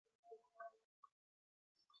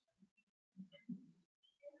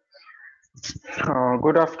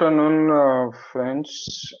Good afternoon,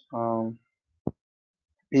 friends.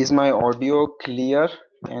 Is my audio clear?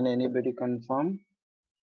 Can anybody confirm?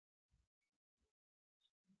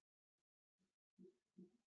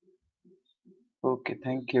 Okay,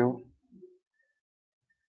 thank you.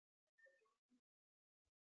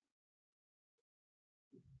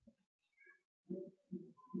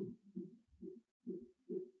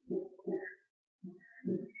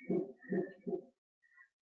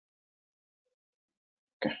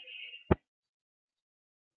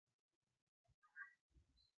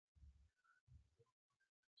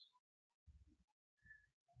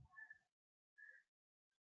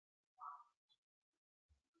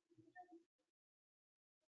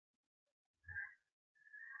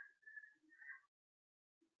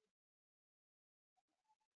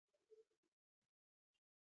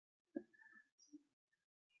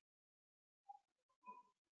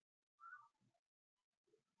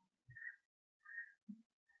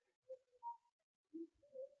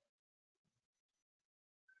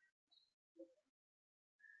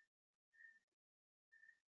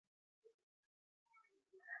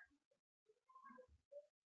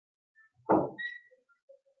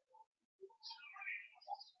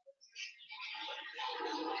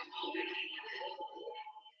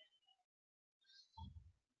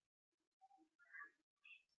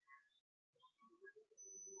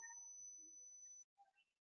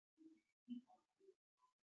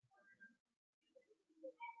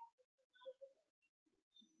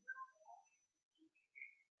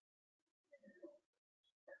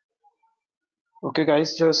 Okay,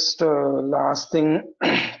 guys, just last thing.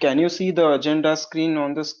 Can you see the agenda screen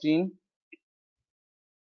on the screen?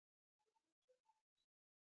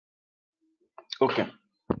 Okay,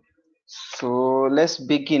 so let's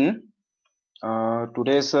begin.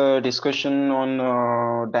 Today's discussion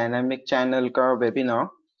on dynamic channel ka webinar.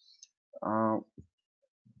 Uh,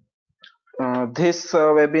 this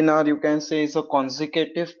webinar, you can say, is a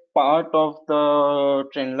consecutive part of the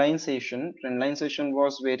trendline session. Trendline session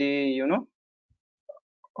was very,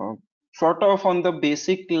 uh, sort of on the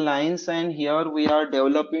basic lines, and here we are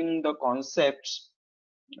developing the concepts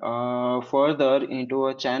further into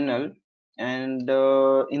a channel. And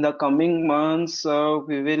in the coming months,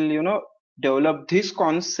 we will, develop this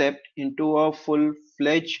concept into a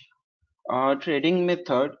full-fledged trading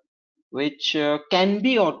method which can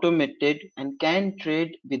be automated and can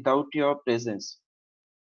trade without your presence.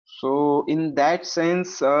 So in that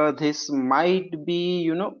sense, this might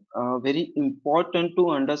be, very important to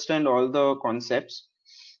understand all the concepts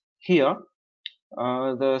here.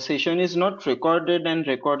 The session is not recorded and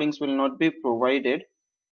recordings will not be provided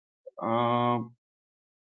uh,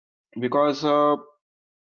 because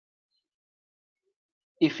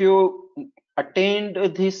if you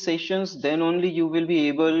attend these sessions, then only you will be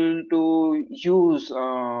able to use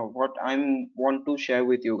what I'm want to share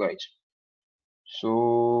with you guys.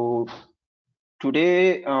 So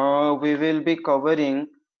today we will be covering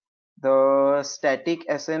the static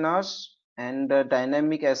SNRs and the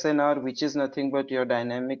dynamic SNR, which is nothing but your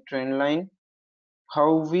dynamic trend line.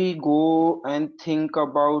 How we go and think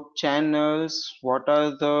about channels, what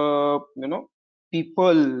are the,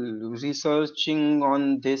 people researching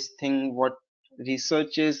on this thing, what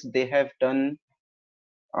researches they have done,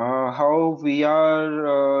 how we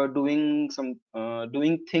are doing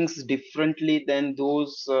things differently than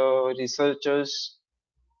those researchers.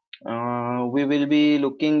 We will be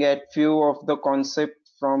looking at few of the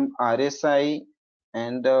concepts from RSI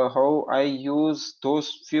and how I use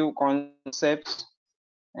those few concepts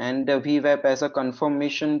and VWAP as a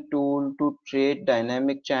confirmation tool to trade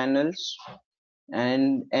dynamic channels.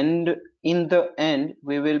 And in the end,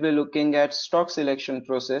 we will be looking at stock selection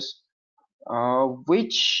process,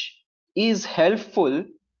 which is helpful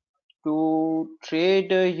to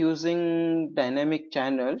trade using dynamic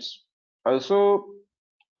channels. Also,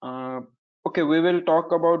 uh, okay, we will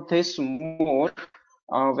talk about this more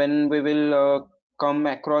when we will come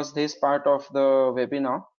across this part of the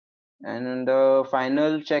webinar. And the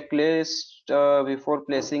final checklist before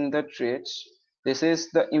placing the trades. This is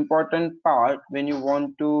the important part when you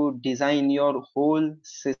want to design your whole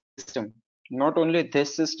system. Not only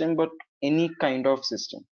this system, but any kind of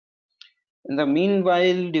system. In the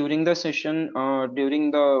meanwhile, during the session, during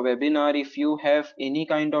the webinar, if you have any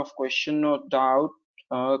kind of question or doubt,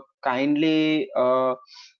 kindly uh,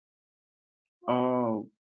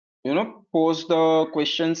 post the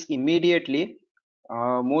questions immediately.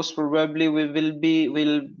 Most probably we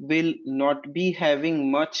will not be having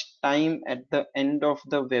much time at the end of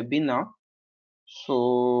the webinar,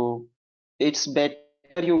 so it's better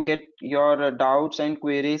there you get your doubts and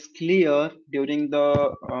queries clear during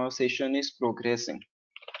the session is progressing.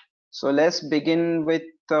 So let's begin with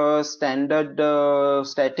standard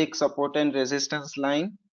static support and resistance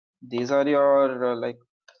line. These are your like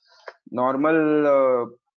normal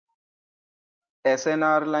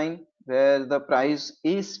SNR line where the price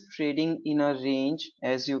is trading in a range.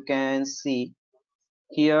 As you can see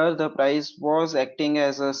here, the price was acting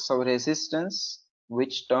as a resistance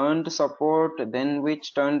which turned support, then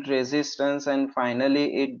which turned resistance, and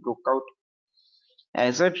finally it broke out.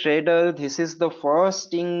 As a trader, this is the first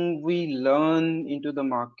thing we learn into the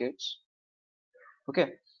markets.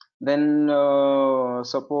 Okay, then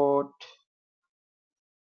support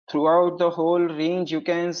throughout the whole range, you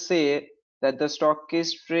can say that the stock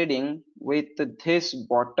is trading with this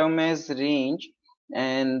bottom as range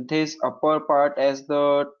and this upper part as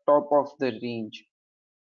the top of the range.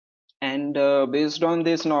 And based on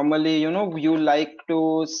this, normally, you like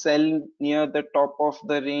to sell near the top of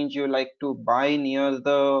the range, you like to buy near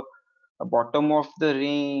the bottom of the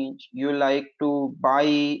range, you like to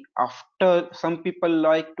buy after. Some people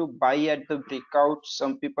like to buy at the breakouts,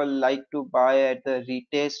 some people like to buy at the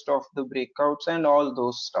retest of the breakouts and all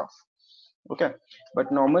those stuff. Okay,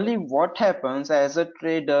 but normally what happens as a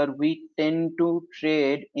trader, we tend to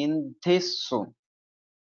trade in this zone,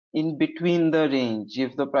 in between the range,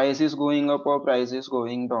 if the price is going up or price is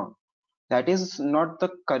going down. That is not the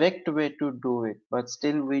correct way to do it, but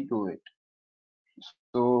still we do it.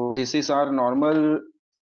 So this is our normal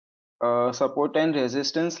support and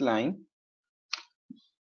resistance line.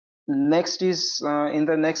 Next is in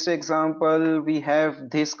the next example, we have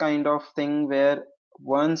this kind of thing where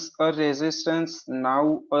once a resistance,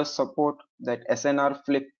 now a support, that SNR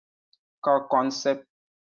flip concept.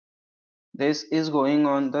 This is going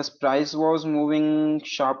on. The price was moving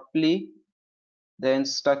sharply, then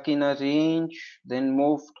stuck in a range, then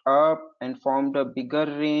moved up and formed a bigger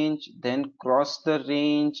range, then crossed the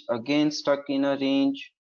range, again stuck in a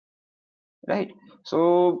range, right?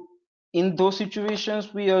 So in those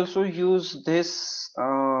situations, we also use this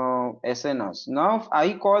SNRs. Now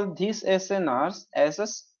I call these SNRs as a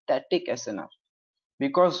static SNR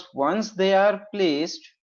because once they are placed,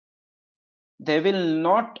 they will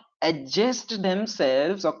not adjust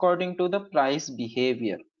themselves according to the price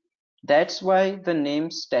behavior. That's why the name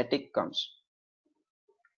static comes.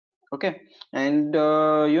 Okay, and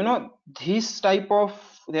this type of,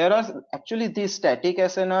 there are actually these static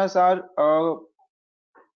SNRs are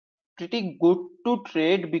pretty good to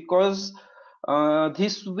trade because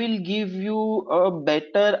this will give you a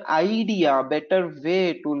better idea, better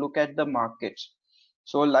way to look at the markets.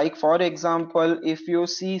 So like for example, if you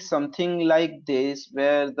see something like this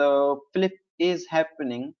where the flip is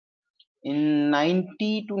happening, in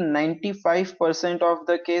 90 to 95% of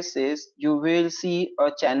the cases, you will see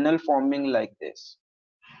a channel forming like this.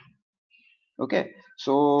 Okay,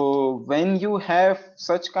 so when you have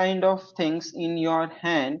such kind of things in your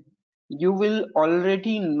hand, you will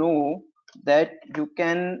already know that you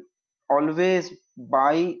can always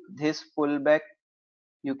buy this pullback.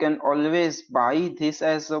 You can always buy this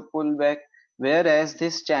as a pullback, whereas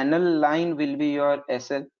this channel line will be your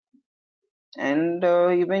SL. And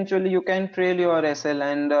eventually you can trail your SL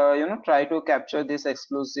and try to capture these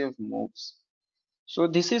exclusive moves. So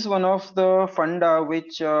this is one of the funda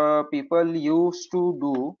which people used to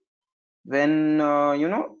do when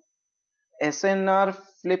SNR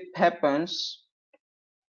flip happens.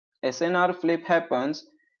 SNR flip happens,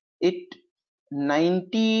 it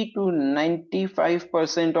 90 to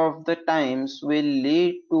 95% of the times will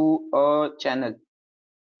lead to a channel.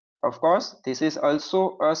 Of course, this is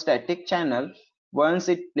also a static channel. Once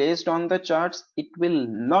it placed on the charts, it will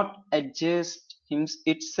not adjust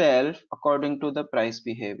itself according to the price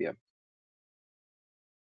behavior.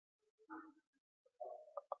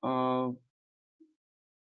 Uh,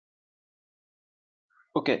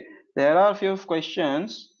 okay, there are a few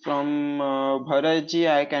questions from Bharatji.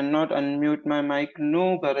 I cannot unmute my mic.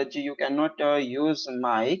 No, Bharatji, you cannot use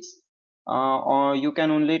mics, or you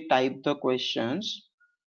can only type the questions.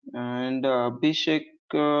 And Abhishek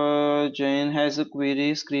Jain has a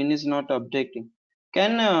query. Screen is not updating.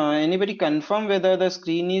 Can anybody confirm whether the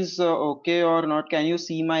screen is okay or not? Can you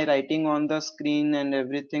see my writing on the screen and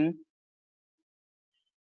everything?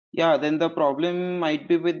 Yeah, then the problem might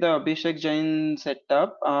be with the Abhishek Jain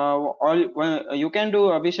setup. You can do,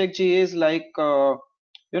 Abhishek ji, is like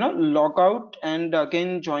log out and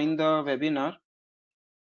again join the webinar,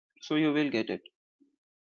 so you will get it.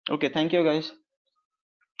 Okay, thank you guys.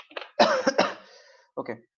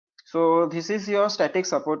 Okay, So this is your static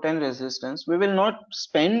support and resistance. We will not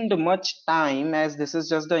spend much time as this is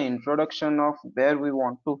just the introduction of where we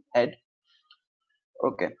want to head.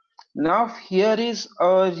 Okay. Now here is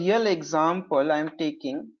a real example I'm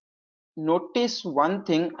taking. Notice one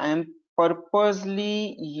thing, I am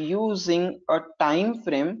purposely using a time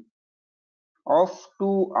frame of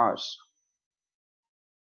 2 hours.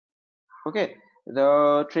 Okay,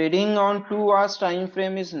 the trading on 2 hours time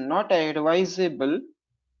frame is not advisable,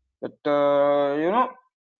 but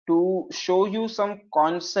to show you some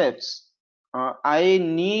concepts, I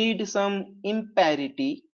need some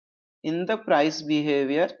imparity in the price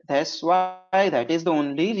behavior. That's why, that is the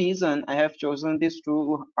only reason I have chosen this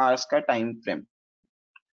 2 hours ka time frame.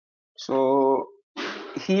 So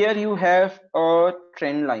here you have a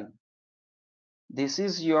trend line. This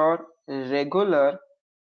is your regular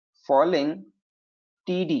falling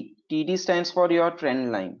TD. TD stands for your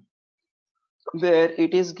trend line, where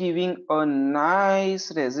it is giving a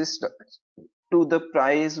nice resistance to the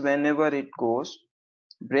price whenever it goes,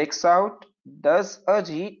 breaks out, does a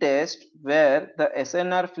retest where the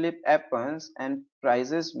SNR flip happens and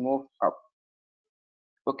prices move up.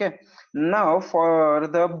 Okay, now for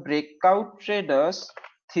the breakout traders,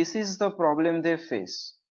 this is the problem they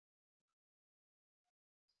face.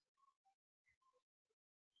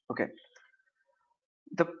 Okay,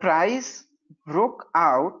 the price broke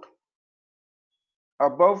out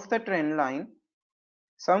above the trend line.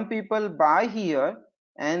 Some people buy here,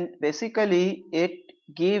 and basically it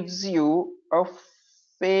gives you a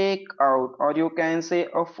fake out, or you can say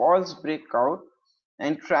a false breakout,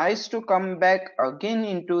 and tries to come back again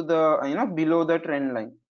into the below the trend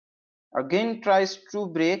line, again tries to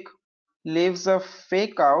break, leaves a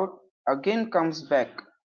fake out, again comes back,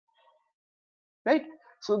 right?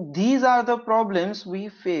 So these are the problems we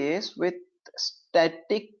face with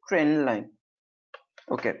static trend line.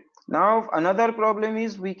 Okay, now another problem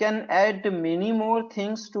is we can add many more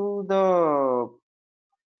things to the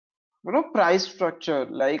price structure.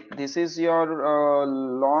 Like this is your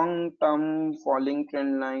long term falling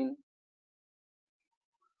trend line.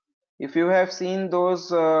 If you have seen those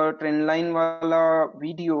trend line wala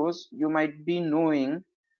videos, you might be knowing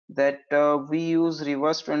that we use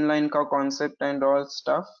reverse trend line ka concept and all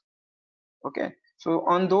stuff. Okay, so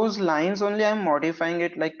on those lines only I'm modifying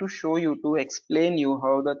it, like to show you, to explain you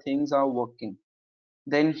how the things are working.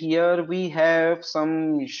 Then here we have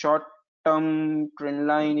some short term trend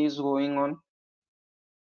line is going on.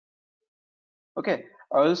 Okay,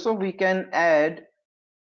 also we can add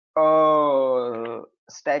a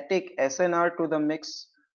static SNR to the mix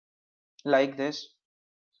like this,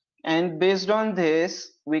 and based on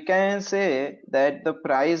this we can say that the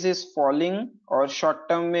price is falling, or short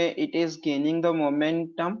term it is gaining the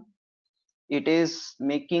momentum, it is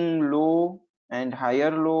making low and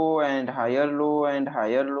higher low and higher low and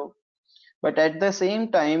higher low. But at the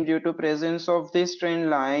same time, due to presence of this trend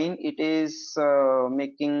line, it is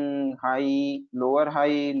making lower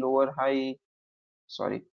high,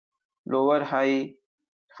 sorry, lower high,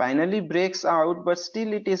 finally breaks out, but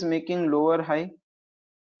still it is making lower high,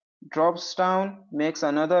 drops down, makes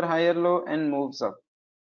another higher low and moves up.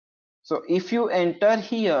 So if you enter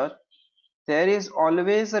here, there is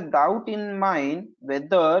always a doubt in mind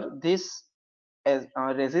whether this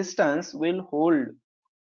resistance will hold,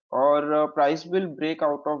 or price will break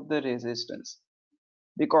out of the resistance,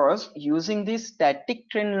 because using these static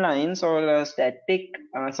trend lines, or static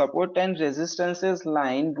support and resistances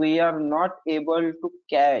line, we are not able to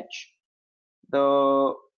catch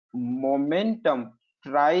the momentum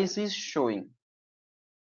price is showing,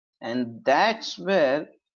 and that's where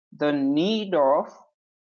the need of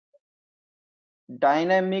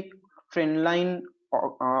dynamic trend line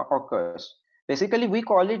occurs. Basically we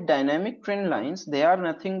call it dynamic trend lines. They are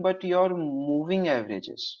nothing but your moving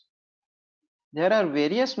averages. There are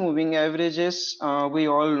various moving averages. We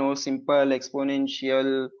all know: simple,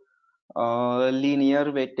 exponential,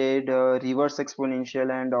 linear weighted, reverse exponential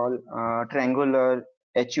and all, triangular,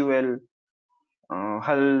 HUL,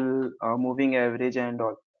 Hull moving average and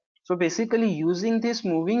all. So basically using these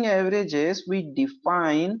moving averages, we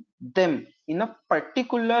define them in a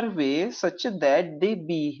particular way such that they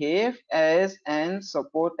behave as an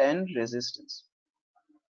support and resistance.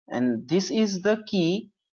 And this is the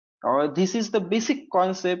key, or this is the basic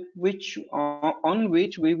concept which on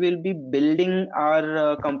which we will be building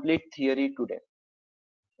our complete theory today.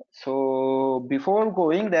 So before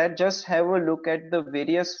going there, just have a look at the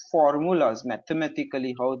various formulas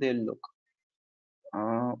mathematically how they look.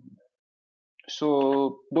 uh,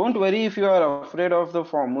 so don't worry if you are afraid of the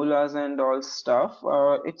formulas and all stuff.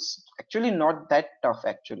 It's actually not that tough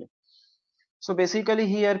actually. So basically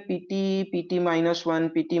here PT, PT minus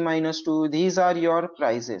 1, PT minus 2, these are your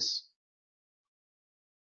prices.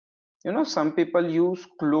 Some people use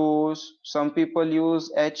close, some people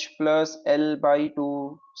use H plus L by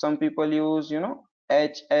 2, some people use,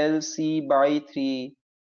 HLC by 3.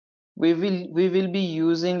 We will be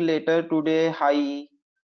using later today high,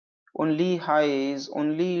 only highs,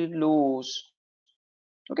 only lows.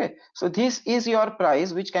 Okay, so this is your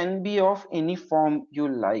price which can be of any form you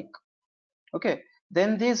like. Okay,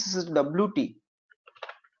 then this is WT.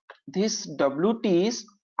 These WTs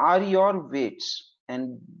are your weights,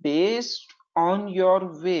 and based on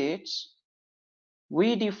your weights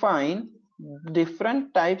we define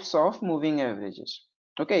different types of moving averages.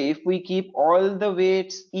 Okay, if we keep all the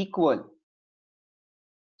weights equal,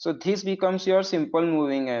 so this becomes your simple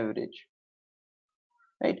moving average,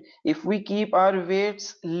 right? If we keep our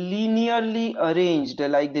weights linearly arranged,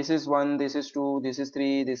 like this is 1, this is 2, this is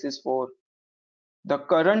 3, this is 4, the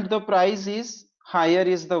current the price is, higher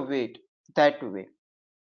is the weight, that way.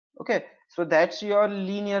 Okay, so that's your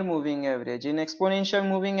linear moving average. In exponential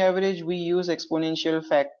moving average we use exponential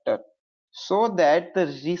factor, so that the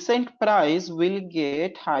recent price will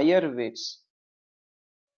get higher weights.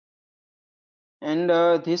 And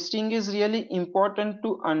this thing is really important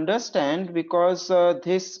to understand, because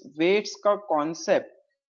this weights ka concept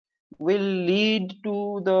will lead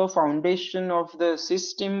to the foundation of the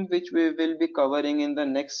system, which we will be covering in the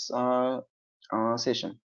next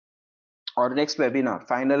session, or next webinar,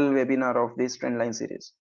 final webinar of this trendline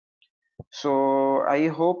series. So I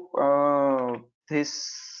hope this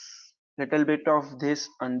little bit of this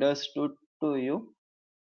understood to you.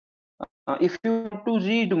 If you want to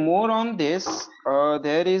read more on this,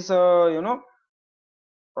 there is a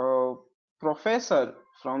a professor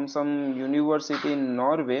from some university in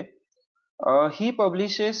Norway. He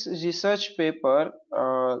publishes research paper.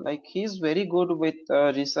 Like he's very good with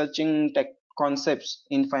researching tech concepts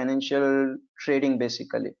in financial trading,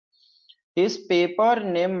 basically. His paper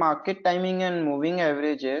named Market Timing and Moving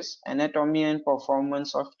Averages, Anatomy and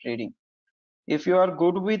Performance of Trading. If you are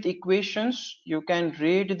good with equations, you can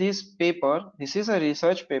read this paper. This is a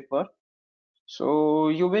research paper. So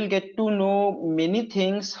you will get to know many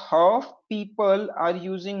things, how people are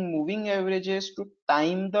using moving averages to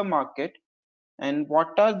time the market, and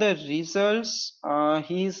what are the results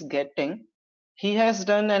he is getting. He has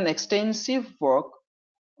done an extensive work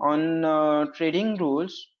on trading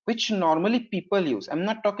rules which normally people use. I'm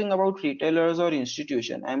not talking about retailers or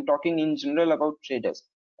institution. I'm talking in general about traders,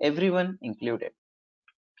 everyone included.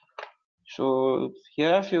 So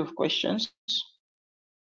here are a few questions.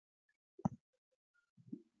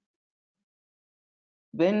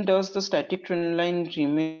 When does the static trend line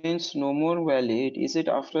remains no more valid? Is it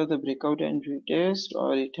after the breakout and retest,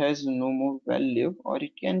 or it has no more value, or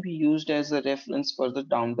it can be used as a reference further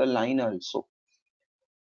down the line also?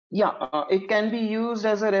 Yeah, it can be used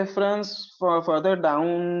as a reference for further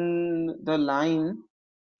down the line,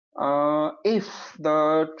 if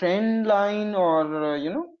the trend line, or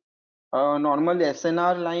normal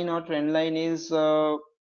SNR line or trend line is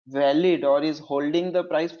valid, or is holding the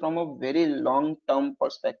price from a very long term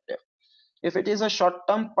perspective. If it is a short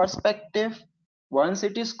term perspective, once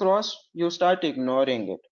it is crossed, you start ignoring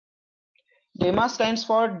it. DEMA stands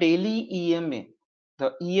for daily EMA.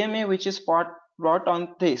 The EMA which is brought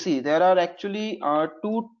on this. See, there are actually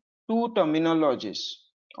two terminologies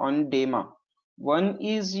on DEMA. One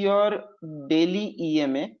is your daily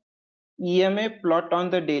EMA plot on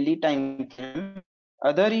the daily time frame.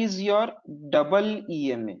 Other is your double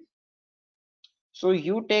EMA. So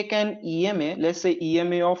you take an EMA, let's say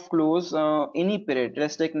EMA of close any period,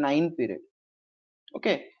 let's take 9 period.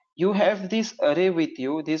 Okay, you have this array with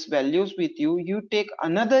you, these values with you. You take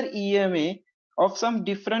another EMA of some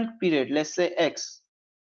different period, let's say X.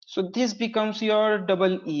 So this becomes your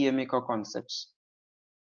double EMA concepts.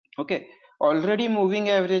 Okay, already moving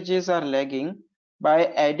averages are lagging.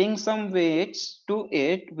 By adding some weights to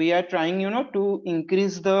it, we are trying, to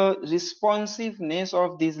increase the responsiveness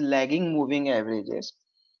of these lagging moving averages.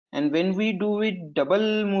 And when we do it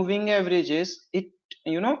double moving averages, it,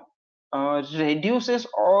 reduces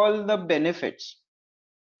all the benefits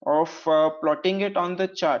of plotting it on the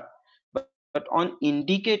chart. But on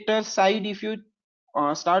indicator side, if you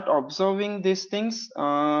start observing these things,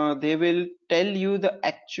 they will tell you the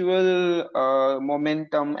actual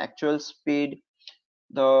momentum, actual speed,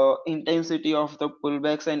 the intensity of the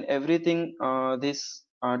pullbacks, and everything. This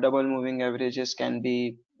double moving averages can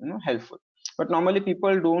be, helpful. But normally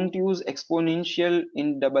people don't use exponential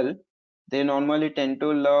in double. They normally tend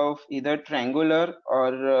to love either triangular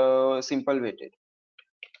or simple weighted.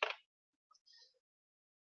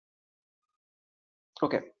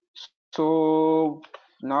 Okay, so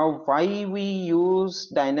now why we use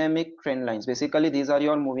dynamic trend lines? Basically, these are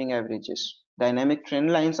your moving averages. Dynamic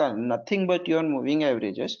trend lines are nothing but your moving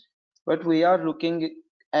averages, but we are looking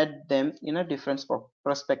at them in a different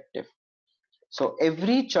perspective. So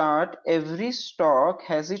every chart, every stock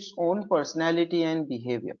has its own personality and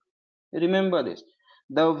behavior. Remember this.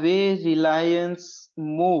 The way Reliance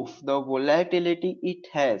move, the volatility it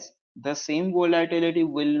has, the same volatility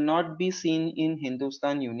will not be seen in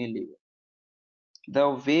Hindustan Unilever. The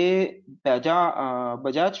way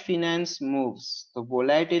Bajaj Finance moves, the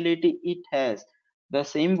volatility it has, the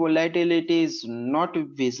same volatility is not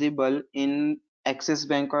visible in Axis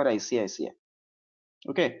Bank or ICICI.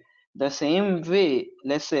 Okay, the same way,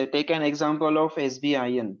 let's say, take an example of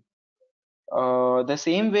SBIN. The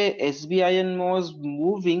same way SBIN was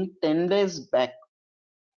moving 10 days back,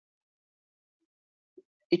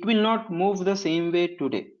 it will not move the same way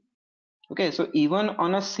today. Okay, so even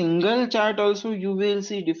on a single chart also you will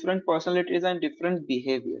see different personalities and different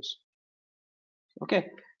behaviors. Okay,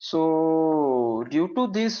 so due to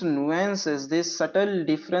these nuances, these subtle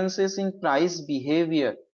differences in price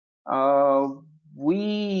behavior, uh, we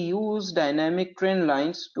use dynamic trend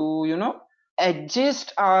lines to,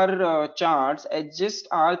 adjust our charts, adjust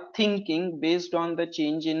our thinking based on the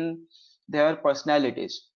change in their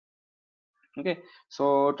personalities. Okay,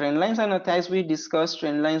 so trend lines are nothing, as we discussed,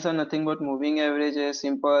 trend lines are nothing but moving averages,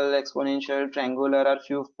 simple, exponential, triangular are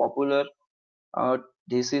few popular. Uh,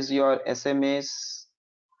 this is your SMAs,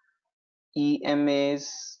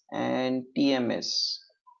 EMAs and TMS.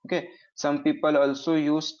 Okay, some people also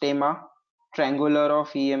use TEMA, triangular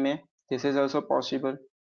of EMA. This is also possible.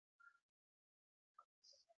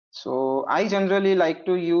 So I generally like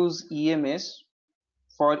to use EMS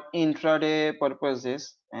for intraday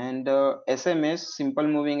purposes and SMS, simple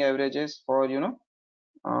moving averages, for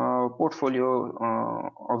portfolio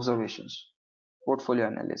observations, portfolio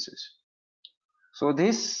analysis. So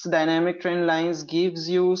this dynamic trend lines gives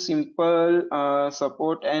you simple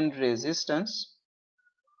support and resistance,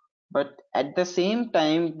 but at the same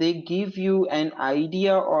time they give you an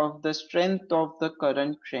idea of the strength of the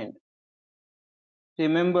current trend.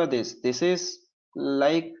 Remember this is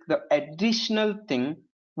like the additional thing,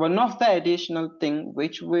 one of the additional thing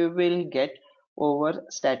which we will get over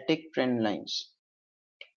static trend lines.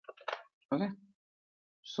 Okay,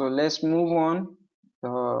 so let's move on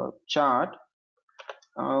the chart.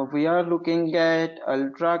 We are looking at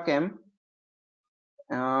Ultrachem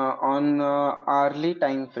on hourly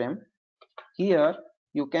time frame. Here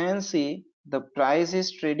you can see the price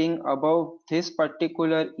is trading above this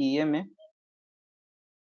particular EMA.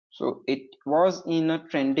 So it was in a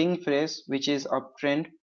trending phase, which is uptrend.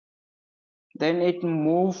 Then it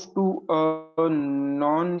moved to a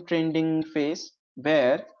non-trending phase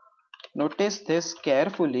where, notice this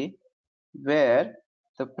carefully, where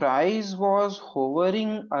the price was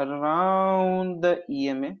hovering around the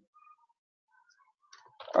EMA.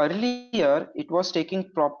 Earlier, it was taking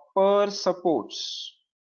proper supports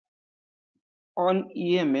on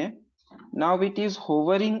EMA. Now it is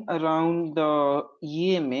hovering around the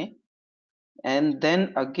EMA, and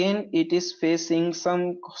then again it is facing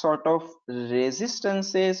some sort of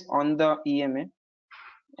resistances on the EMA,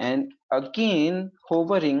 and again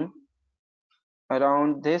hovering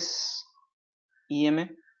around this EMA.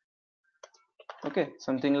 Okay,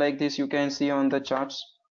 something like this you can see on the charts.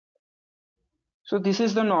 So this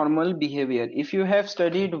is the normal behavior. If you have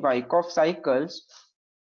studied Wyckoff cycles,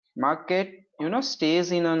 market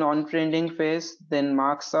stays in a non-trending phase, then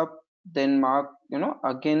marks up, then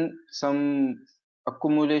again some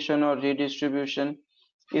accumulation or redistribution.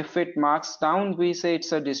 If it marks down, we say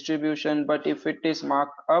it's a distribution, but if it is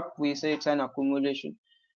marked up, we say it's an accumulation.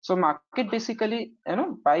 So market basically,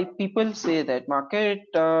 by people say that market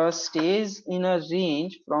stays in a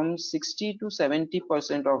range from 60 to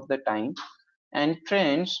 70% of the time, and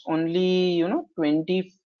trends only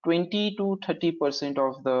 20 to 30%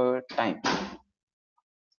 of the time.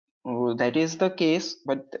 Oh, that is the case,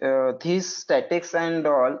 but these statics and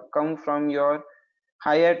all come from your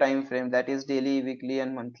higher time frame, that is daily, weekly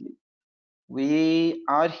and monthly. We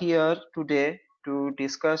are here today to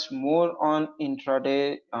discuss more on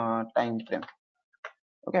intraday time frame.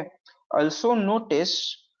 Okay, also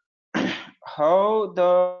notice how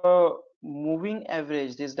the moving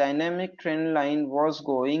average, this dynamic trend line, was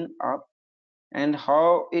going up, and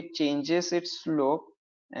how it changes its slope,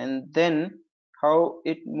 and then how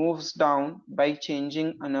it moves down by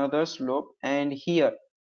changing another slope. And here,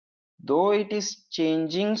 though it is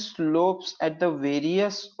changing slopes at the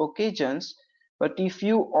various occasions, but if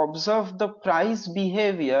you observe the price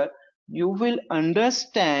behavior, you will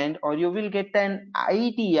understand or you will get an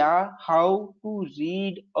idea how to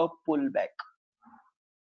read a pullback.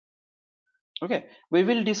 Okay, we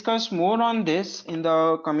will discuss more on this in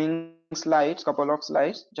the coming slides, couple of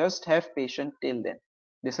slides. Just have patience till then.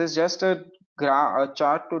 This is just a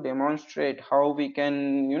chart to demonstrate how we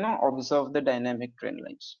can, observe the dynamic trend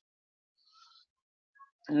lines.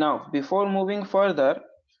 Now, before moving further,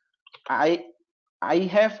 I I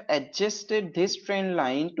have adjusted this trend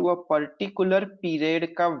line to a particular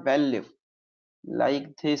period ka value.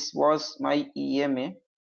 Like this was my EMA.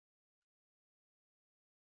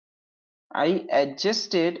 I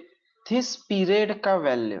adjusted this period ka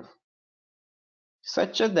value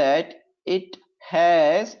such that it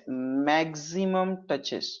has maximum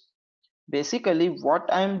touches. Basically, what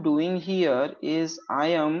I am doing here is I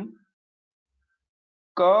am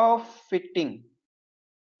curve fitting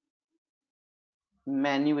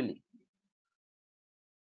manually.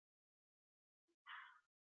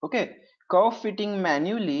 Okay, curve fitting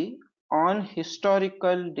manually on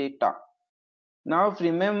historical data. Now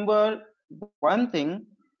remember one thing,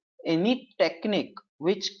 any technique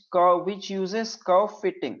which uses curve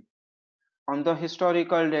fitting on the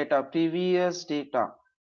historical data, previous data,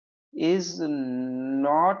 is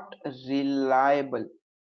not reliable.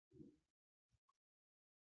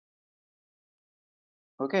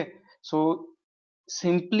 Okay, so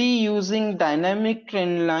simply using dynamic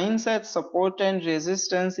trend lines as support and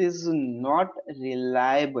resistance is not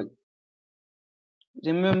reliable.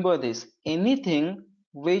 Remember this, anything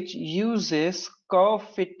which uses curve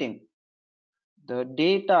fitting, the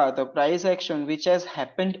data, the price action which has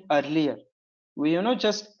happened earlier, we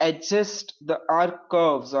just adjust the our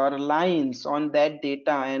curves or lines on that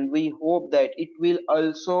data, and we hope that it will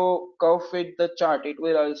also curve fit the chart, it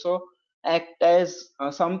will also act as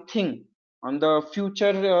something on the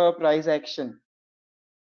future price action.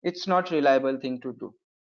 It's not reliable thing to do.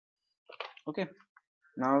 Okay,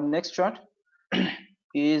 now next chart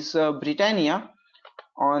is Britannia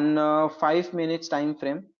on 5 minutes time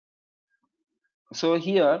frame. So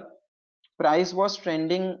here price was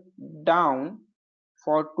trending down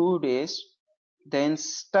for 2 days, then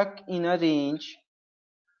stuck in a range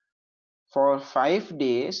for 5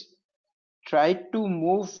 days, tried to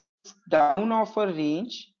move down of a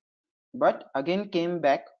range, but again came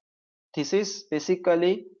back. This is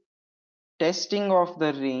basically testing of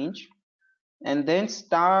the range and then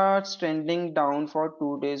starts trending down for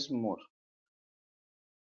 2 days more.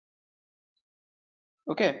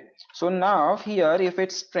 Okay, so now here if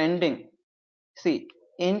it's trending, see,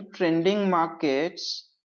 in trending markets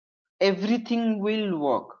everything will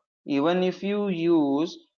work. Even if you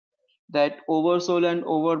use that oversold and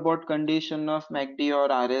overbought condition of MACD or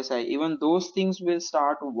RSI, even those things will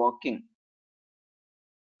start working.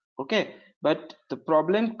 Okay, but the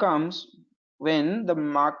problem comes when the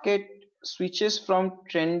market switches from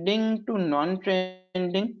trending to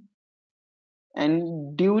non-trending,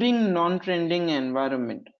 and during non-trending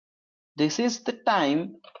environment, this is the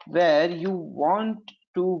time where you want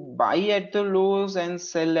to buy at the lows and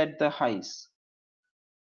sell at the highs.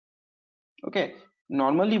 Okay,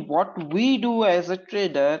 normally what we do as a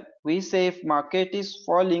trader, we say if market is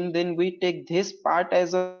falling, then we take this part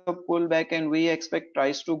as a pullback and we expect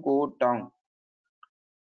price to go down.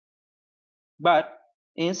 But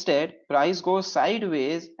instead price goes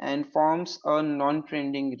sideways and forms a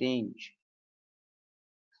non-trending range.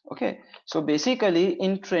 Okay, so basically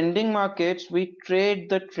in trending markets we trade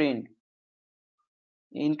the trend.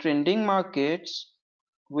 In trending markets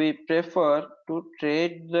we prefer to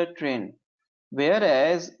trade the trend,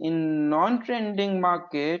 whereas in non-trending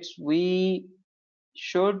markets we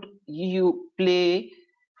should you play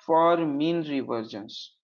for mean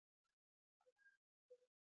reversions.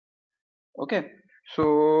 Okay,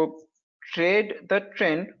 so trade the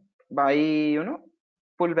trend by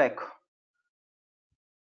pullback.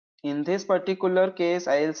 In this particular case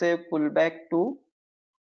I'll say pullback to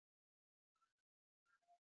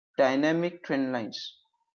dynamic trend lines,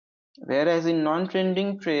 whereas in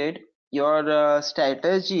non-trending trade your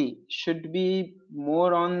strategy should be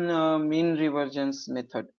more on mean reversions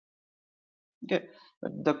method. Okay,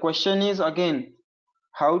 but the question is again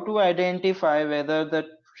how to identify whether the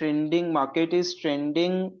trending market is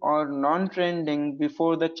trending or non-trending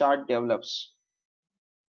before the chart develops.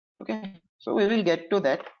 Okay, so we will get to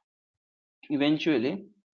that eventually.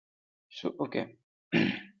 So okay,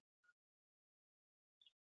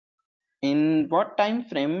 in what time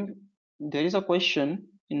frame, there is a question,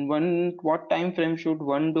 in what time frame should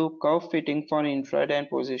one do curve fitting for intraday and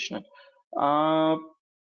positional? uh,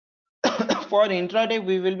 for intraday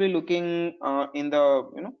we will be looking in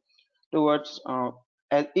the towards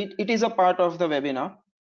it is a part of the webinar.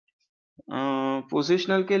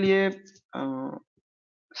 Positional के लिए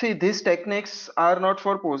see, these techniques are not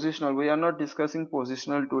for positional. We are not discussing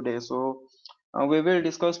positional today, so we will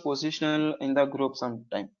discuss positional in the group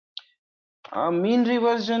sometime. Mean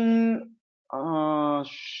reversion.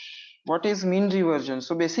 What is mean reversion?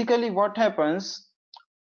 So basically, what happens?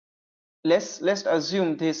 Let's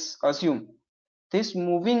assume this. Assume this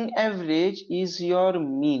moving average is your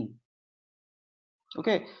mean.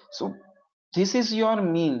 Okay, so this is your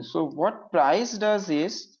mean. So what price does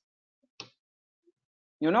is,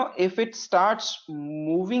 if it starts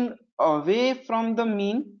moving away from the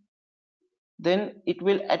mean, then it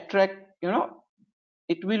will attract,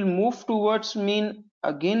 it will move towards mean,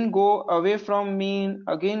 again go away from mean,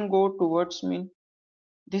 again go towards mean.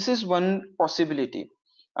 This is one possibility.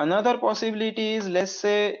 Another possibility is, let's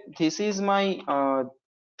say this is my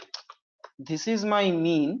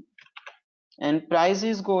mean and price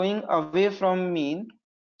is going away from mean.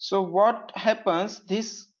 So what happens,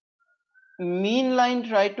 this mean line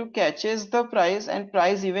try to catches the price, and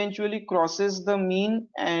price eventually crosses the mean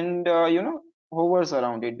and hovers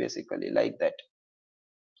around it, basically like that.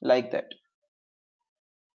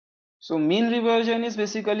 So mean reversion is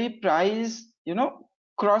basically price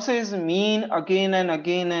crosses mean again and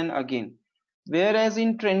again and again, whereas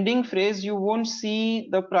in trending phrase you won't see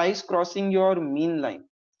the price crossing your mean line.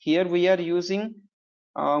 Here we are using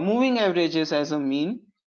moving averages as a mean.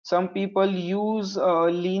 Some people use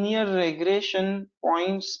linear regression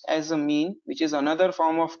points as a mean, which is another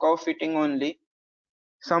form of curve fitting only.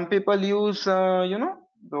 Some people use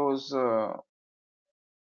those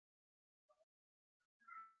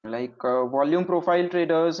like volume profile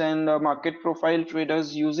traders and market profile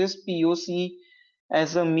traders uses POC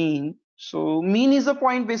as a mean. So mean is a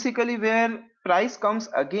point basically where price comes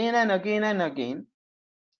again and again and again,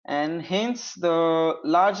 and hence the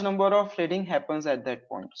large number of trading happens at that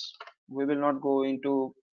points. We will not go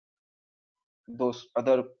into those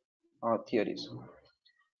other theories.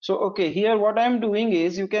 So okay, here what I am doing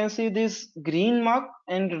is, you can see this green mark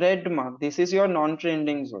and red mark. This is your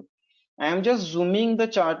non-trending zone. I am just zooming the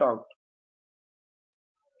chart out.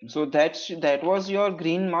 So that was your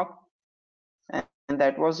green mark and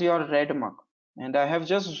that was your red mark, and I have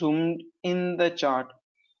just zoomed in the chart.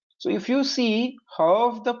 So if you see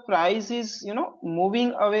how the price is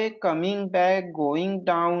moving away, coming back, going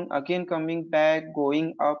down, again coming back,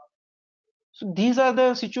 going up. So these are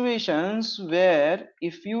the situations where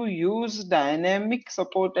if you use dynamic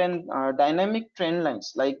support and dynamic trend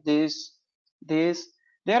lines like this,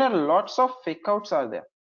 there are lots of fake outs are there.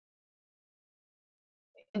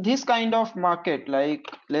 In this kind of market, like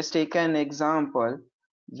let's take an example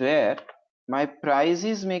where my price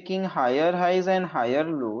is making higher highs and higher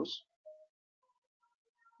lows,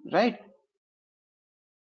 right?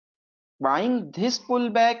 Buying this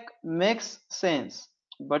pullback makes sense,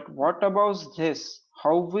 but what about this?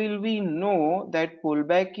 How will we know that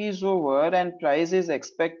pullback is over and price is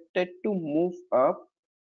expected to move up,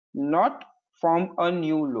 not form a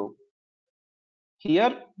new low?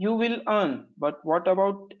 Here you will earn, but what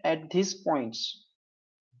about at these points?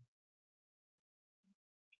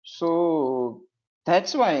 So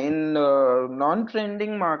that's why in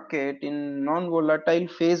non-trending market, in non-volatile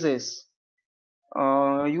phases,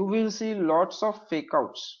 you will see lots of fake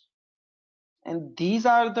outs, and these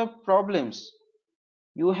are the problems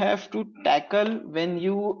you have to tackle when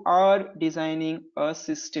you are designing a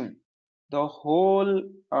system. The whole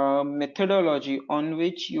methodology on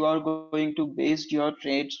which you are going to base your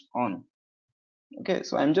trades on. Okay,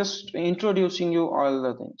 so I'm just introducing you all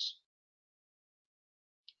the things.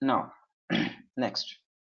 Now, next.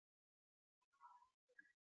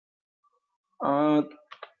 Uh,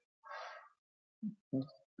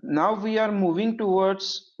 now we are moving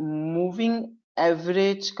towards moving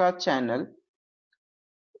average ka channel.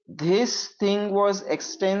 This thing was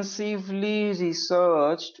extensively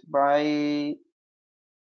researched by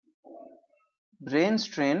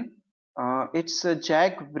Brainstrain. It's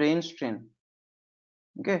Jack Brainstrain.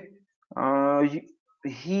 Okay.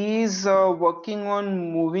 He's working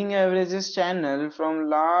on moving averages channel from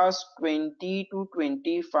last 20 to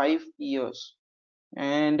 25 years,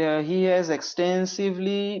 and he has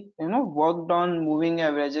extensively worked on moving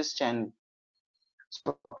averages channel.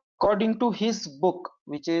 So according to his book,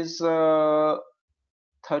 which is 30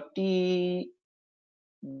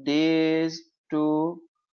 days to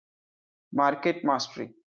market mastery,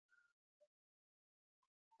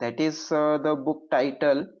 that is the book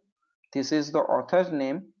title. This is the author's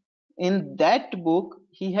name. In that book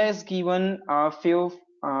he has given a few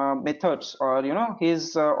methods, or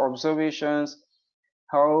his observations,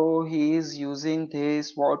 how he is using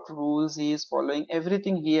this, what rules he is following,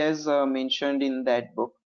 everything he has mentioned in that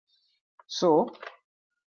book. So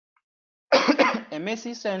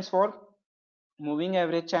MAC stands for moving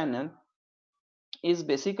average channel, is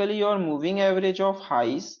basically your moving average of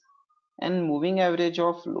highs and moving average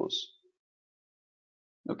of lows.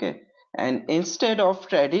 Okay, and instead of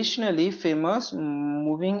traditionally famous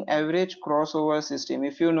moving average crossover system,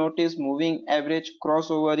 if you notice, moving average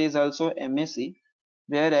crossover is also MAC,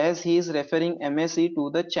 whereas he is referring MAC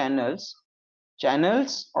to the channels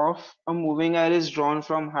of a moving average drawn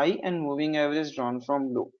from high and moving average drawn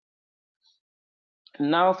from low.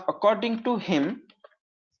 Now according to him,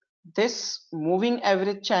 this moving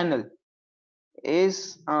average channel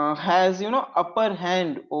is has upper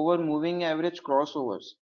hand over moving average crossovers,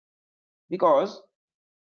 because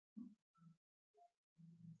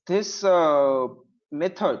this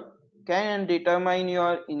method can determine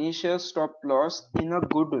your initial stop loss in a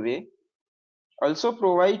good way, also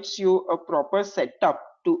provides you a proper setup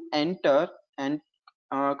to enter, and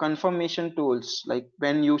confirmation tools like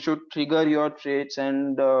when you should trigger your trades,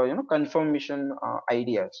 and confirmation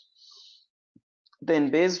ideas.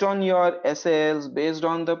 Then based on your SLs, based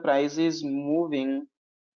on the prices moving,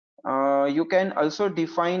 you can also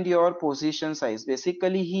define your position size.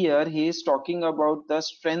 Basically here he is talking about the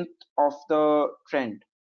strength of the trend.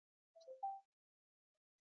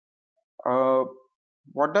 uh,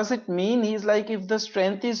 what does it mean? He's like, if the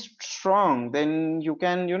strength is strong, then you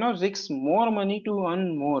can risk more money to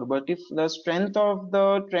earn more, but if the strength of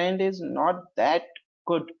the trend is not that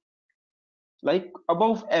good, like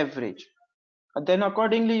above average, then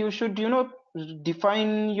accordingly you should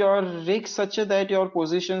define your risk such that your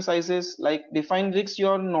position sizes, like define risks,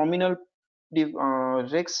 your nominal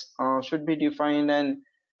risks should be defined, and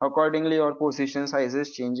accordingly your position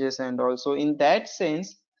sizes changes. And also in that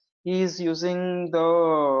sense he is using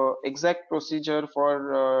the exact procedure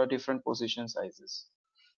for different position sizes.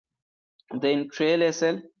 Then trail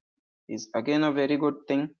SL is again a very good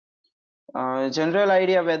thing. General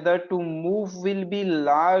idea whether to move will be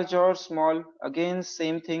large or small, again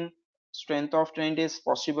same thing, strength of trend is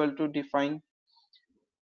possible to define.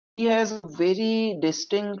 He has very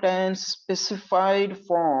distinct and specified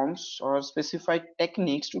forms or specified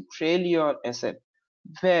techniques to trail your asset,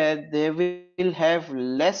 where they will have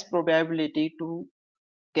less probability to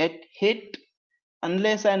get hit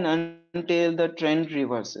unless and until the trend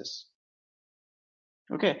reverses.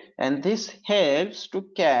 Okay, and this helps to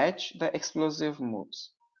catch the explosive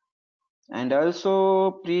moves. And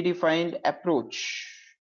also predefined approach,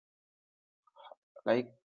 like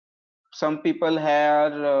some people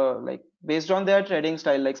have like based on their trading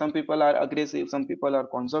style, like some people are aggressive, some people are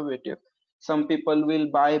conservative, some people will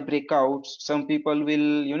buy breakouts, some people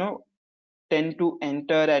will tend to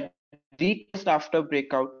enter at retest after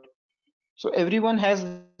breakout. So everyone has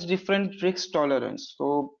different risk tolerance,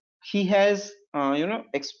 so he has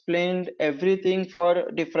explained everything for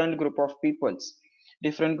different group of peoples,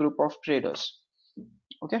 different group of traders.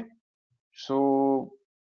 Okay, so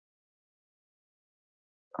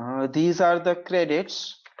these are the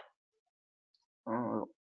credits.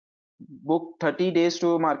 Book 30 Days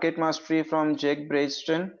to Market Mastery from Jack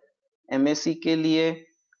Brayston, MSc के लिए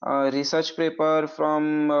research paper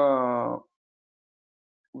from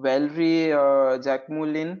Valerie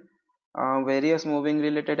Jackmulin, various moving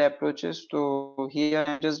related approaches. So here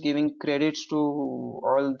I'm just giving credits to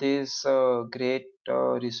all these great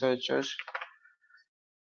researchers.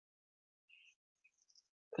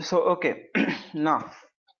 So okay, now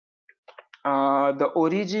the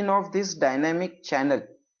origin of this dynamic channel.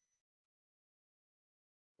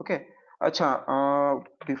 Okay, acha,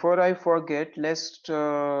 before I forget, let's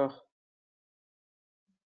go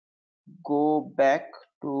back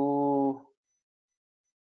to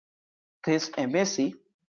this MSc.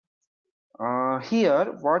 Here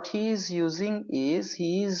what he is using is,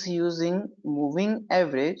 he is using moving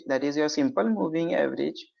average, that is your simple moving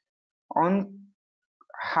average on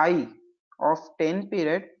high of 10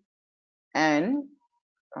 period, and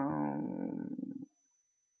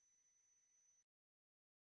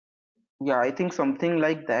yeah, I think something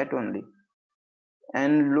like that only,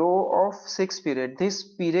 and low of 6 period. This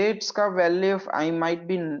periods ka value of I might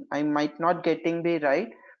not getting be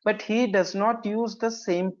right, but he does not use the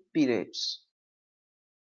same periods.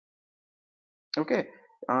 Okay,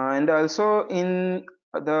 and also in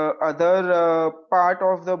the other part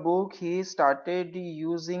of the book he started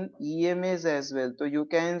using EMAs as well. So you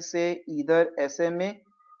can say either SMA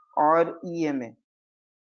or EMA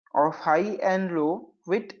of high and low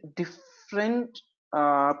with different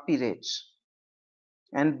periods,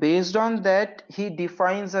 and based on that he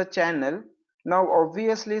defines a channel Now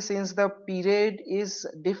obviously, since the period is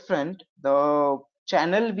different, the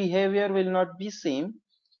channel behavior will not be same.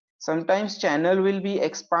 Sometimes channel will be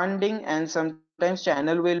expanding and sometimes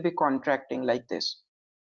channel will be contracting like this,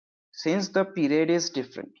 since the period is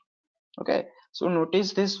different. Okay, so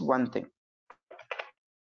notice this one thing.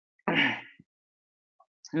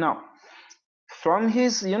 Now from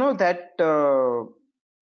his, that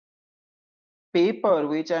paper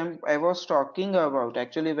which I was talking about,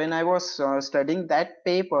 actually when I was studying that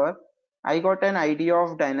paper, I got an idea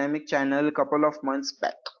of dynamic channel a couple of months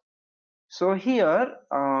back. So here,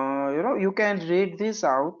 you can read this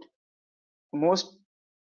out. Most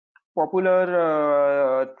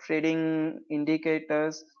popular trading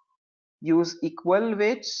indicators use equal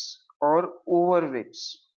weights or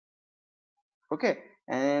overweights. Okay,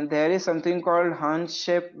 and there is something called Hans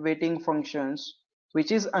shape weighting functions,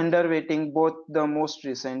 which is underweighting both the most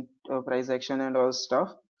recent price action and all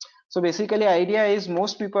stuff. So basically, idea is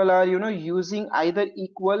most people are using either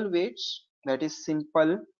equal weights, that is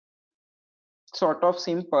simple, sort of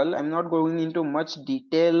simple. I'm not going into much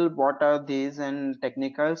detail what are these and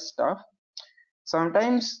technical stuff.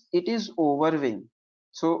 Sometimes it is overweighing.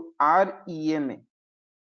 So REMA.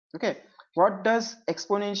 Okay, what does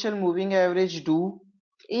exponential moving average do?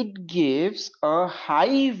 It gives a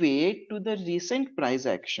high weight to the recent price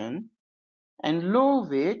action and low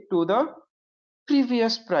weight to the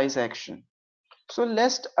previous price action. So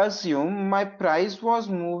let's assume my price was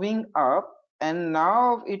moving up and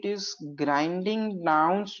now it is grinding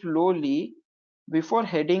down slowly before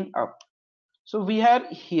heading up. So we are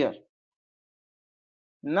here.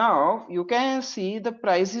 Now you can see the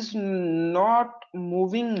price is not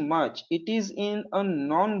moving much. It is in a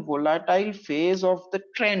non-volatile phase of the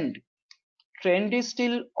trend. Trend is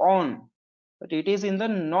still on, but it is in the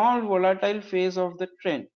non-volatile phase of the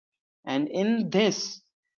trend. And in this,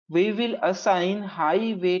 we will assign high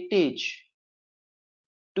weightage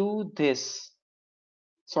to this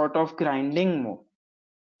sort of grinding move,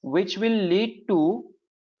 which will lead to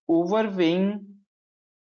overweighing,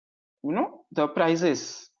 the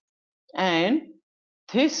prices. And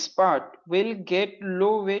this part will get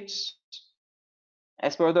low weights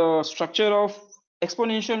as per the structure of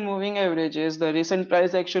exponential moving averages. The recent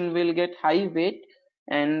price action will get high weight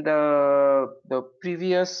and the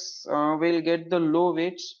previous will get the low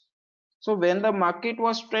weights. So when the market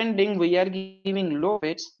was trending, we are giving low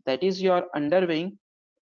weights, that is your underweighing,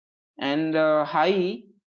 and high,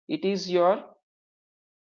 it is your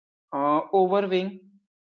overweighing.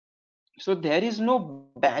 So there is no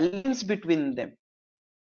balance between them.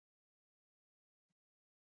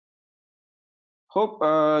 Hope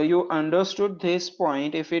you understood this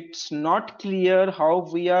point. If it's not clear how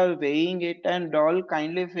we are weighing it and all,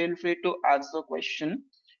 kindly feel free to ask the question.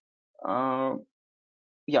 Uh,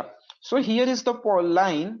 yeah. So here is the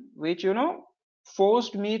line which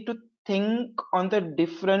forced me to think on the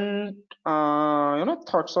different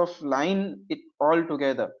thoughts of line it all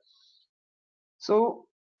together. So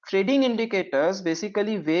trading indicators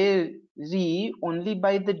basically vary only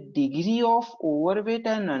by the degree of overweight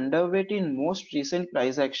and underweight in most recent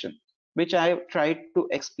price action, which I have tried to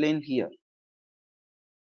explain here.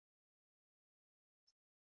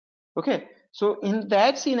 Okay, so in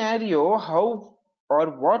that scenario, how or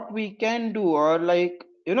what we can do, or like,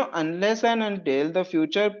 unless and until the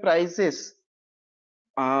future prices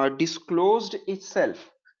disclosed itself,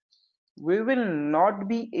 we will not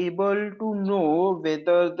be able to know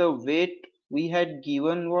whether the weight we had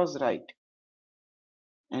given was right.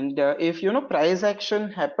 And if price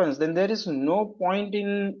action happens, then there is no point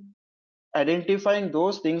in identifying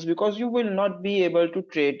those things because you will not be able to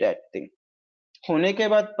trade that thing. होने के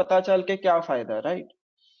बाद पता चल के क्या फायदा, right?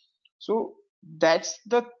 So that's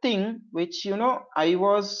the thing which I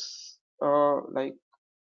was like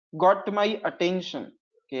got my attention.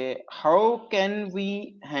 Okay, how can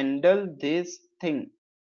we handle this thing?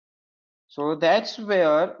 So that's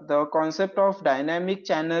where the concept of dynamic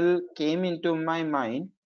channel came into my mind,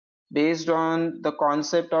 based on the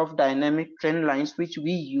concept of dynamic trend lines which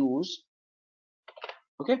we use.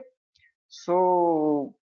 Okay,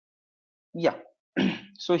 so yeah.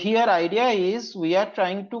 So here idea is we are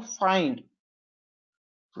trying to find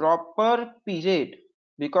proper period,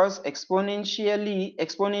 because exponential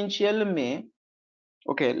may.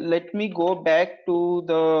 Okay, let me go back to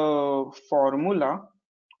the formula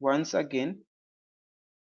once again.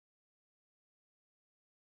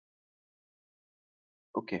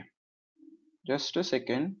 Okay, just a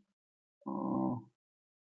second.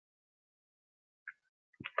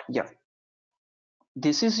 Yeah,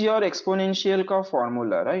 this is your exponential ka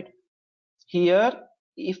formula, right? Here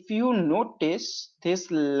if you notice this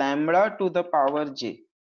lambda to the power j,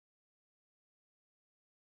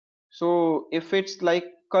 so if it's like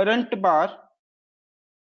current bar,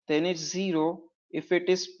 then it's 0. If it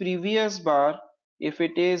is previous bar, if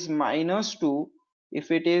it is -2,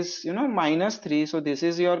 if it is -3, so this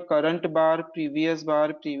is your current bar, previous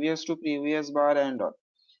to previous bar, and all.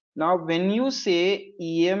 Now when you say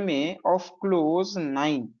EMA of close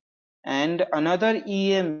 9 and another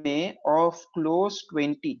EMA of close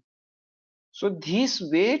 20, so these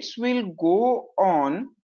weights will go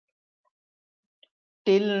on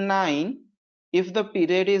till 9 if the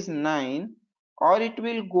period is 9, or it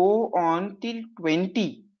will go on till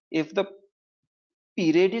 20 if the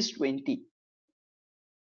period is 20.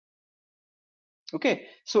 Okay,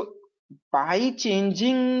 so by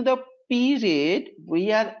changing the period,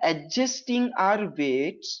 we are adjusting our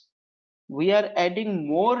weights, we are adding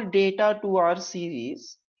more data to our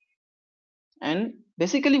series, and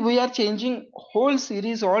basically we are changing whole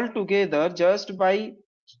series altogether just by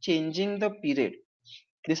changing the period.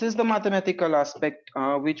 This is the mathematical aspect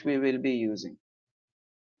which we will be using.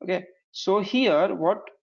 Okay, so here what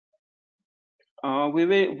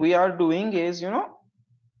we are doing is,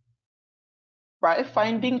 by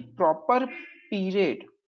finding proper period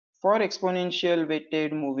for exponential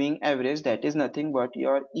weighted moving average, that is nothing but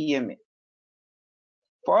your EMA,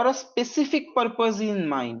 for a specific purpose in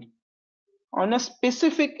mind on a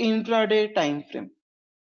specific intraday time frame,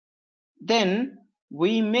 then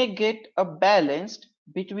we may get a balance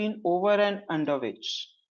between over and under weights.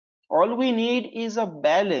 All we need is a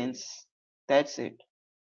balance, that's it.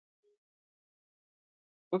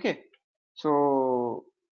 Okay, so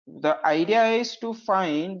the idea is to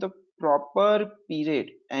find the proper period,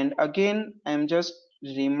 and again I'm just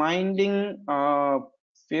reminding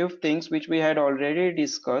few things which we had already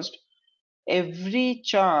discussed. Every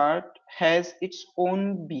chart has its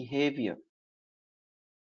own behavior.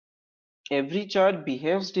 Every chart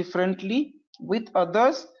behaves differently with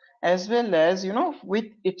others as well as with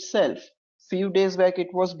itself. Few days back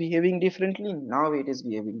it was behaving differently, now it is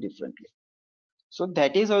behaving differently. So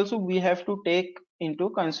that is also we have to take into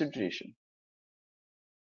consideration.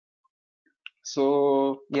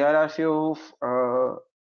 So here are few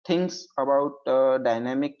things about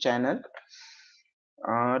dynamic channel.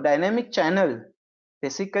 Dynamic channel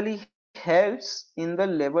basically helps in the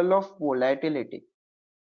level of volatility.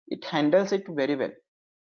 It handles it very well,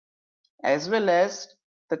 as well as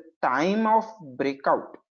the time of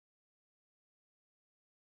breakout.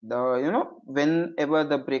 Whenever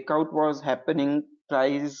the breakout was happening,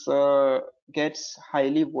 price gets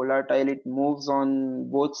highly volatile. It moves on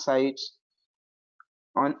both sides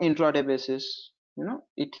on intraday basis.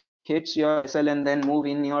 It hits your SL and then move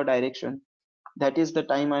in your direction. That is the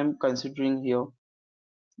time I'm considering here.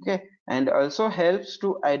 Okay, and also helps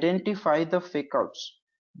to identify the fake outs,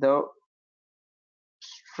 the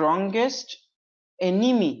strongest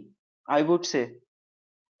enemy, I would say,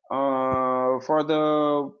 for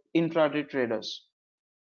the intraday traders.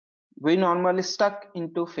 We normally stuck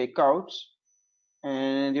into fake outs,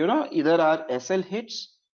 and either our SL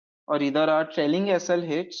hits or either our trailing SL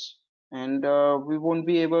hits, and we won't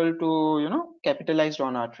be able to capitalize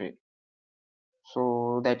on our trade.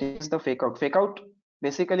 So that is the fake out. Fake out,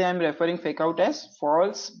 basically I'm referring fake out as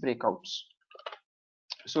false breakouts.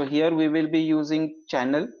 So here we will be using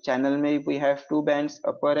channel may we have two bands,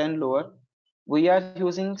 upper and lower. We are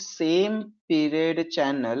using same period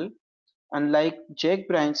channel, unlike Jake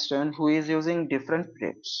Bryanston, who is using different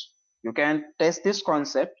plates. You can test this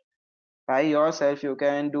concept by yourself. You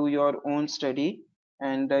can do your own study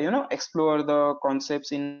and explore the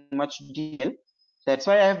concepts in much detail. That's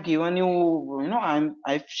why I've given you,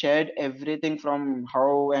 I've shared everything from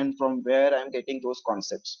how and from where I'm getting those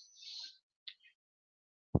concepts.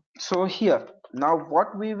 So here now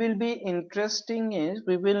what we will be interesting is,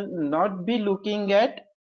 we will not be looking at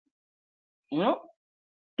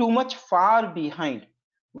too much far behind.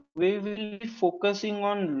 We will be focusing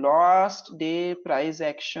on last day price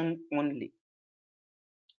action only,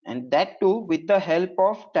 and that too with the help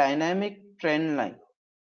of dynamic trend line.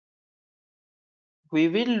 We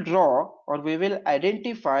will draw, or we will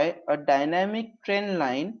identify a dynamic trend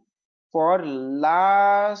line for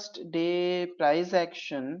last day price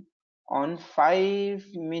action on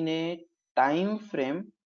 5-minute time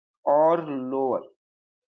frame or lower.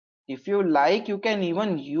 If you like, you can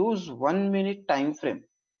even use 1-minute time frame.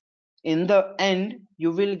 In the end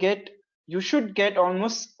you should get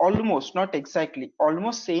almost, not exactly,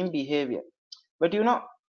 almost same behavior. But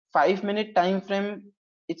 5-minute time frame,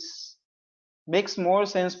 it's makes more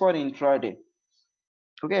sense for intraday.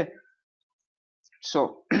 Okay,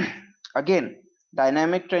 so again,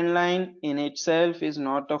 Dynamic trend line in itself is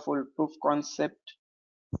not a foolproof concept.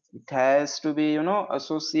 It has to be,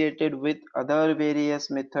 associated with other various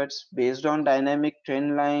methods. Based on dynamic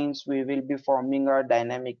trend lines, we will be forming a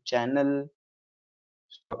dynamic channel.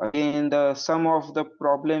 So again, the some of the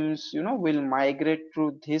problems, will migrate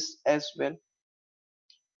through this as well.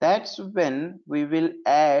 That's when we will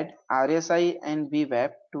add RSI and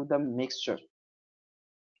VWAP to the mixture,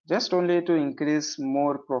 just only to increase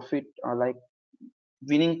more profit or like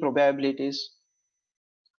winning probabilities,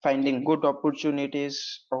 finding good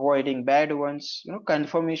opportunities, avoiding bad ones,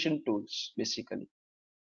 confirmation tools basically.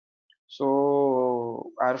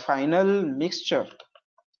 So our final mixture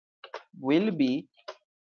will be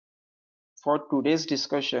for today's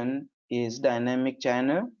discussion is dynamic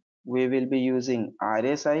channel. We will be using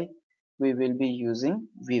RSI. We will be using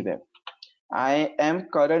VWAP. I am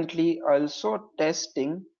currently also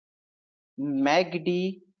testing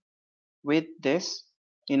MACD with this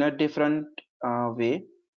in a different way.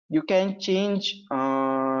 You can change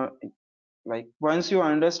like once you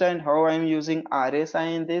understand how I'm using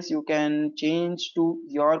RSI in this, you can change to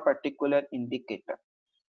your particular indicator.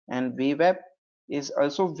 And VWAP is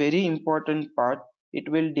also very important part. It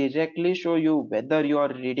will directly show you whether your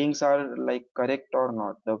readings are like correct or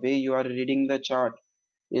not. The way you are reading the chart,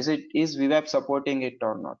 is VWAP supporting it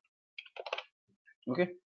or not? Okay,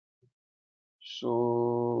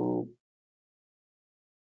 so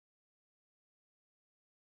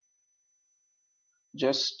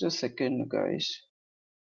just a second, guys.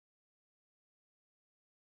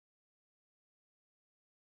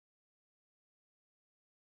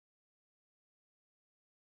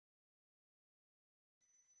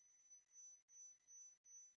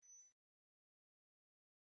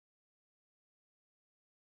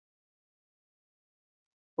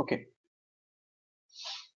 Okay,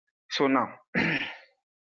 so now,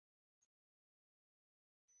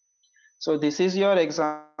 so this is your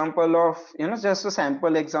example of, just a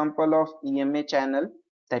sample example of EMA channel,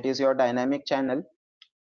 that is your dynamic channel.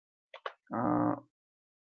 Uh,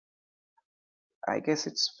 I guess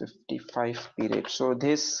it's 55 period. So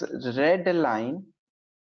this red line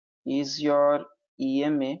is your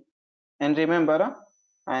EMA. And remember,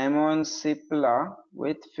 I am on SIPLA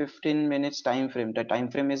with 15 minutes time frame. The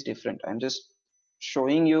time frame is different. I'm just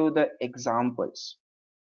showing you the examples.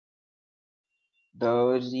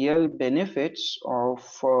 The real benefits of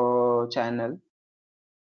channel.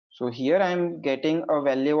 So here I'm getting a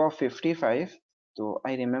value of 55. So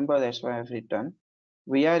I remember, that's why I've written.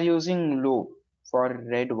 We are using low for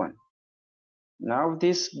red one. Now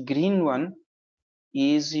this green one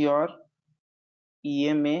is your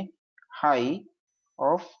EMA high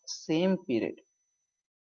of same period,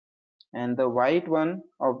 and the white one,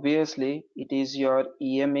 obviously it is your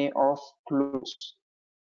EMA of close,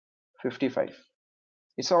 55.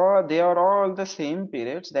 They are all the same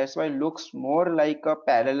periods, that's why it looks more like a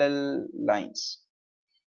parallel lines.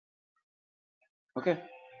 Okay,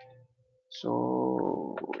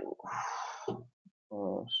 so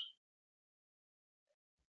uh,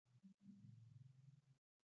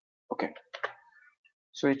 okay,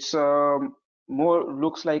 so it's more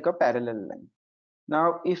looks like a parallel line.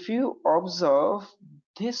 Now if you observe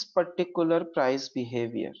this particular price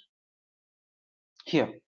behavior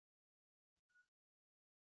here,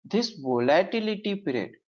 this volatility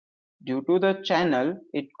period, due to the channel,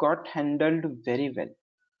 it got handled very well.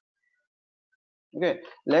 Okay,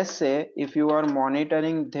 let's say if you are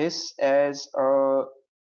monitoring this as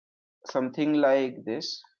something like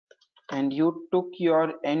this, and you took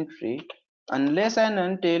your entry, unless and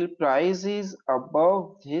until price is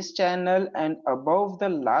above this channel and above the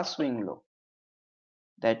last swing low,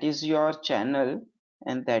 that is your channel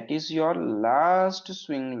and that is your last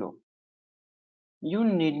swing low, you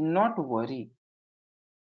need not worry.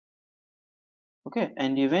 Okay,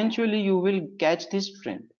 and eventually you will catch this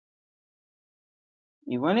trend.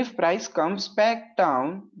 Even if price comes back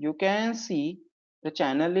down, you can see the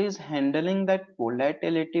channel is handling that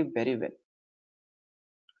volatility very well.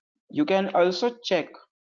 You can also check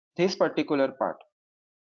this particular part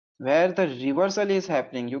where the reversal is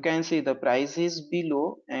happening. You can see the price is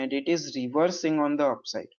below and it is reversing on the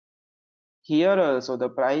upside. Here also the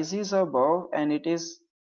price is above and it is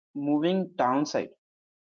moving downside.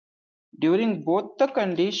 During both the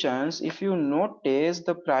conditions, if you notice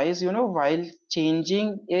the price, while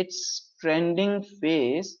changing its trending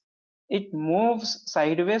phase, it moves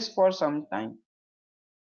sideways for some time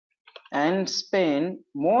and spend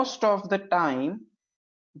most of the time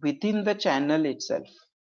within the channel itself.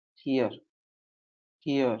 Here,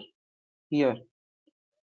 here, here,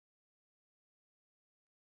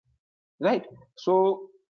 right? So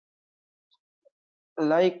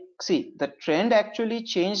like, see, the trend actually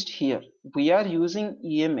changed here. We are using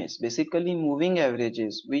EMS, basically moving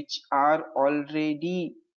averages, which are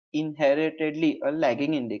already inheritedly a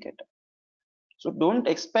lagging indicator. So don't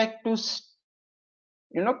expect to,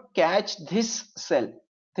 catch this sell,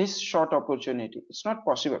 this short opportunity. It's not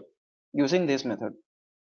possible using this method.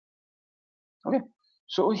 Okay.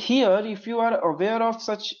 So here, if you are aware of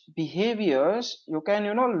such behaviors, you can,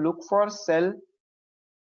 look for sell,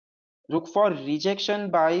 look for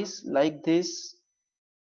rejection buys like this.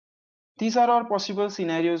 These are all possible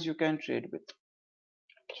scenarios you can trade with.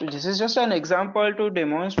 So this is just an example to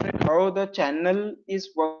demonstrate how the channel is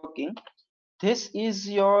working. This is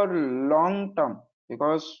your long term,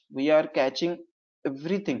 because we are catching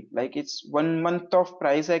everything, like it's 1 month of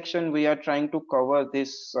price action. We are trying to cover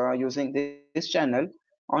this using this channel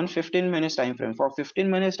on 15 minutes time frame. For 15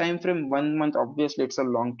 minutes time frame, 1 month, obviously it's a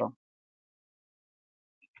long term.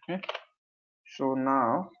 Okay. So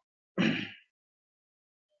now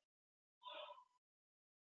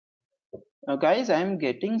guys, I'm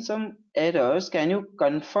getting some errors. Can you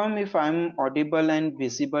confirm if I'm audible and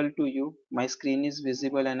visible to you? My screen is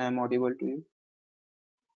visible and I'm audible to you.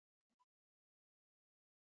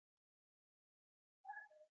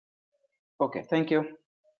 Okay, thank you.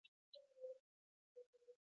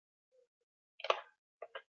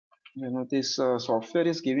 This software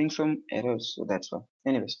is giving some errors, so that's why.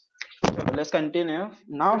 Anyways, so let's continue.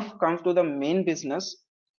 Now comes to the main business.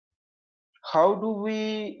 How do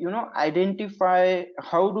we, identify,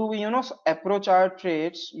 how do we, approach our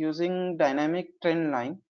trades using dynamic trend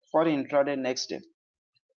line for intraday next day?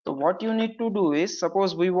 So what you need to do is,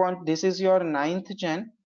 suppose we want, this is your 9th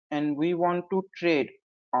Jan and we want to trade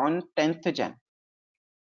on 10th Jan.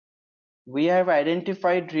 We have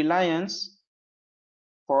identified Reliance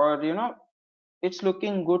for, it's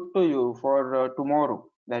looking good to you for tomorrow,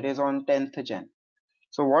 that is on 10th Jan.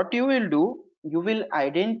 So what you will do, you will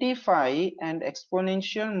identify an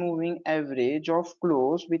exponential moving average of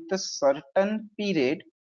close with a certain period,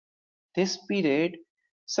 this period,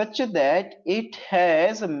 such that it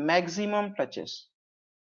has maximum touches.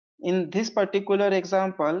 In this particular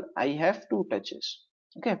example, I have 2 touches.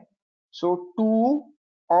 Okay, so 2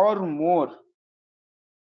 or more,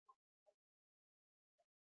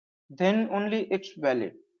 then only it's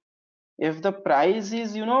valid. If the price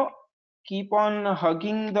is, keep on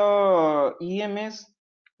hugging the EMS,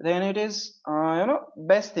 then it is,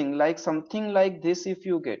 best thing, like something like this. If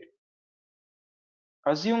you get,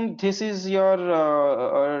 assume this is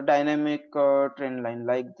your dynamic trend line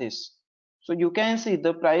like this. So you can see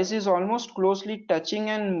the price is almost closely touching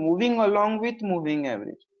and moving along with moving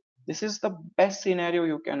average. This is the best scenario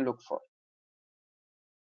you can look for.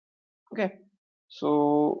 Okay,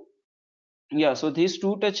 so yeah, so these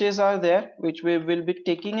 2 touches are there which we will be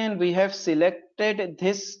taking, and we have selected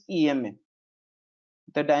this EMA,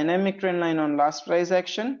 the dynamic trend line on last price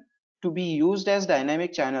action, to be used as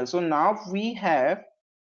dynamic channel. So now we have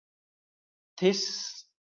this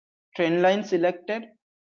trend line selected,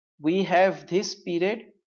 we have this period.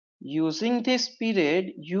 Using this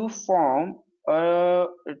period, you form a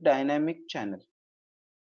dynamic channel.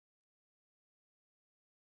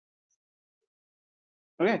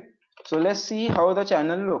 Okay, so let's see how the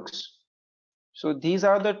channel looks. So these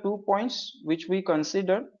are the 2 points which we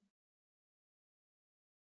consider,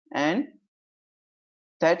 and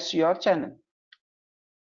that's your channel.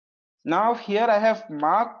 Now here I have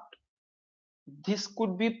marked, this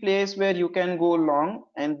could be place where you can go long,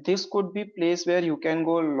 and this could be place where you can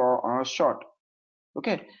go short.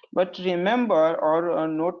 Okay, but remember or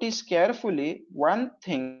notice carefully one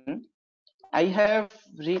thing. I have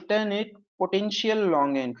written it potential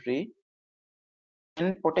long entry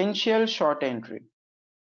and potential short entry.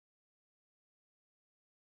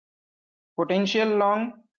 Potential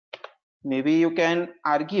long, maybe you can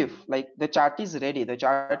argue, like the chart is ready, the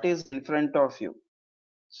chart is in front of you.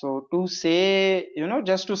 So to say,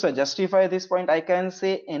 just to justify this point, I can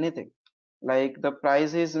say anything, like the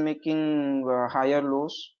price is making higher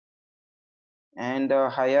lows and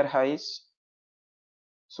higher highs.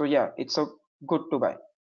 So yeah, it's a good to buy,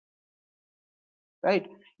 right?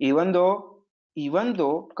 Even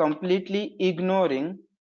though completely ignoring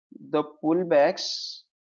the pullbacks,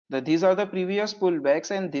 these are the previous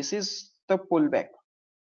pullbacks and this is the pullback.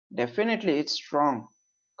 Definitely it's strong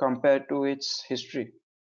compared to its history.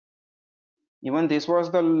 Even this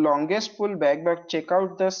was the longest pullback, but check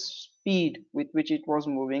out the speed with which it was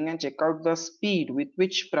moving and check out the speed with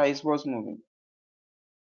which price was moving.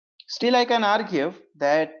 Still, I can argue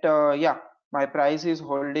that, yeah, my price is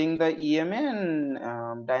holding the EMA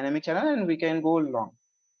and dynamic channel and we can go long.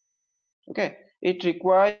 Okay, It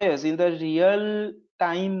requires, in the real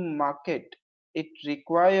time market, it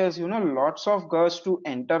requires, lots of girls to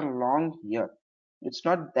enter long here. It's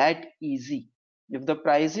not that easy. If the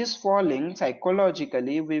price is falling,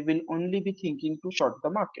 psychologically we will only be thinking to short the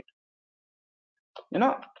market.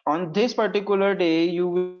 On this particular day you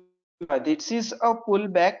will, this is a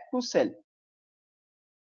pullback to sell.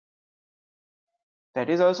 That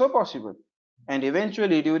is also possible. And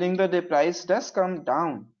eventually during the day price does come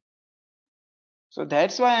down. So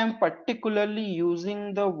that's why I'm particularly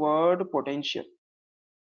using the word potential.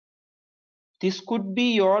 This could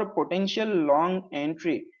be your potential long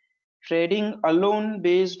entry. Trading alone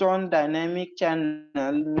based on dynamic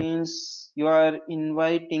channel means you are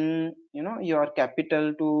inviting, your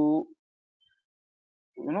capital to,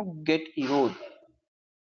 get eroded.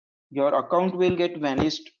 Your account will get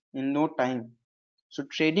vanished in no time. So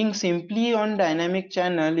trading simply on dynamic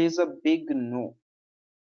channel is a big no.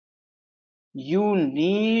 You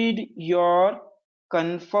need your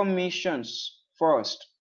confirmations first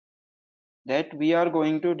that we are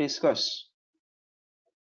going to discuss.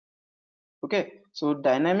 Okay, so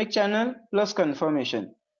dynamic channel plus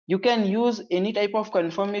confirmation. You can use any type of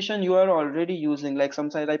confirmation you are already using, like some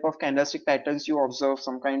type of candlestick patterns you observe,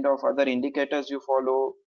 some kind of other indicators you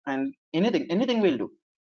follow, and anything will do.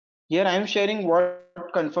 Here I am sharing what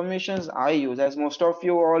confirmations I use, as most of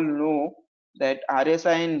you all know that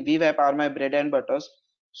RSI and VWAP are my bread and butters.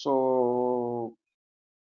 So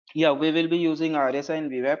yeah, we will be using RSI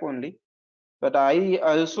and VWAP only. But I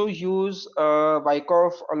also use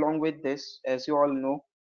Wyckoff along with this, as you all know.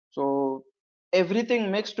 So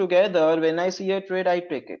everything mixed together, when I see a trade, I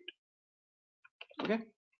take it. Okay.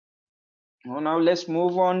 Now let's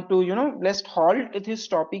move on to, let's halt this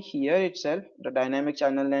topic here itself, the dynamic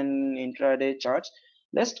channel and intraday charts.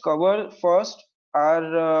 Let's cover first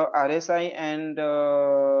our RSI and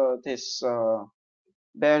this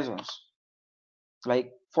bear zones.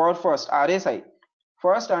 Like for first RSI,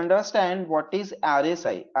 first understand what is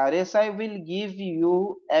RSI. RSI will give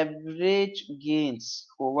you average gains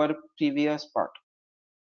over previous part.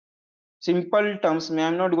 Simple terms,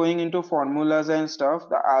 I'm not going into formulas and stuff.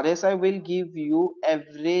 The RSI will give you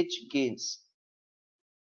average gains.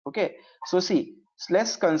 Okay, so see,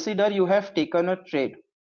 let's consider you have taken a trade.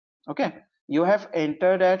 Okay, you have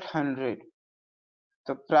entered at 100.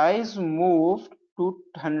 The price moved to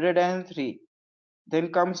 103,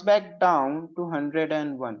 then comes back down to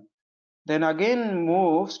 101, then again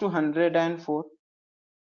moves to 104.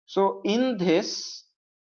 So in this,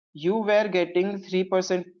 you were getting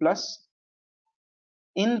 3% plus.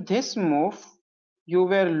 In this move, you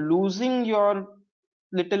were losing your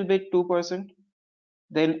little bit 2%.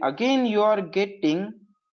 Then again, you are getting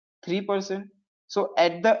 3%. So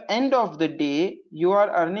at the end of the day, you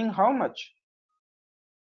are earning how much?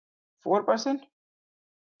 4%.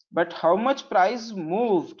 But how much price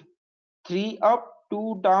moved? 3 up,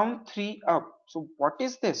 2 down, 3 up. So what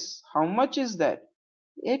is this? How much is that?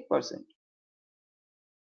 8%.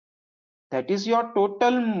 That is your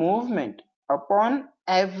total movement upon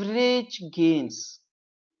average gains.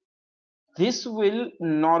 This will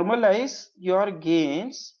normalize your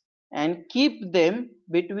gains and keep them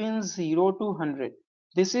between 0 to 100.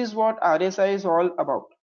 This is what RSI is all about,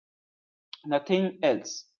 nothing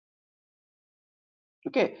else.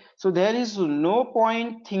 Okay, so there is no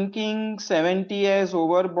point thinking 70 as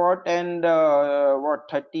overbought and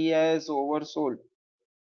 30 as oversold.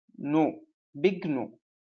 No, big no.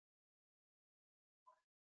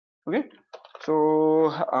 Okay, so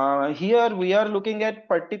here we are looking at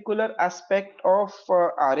particular aspect of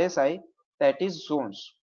RSI, that is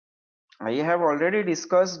zones. I have already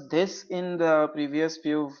discussed this in the previous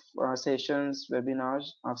few sessions, webinars,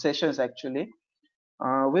 sessions actually.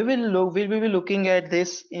 We will be looking at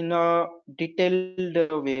this in a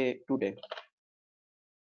detailed way today.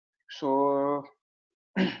 So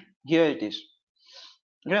here it is.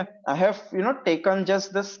 Yeah, I have taken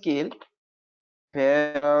just the scale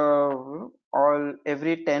where all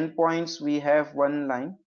every 10 points we have one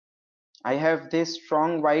line. I have this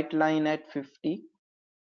strong white line at 50.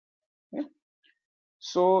 Okay.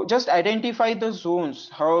 So just identify the zones,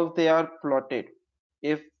 how they are plotted.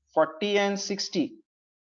 If 40 and 60,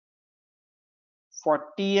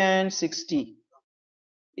 40 and 60,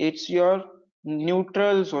 it's your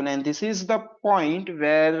neutral zone, and this is the point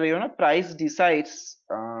where price decides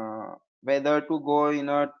whether to go in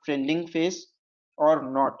a trending phase or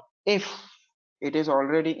not. If it is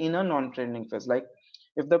already in a non-trending phase, like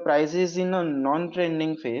if the price is in a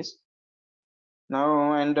non-trending phase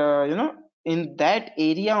now, and in that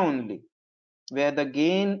area only where the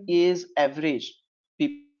gain is average,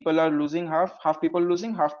 people are losing half people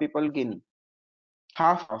losing, half people gaining.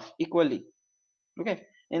 half equally. Okay,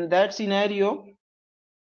 in that scenario,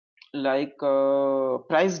 like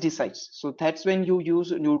price decides. So that's when you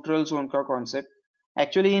use neutral zone ka concept.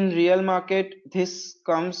 Actually, in real market, this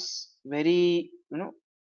comes very,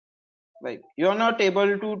 like you're not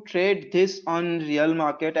able to trade this on real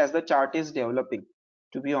market as the chart is developing,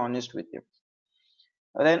 to be honest with you.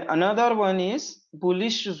 Then another one is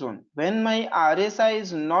bullish zone. When my RSI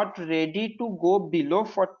is not ready to go below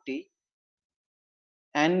 40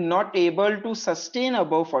 and not able to sustain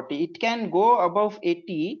above 40, it can go above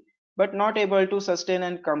 80 but not able to sustain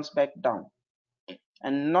and comes back down.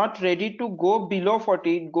 And not ready to go below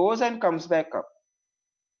 40, it goes and comes back up.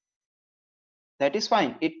 That is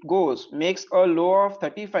fine. It goes, makes a low of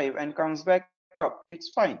 35 and comes back up. It's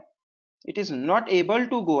fine. It is not able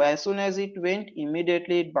to go. As soon as it went,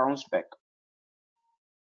 immediately it bounced back.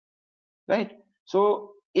 Right?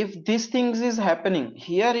 So if these things is happening,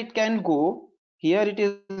 here it can go, here it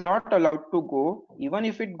is not allowed to go. Even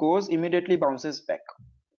if it goes, immediately bounces back.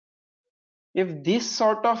 If this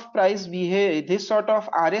sort of price behave, this sort of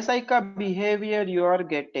RSI ka behavior you are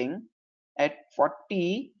getting at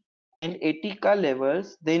 40 and 80 ka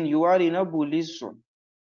levels, then you are in a bullish zone.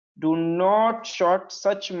 Do not short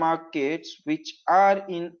such markets which are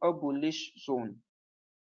in a bullish zone.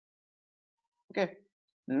 Okay.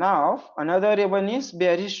 Now another one is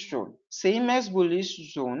bearish zone. Same as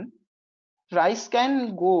bullish zone, price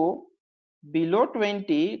can go below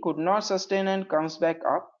 20, could not sustain and comes back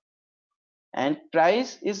up, and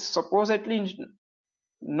price is supposedly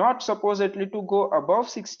not supposedly to go above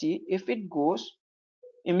 60. If it goes,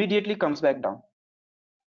 immediately comes back down,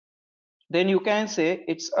 then you can say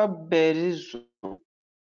it's a bearish zone.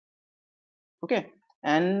 Okay.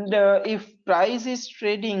 And if price is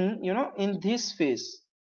trading, in this phase,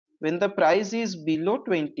 when the price is below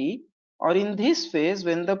 20, or in this phase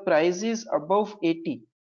when the price is above 80,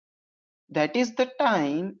 that is the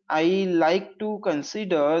time I like to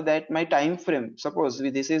consider that my time frame, suppose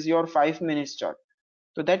this is your 5 minutes chart,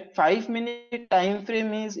 so that 5 minute time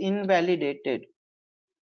frame is invalidated,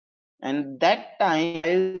 and that time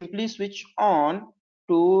I'll simply switch on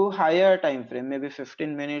to higher time frame, maybe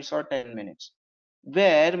 15 minutes or 10 minutes,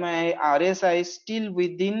 where my RSI is still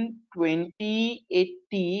within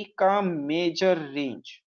 2080 ka major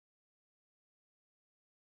range.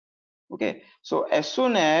 Okay, so as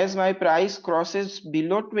soon as my price crosses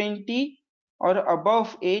below 20 or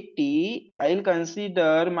above 80, I'll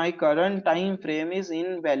consider my current time frame is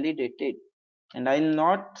invalidated, and I'll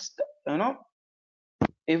not,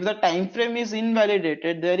 if the time frame is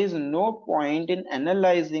invalidated, there is no point in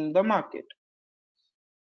analyzing the market.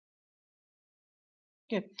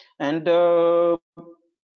 Okay, and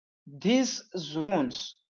these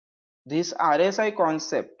zones, this RSI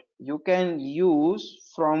concept, you can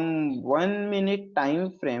use from 1 minute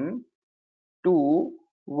time frame to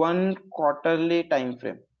one quarterly time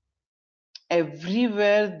frame.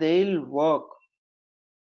 Everywhere they'll work.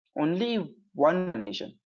 Only one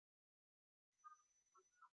condition.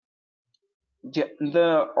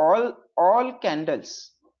 The all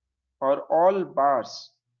candles or all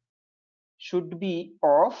bars should be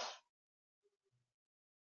of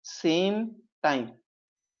same time.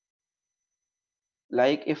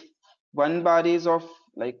 Like if one bar is of,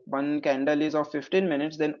 like one candle is of 15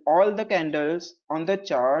 minutes, then all the candles on the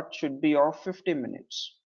chart should be of 15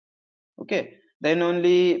 minutes. Okay, then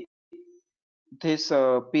only this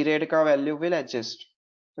period ka value will adjust.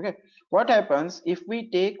 Okay, what happens if we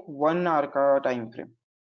take 1 hour ka time frame?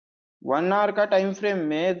 1 hour ka time frame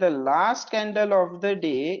mein the last candle of the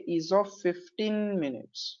day is of 15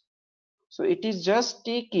 minutes. So it is just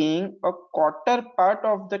taking a quarter part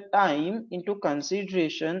of the time into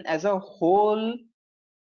consideration as a whole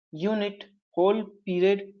unit, whole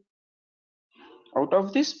period. Out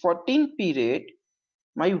of this 14 period,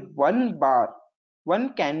 my one bar,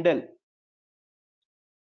 one candle,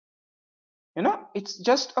 it's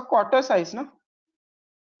just a quarter size, no?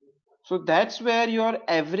 So that's where your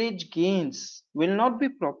average gains will not be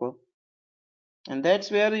proper, and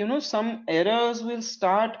that's where some errors will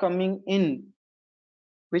start coming in,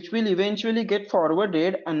 which will eventually get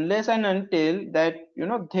forwarded unless and until that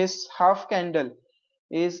this half candle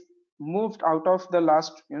is moved out of the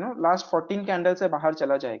last 14 candles se bahar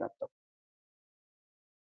chala jayega tab.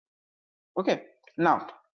 Okay, now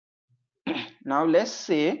now let's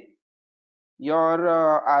say your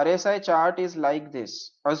RSI chart is like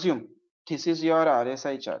this. Assume this is your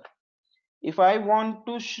RSI chart. If I want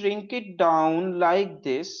to shrink it down like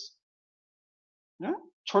this,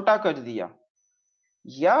 छोटा कर दिया,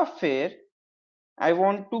 या फिर I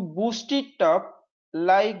want to boost it up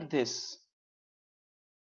like this,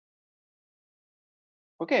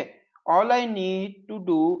 Okay, all I need to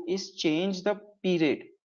do is change the period.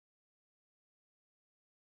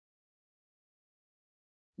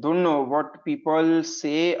 Don't know what people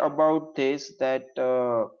say about this, that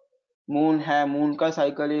moon ka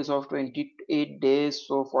cycle is of 28 days,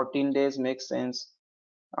 so 14 days makes sense.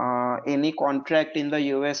 Any contract in the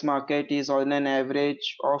US market is on an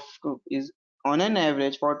average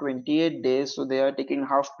for 28 days, so they are taking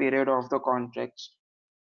half period of the contracts.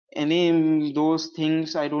 Those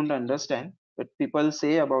things I don't understand, but people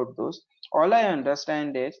say about those. All I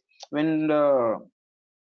understand is when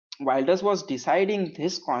Wilders was deciding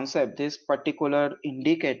this concept, this particular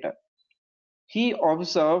indicator, he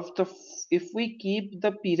observed if we keep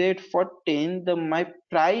the period for 10, my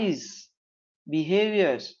price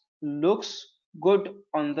behaviors looks good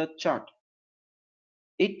on the chart.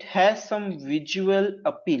 It has some visual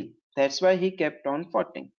appeal. That's why he kept on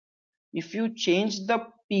 14. If you change the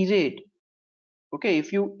period, okay,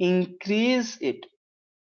 if you increase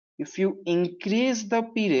the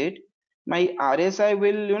period, my RSI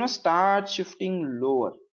will start shifting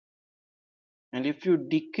lower. And if you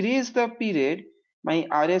decrease the period, my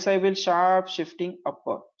RSI will sharp shifting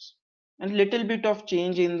upwards. And little bit of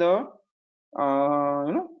change in the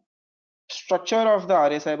structure of the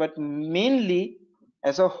RSI, but mainly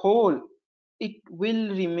as a whole, it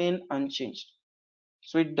will remain unchanged.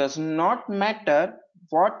 So it does not matter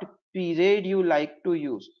what period you like to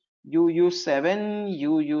use. You use 7,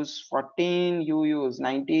 you use 14, you use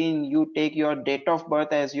 19, you take your date of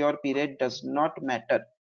birth as your period, does not matter.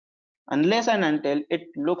 Unless and until it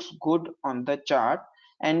looks good on the chart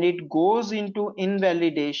and it goes into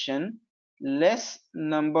invalidation less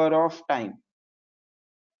number of time.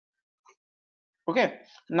 Okay,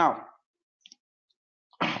 now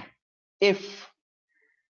if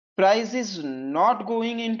price is not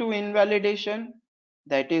going into invalidation,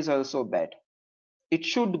 that is also bad. It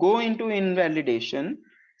should go into invalidation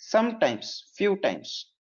sometimes, few times.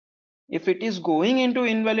 If it is going into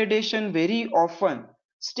invalidation very often,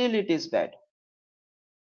 still it is bad.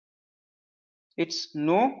 It's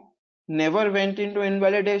never went into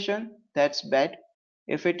invalidation, that's bad.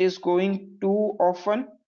 If it is going too often,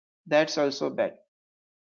 that's also bad.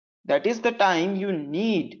 That is the time you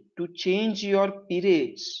need to change your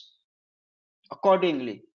periods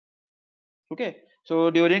accordingly. Okay, so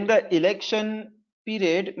during the election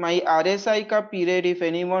period, my RSI ka period, if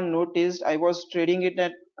anyone noticed, I was trading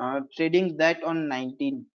that on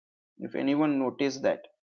 19. If anyone noticed that.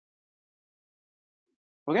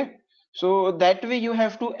 Okay, so that way you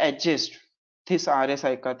have to adjust this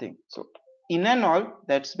RSI ka thing. So in and all,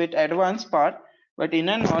 that's bit advanced part, but in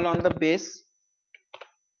and all, on the base,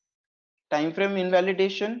 time frame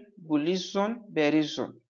invalidation, bullish zone, bearish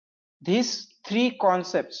zone. These three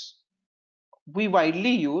concepts we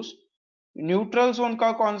widely use. Neutral zone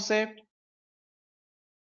ka concept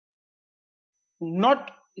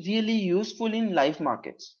not really useful in live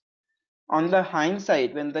markets. On the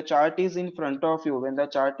hindsight, when the chart is in front of you, when the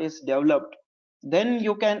chart is developed, then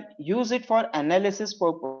you can use it for analysis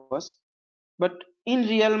purpose. But in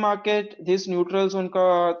real market, this neutral zone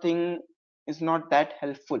ka thing is not that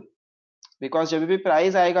helpful, because जब भी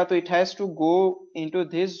price आएगा तो it has to go into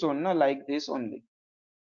this zone na, like this only.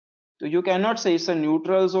 So you cannot say it's a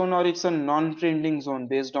neutral zone or it's a non-trending zone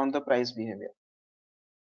based on the price behavior.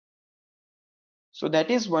 So that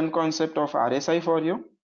is one concept of RSI for you.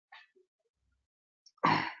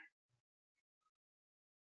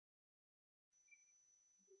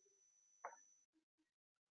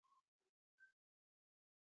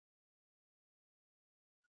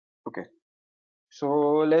 Okay, so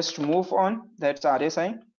let's move on. That's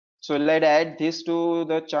RSI. So let's add this to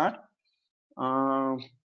the chart.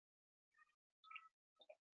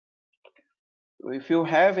 If you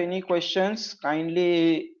have any questions,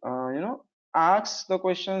 kindly ask the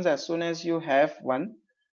questions as soon as you have one.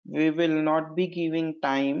 We will not be giving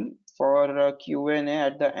time for Q&A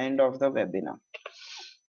at the end of the webinar.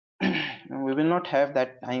 We will not have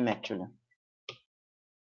that time actually.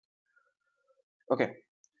 Okay,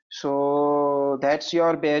 so that's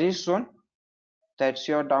your bearish zone. That's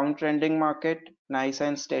your downtrending market, nice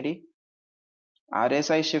and steady.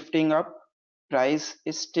 RSI shifting up, price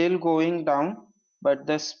is still going down, but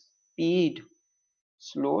the speed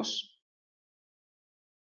slows.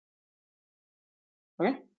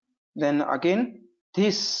 Okay, then again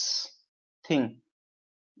this thing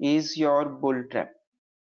is your bull trap.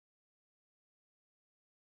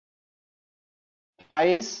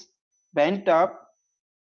 Price went up,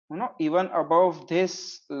 even above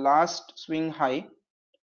this last swing high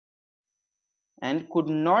and could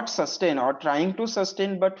not sustain, or trying to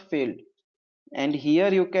sustain but failed. And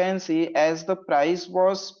here you can see, as the price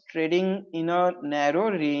was trading in a narrow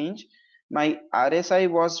range, my RSI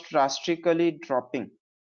was drastically dropping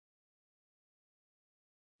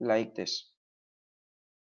like this.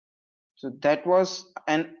 So that was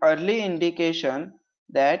an early indication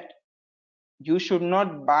that you should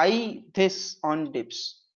not buy this on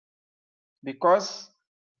dips, because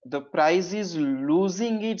the price is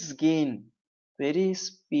losing its gain very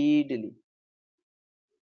speedily.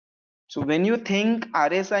 So when you think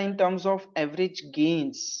RSI in terms of average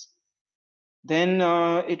gains, then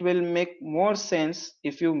it will make more sense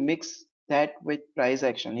if you mix that with price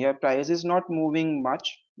action. Here price is not moving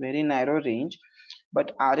much, very narrow range,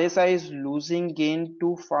 but RSI is losing gain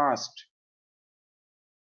too fast.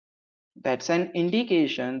 That's an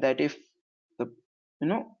indication that if the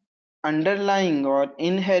underlying or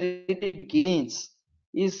inherited gains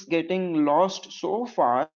is getting lost so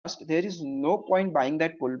fast, there is no point buying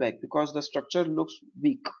that pullback because the structure looks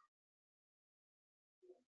weak.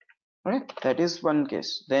 Right, that is one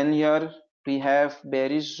case. Then here we have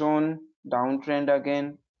bearish zone, downtrend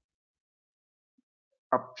again,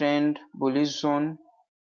 uptrend, bullish zone.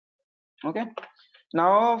 Okay,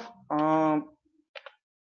 now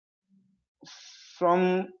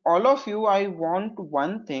from all of you I want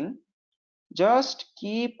one thing: just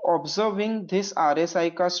keep observing this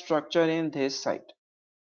RSI ka structure in this site.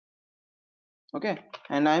 Okay,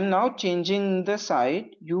 and I'm now changing the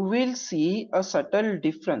site. You will see a subtle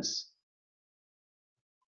difference.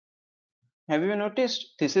 Have you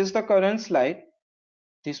noticed? This is the current slide.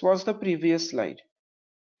 This was the previous slide.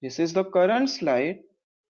 This is the current slide.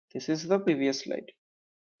 This is the previous slide.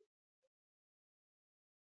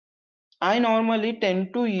 I normally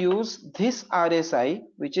tend to use this RSI,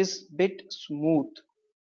 which is bit smooth.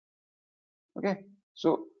 Okay,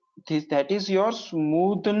 so that is your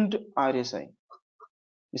smoothened RSI.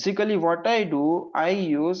 Basically what I do, I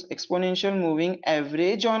use exponential moving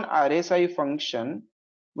average on RSI function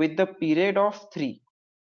with the period of 3.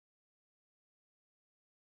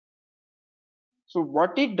 So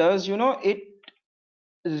what it does, it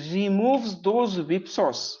removes those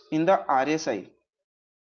whipsaws in the RSI.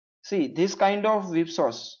 See, this kind of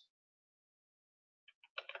whipsaws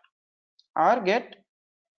are get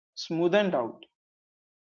smoothened out.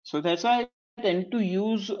 So that's why I tend to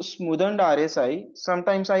use smoothened RSI.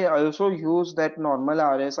 Sometimes I also use that normal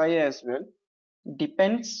RSI as well.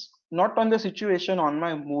 Depends not on the situation, on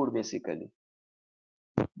my mood basically.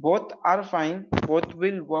 Both are fine, both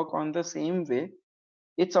will work on the same way.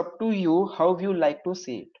 It's up to you how you like to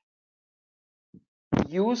see it.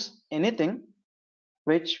 Use anything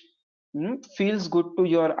which feels good to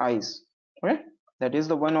your eyes, right? That is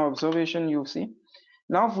the one observation you see.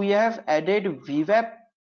 Now we have added VWAP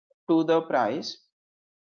to the price.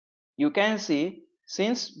 You can see,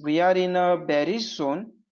 since we are in a bearish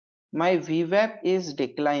zone, my VWAP is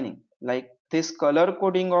declining, like this color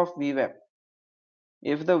coding of VWAP.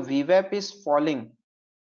 If the VWAP is falling,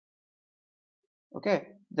 okay,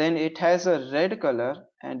 then it has a red color,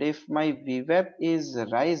 and if my VWAP is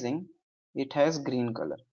rising, it has green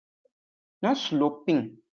color. Now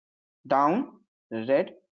sloping down,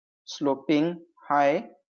 red, sloping high,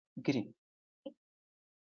 green.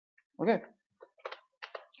 Okay,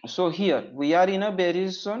 so here we are in a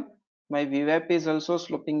bearish zone. My VWAP is also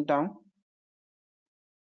sloping down.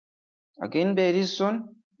 Again bearish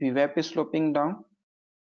zone, VWAP is sloping down.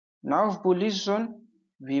 Now bullish zone,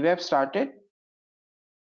 VWAP started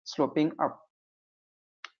sloping up.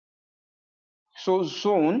 So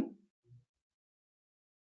zone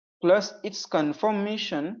plus its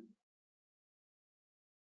confirmation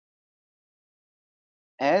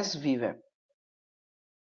as VWAP,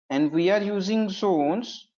 and we are using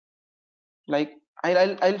zones like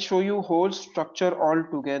I'll show you whole structure all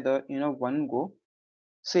together in a one go.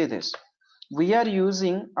 Say this: we are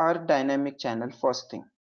using our dynamic channel first thing.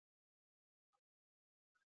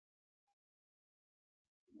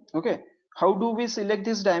 Okay, how do we select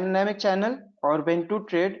this dynamic channel, or when to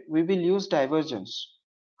trade? We will use divergence.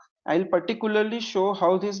 I'll particularly show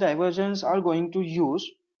how these divergence are going to use,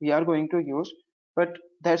 we are going to use, but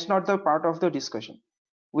that's not the part of the discussion.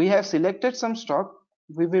 We have selected some stock,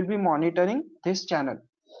 we will be monitoring this channel.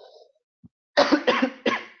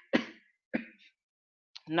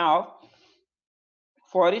 Now,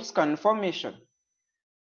 for its confirmation,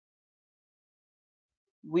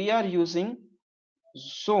 we are using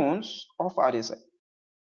zones of RSI.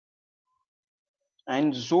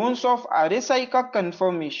 And zones of RSI ka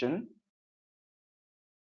confirmation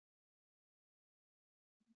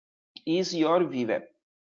is your VWAP.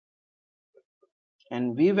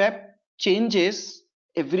 And VWAP changes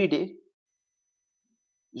every day.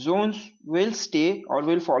 Zones will stay or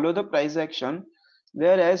will follow the price action,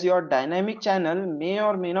 whereas your dynamic channel may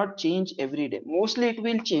or may not change every day. Mostly it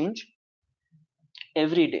will change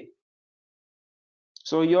every day.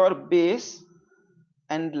 So your base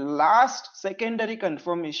and last secondary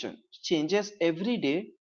confirmation changes every day,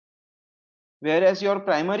 whereas your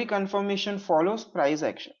primary confirmation follows price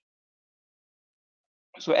action.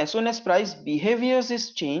 So as soon as price behaviors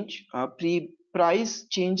is changed, price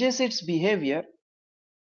changes its behavior,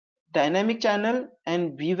 dynamic channel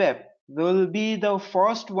and VWAP will be the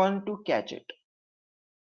first one to catch it,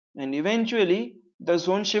 and eventually the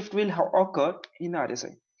zone shift will occur in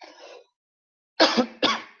RSI.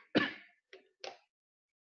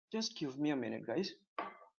 Just give me a minute, guys.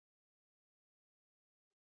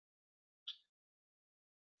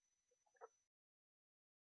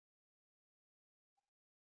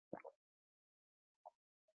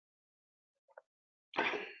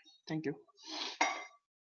 Thank you.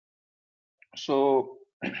 So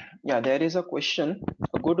yeah, there is a question,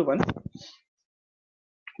 a good one.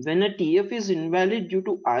 When a TF is invalid due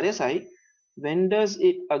to RSI, when does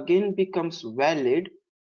it again becomes valid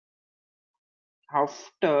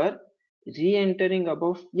after re-entering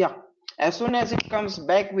above? Yeah, as soon as it comes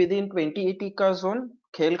back within 2080 ka zone,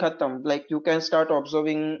 khel khatam. Like you can start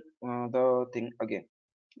observing the thing again.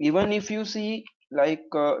 Even if you see, like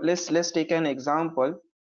let's take an example.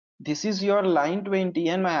 This is your line 20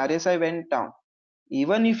 and my RSI went down.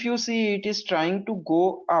 Even if you see it is trying to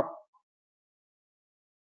go up,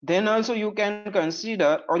 then also you can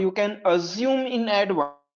consider or you can assume in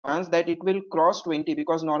advance that it will cross 20,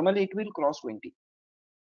 because normally it will cross 20.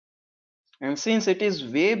 And since it is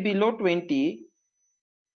way below 20,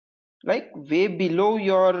 like way below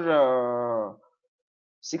your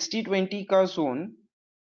 60-20 ka zone,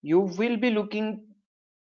 you will be looking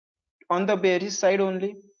on the bearish side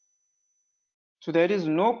only. So there is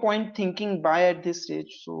no point thinking buy at this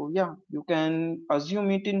stage. So yeah, you can assume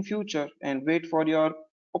it in future and wait for your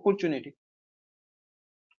opportunity.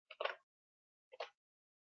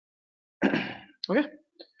 Okay,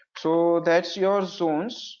 so that's your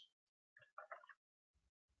zones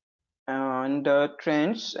and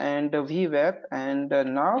trends and VWAP. And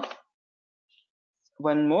now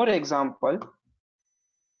one more example.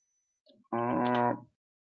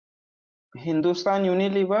 Hindustan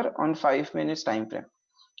Unilever on 5 minutes time frame.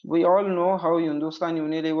 We all know how Hindustan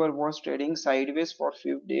Unilever was trading sideways for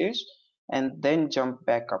few days and then jumped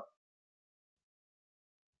back up.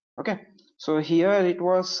 Okay, so here it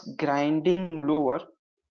was grinding lower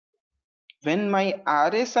when my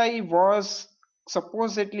RSI was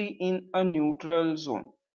supposedly in a neutral zone.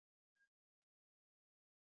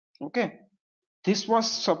 Okay, this was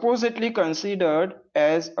supposedly considered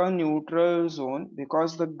as a neutral zone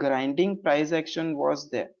because the grinding price action was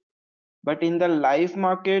there. But in the live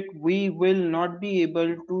market, we will not be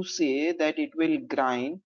able to say that it will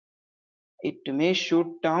grind. It may shoot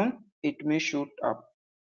down, it may shoot up.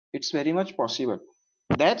 It's very much possible.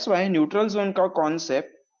 That's why neutral zone ka concept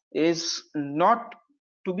is not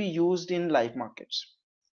to be used in live markets.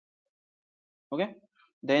 Okay.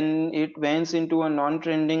 Then it went into a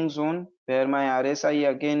non-trending zone where my RSI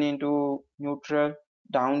again into neutral.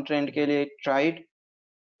 Downtrend ke liye tried,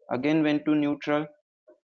 again went to neutral.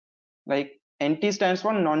 Like NT stands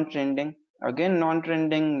for non-trending, again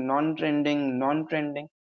non-trending, non-trending, non-trending,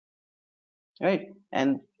 right?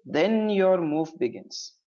 And then your move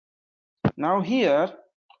begins. Now here,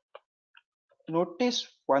 notice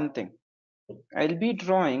one thing. I'll be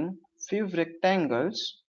drawing few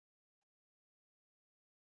rectangles.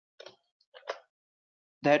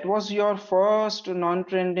 That was your first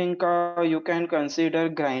non-trending ka, you can consider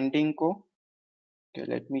grinding ko. Okay,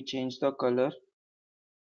 let me change the color.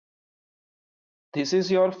 This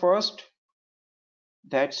is your first,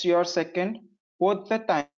 that's your second. Both the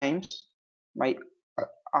times my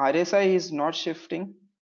RSI is not shifting.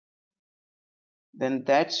 Then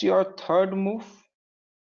that's your third move.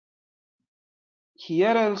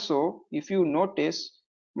 Here also, if you notice,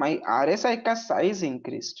 my RSI ka size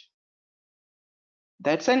increased.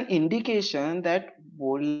 That's an indication that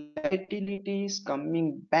volatility is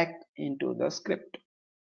coming back into the script.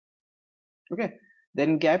 Okay,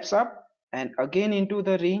 then gaps up and again into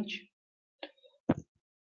the range.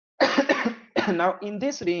 Now in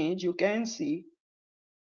this range, you can see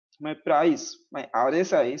my price, my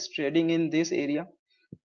RSI is trading in this area.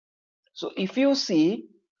 So if you see,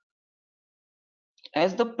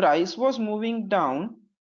 as the price was moving down,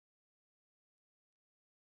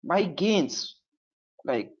 my gains,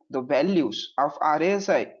 like the values of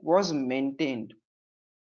RSI was maintained.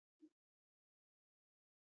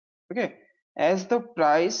 Okay, as the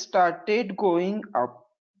price started going up,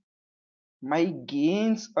 my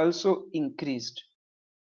gains also increased.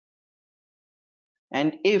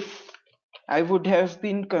 And if I would have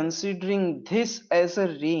been considering this as a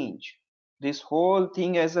range, this whole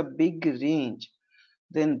thing as a big range,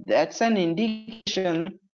 then that's an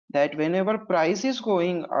indication that whenever price is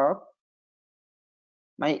going up,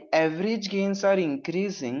 my average gains are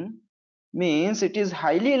increasing, means it is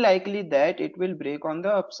highly likely that it will break on the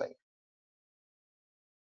upside.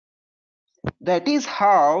 That is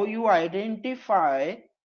how you identify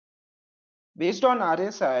based on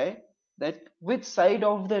RSI that which side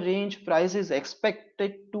of the range price is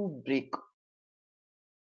expected to break.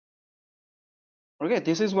 Okay,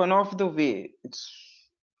 this is one of the way. It's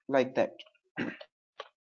like that.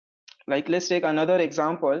 Like let's take another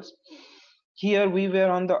examples. Here we were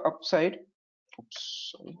on the upside.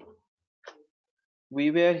 Oops, sorry.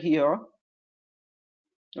 We were here.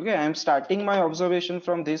 Okay, I'm starting my observation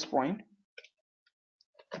from this point.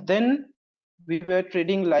 Then we were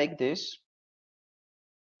trading like this,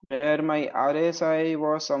 where my RSI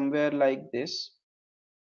was somewhere like this.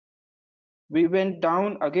 We went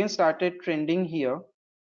down, again started trending here.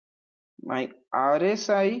 My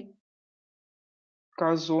RSI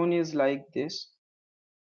ka zone is like this.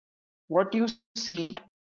 What you see,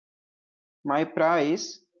 my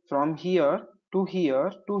price from here to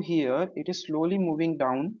here to here, it is slowly moving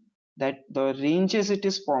down, that the ranges it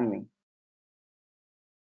is forming.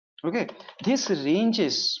 Okay, these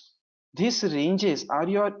ranges are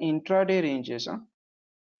your intraday ranges.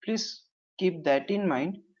 Please keep that in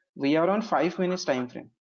mind. We are on 5 minutes time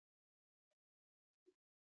frame.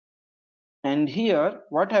 And here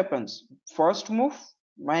what happens? First move,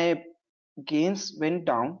 my gains went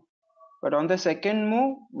down, but on the second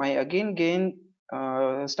move, my again gain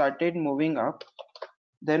started moving up.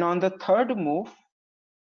 Then on the third move,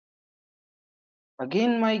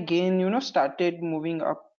 again my gain started moving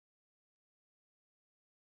up.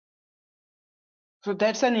 So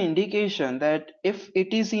that's an indication that if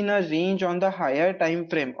it is in a range on the higher time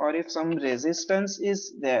frame, or if some resistance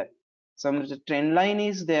is there, some trend line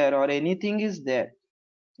is there, or anything is there,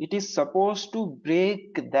 it is supposed to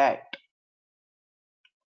break that.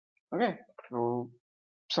 Okay, so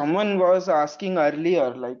someone was asking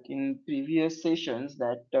earlier, like in previous sessions,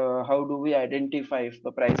 that how do we identify if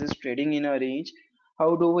the price is trading in a range?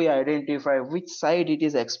 How do we identify which side it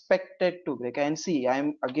is expected to break? And see,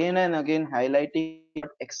 I'm again and again highlighting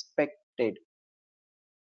expected.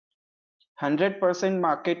 100%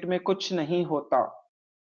 market में कुछ नहीं होता.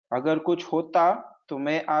 अगर कुछ होता तो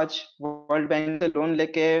मैं आज वर्ल्ड बैंक से लोन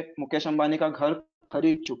लेके मुकेश अंबानी का घर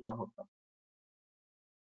खरीद चुका होता.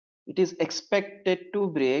 It is expected to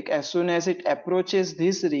break. As soon as it approaches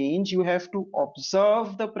this range, you have to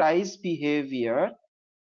observe the price behavior,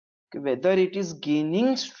 whether it is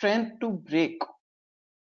gaining strength to break.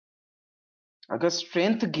 अगर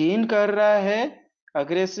strength gain कर रहा है,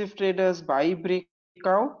 aggressive traders buy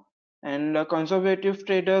breakout, and conservative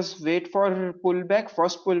traders wait for pullback.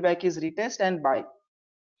 First pullback is retest and buy.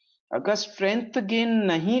 अगर strength gain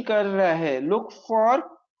नहीं कर रहा है, look for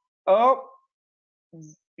a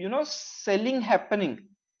selling happening,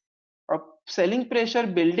 a selling pressure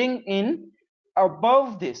building in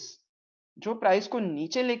above this, जो price को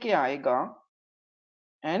नीचे लेके आएगा,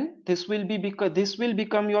 and this will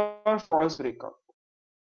become your false breakout.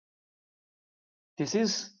 This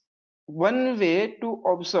is one way to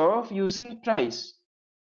observe using price,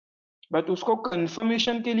 but उसको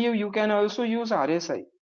confirmation के लिए you can also use RSI.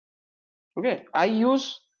 Okay, I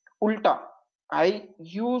use ulta. I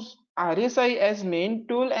use RSI as main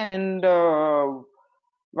tool and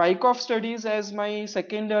Wyckoff studies as my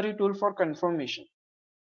secondary tool for confirmation,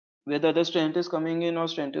 whether the strength is coming in or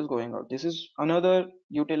strength is going out. This is another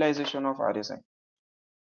utilization of RSI.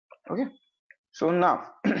 Okay, so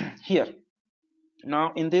now here,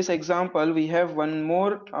 now in this example, we have one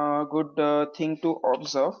more good thing to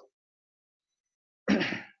observe.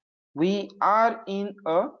 We are in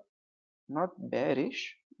a, not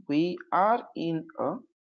bearish, we are in a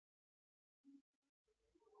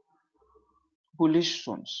bullish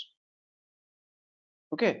zones.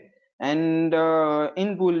 Okay, and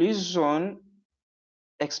in bullish zone,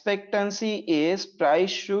 expectancy is price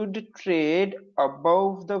should trade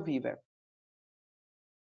above the VWAP.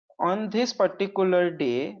 On this particular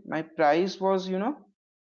day, my price was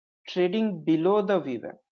trading below the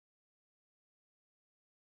VWAP,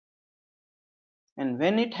 and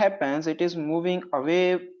when it happens, it is moving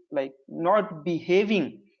away, like not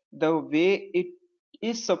behaving the way it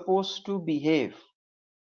is supposed to behave.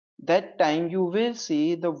 That time you will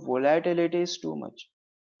see the volatility is too much.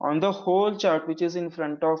 On the whole chart which is in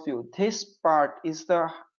front of you, this part is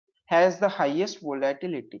has the highest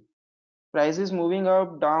volatility. Price is moving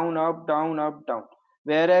up, down, up, down, up, down.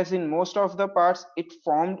 Whereas in most of the parts, it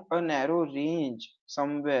formed a narrow range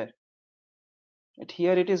somewhere. But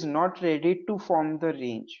here it is not ready to form the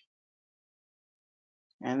range.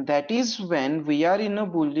 And that is when we are in a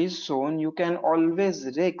bullish zone, you can always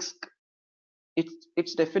risk.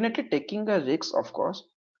 It's definitely taking a risk, of course,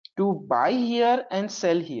 to buy here and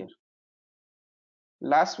sell here.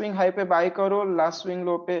 Last swing high पे bye करो, last swing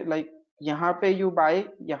low पे, like यहाँ पे you bye,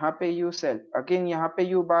 यहाँ पे you cell, again यहाँ पे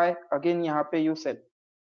you bye, again यहाँ पे you cell.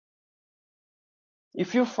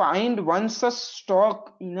 If you find one such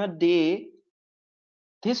stock in a day,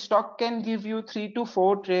 this stock can give you 3 to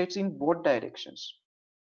 4 trades in both directions.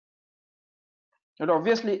 But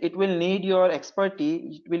obviously it will need your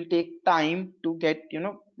expertise, it will take time to get,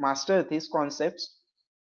 master these concepts.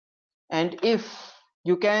 And if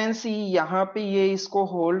you can see यहाँ पे ये इसको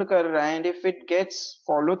hold कर रहा है, and if it gets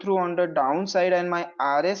follow through on the downside and my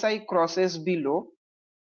RSI crosses below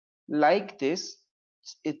like this,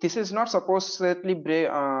 this is not supposedly break,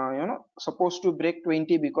 supposed to break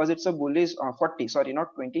 20 because it's a bullish 40, sorry,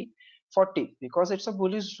 not 20, 40, because it's a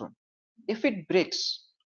bullish zone. If it breaks,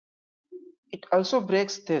 it also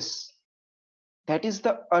breaks this, that is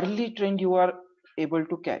the early trend you are able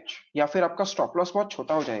to catch, या फिर आपका stop loss बहुत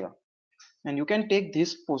छोटा हो जाएगा. And you can take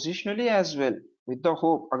this positionally as well with the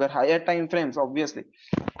hope, अगर higher time frames obviously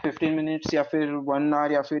 15 minutes या फिर 1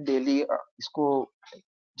 hour या फिर daily इसको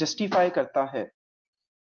justify करता है,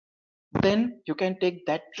 then you can take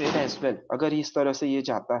that trade as well अगर इस तरह से ये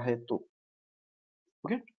जाता है तो.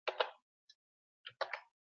 Okay.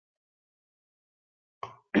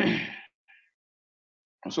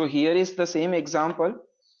 So here is the same example.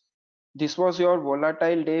 This was your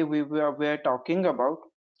volatile day we were talking about.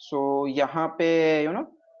 So यहाँ पे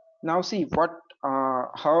now see what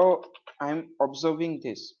how I'm observing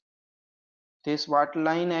this what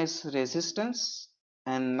line as resistance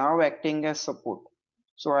and now acting as support.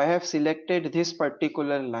 So I have selected this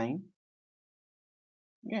particular line.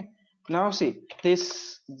 Okay. Now see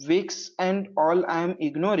this wicks and all I am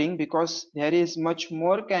ignoring because there is much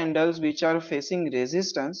more candles which are facing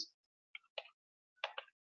resistance.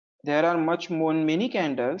 There are many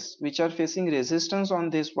candles which are facing resistance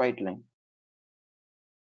on this white line.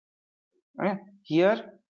 Okay.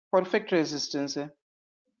 Here perfect resistance hai.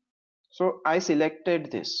 So I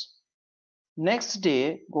selected this. Next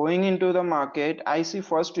day going into the market, I see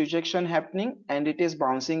first rejection happening and it is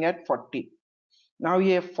bouncing at 40. Now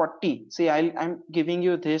you have 40. See, I'm giving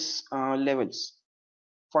you this levels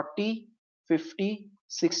 40, 50,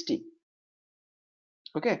 60.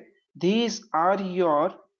 Okay, these are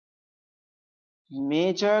your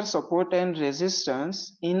major support and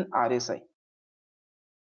resistance in RSI.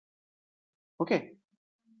 Okay,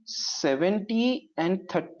 70 and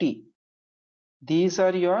 30, these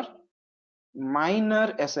are your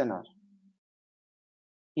minor SNR.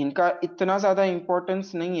 इनका इतना ज्यादा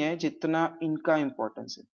importance नहीं है जितना इनका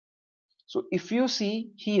importance है. So if you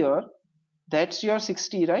see here, that's your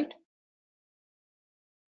 60, right?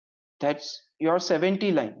 That's your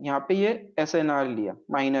 70 line. यहाँ पे ये SNR लिया,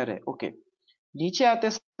 minor है. Okay. नीचे आते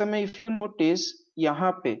समय if you notice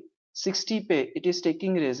यहाँ पे 60 पे it is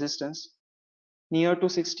taking resistance near to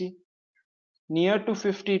 60, near to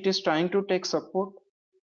 50 it is trying to take support,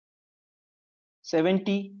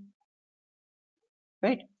 70,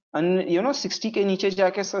 right? And 60 के नीचे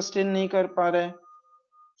जाके सस्टेन नहीं कर पा रहा है,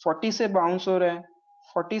 40 से बाउंस हो रहा है,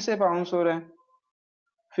 40 से बाउंस हो रहा है,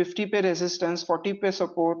 50 पे रेजिस्टेंस, 40 पे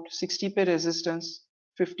सपोर्ट, 60 पे रेजिस्टेंस,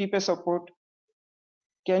 50 पे support.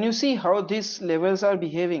 Can you see how this levels are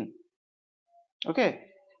behaving? Okay,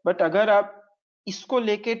 but अगर आप इसको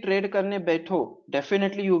लेके ट्रेड करने बैठो,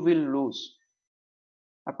 डेफिनेटली यू विल लूज.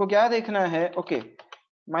 आपको क्या देखना है? Okay,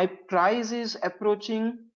 my price is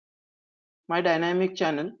approaching my dynamic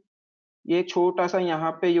channel. ये छोटा सा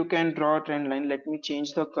यहाँ पे you can draw trend line. Let me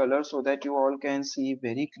change the colour so that you all can see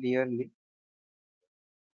very clearly.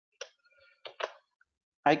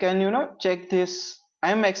 I can check this.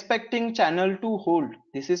 I am expecting channel to hold.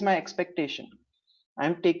 This is my expectation. I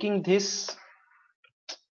am taking this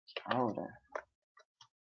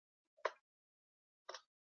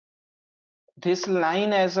this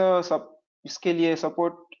line as a इसके लिए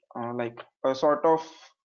support, like a sort of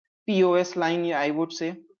POS line, I would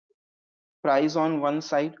say. Price on one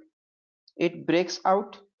side, it breaks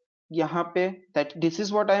out यहाँ पे, that this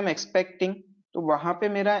is what I am expecting. तो वहां पे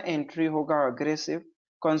मेरा entry होगा aggressive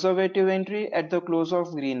conservative entry at the close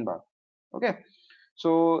of green bar. Okay,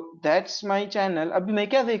 so that's my channel. अभी मैं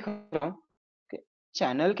क्या देख रहा हूँ,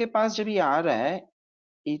 चैनल के पास जब ये आ रहा है,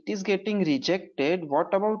 it is getting rejected.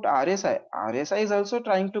 What about RSI? RSI is also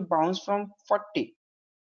trying to bounce from 40.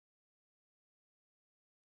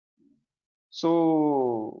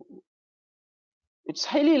 So it's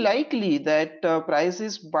highly likely that price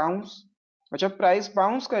is bounce. और जब price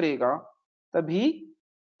bounce करेगा तभी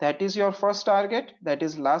that is your first target, that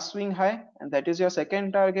is last swing high, and that is your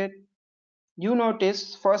second target. You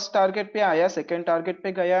notice first target पे आया, second target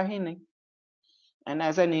पे गया ही नहीं. And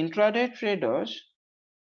as an intraday trader,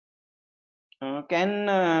 can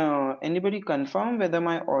anybody confirm whether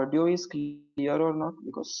my audio is clear or not?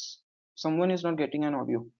 Because someone is not getting an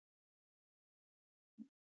audio.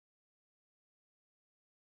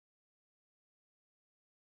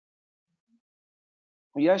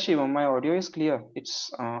 Yeah, Shivam, my audio is clear.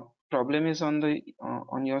 It's problem is on the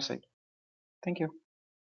on your side. Thank you.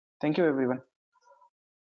 Thank you, everyone.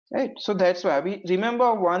 Right. So that's why we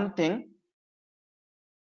remember one thing.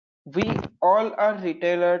 We all are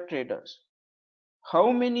retailer traders.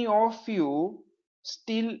 How many of you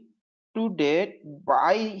still today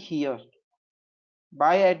buy here,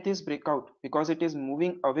 buy at this breakout because it is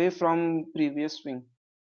moving away from previous swing,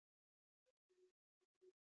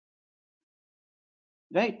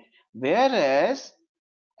 right? Whereas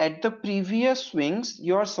at the previous swings,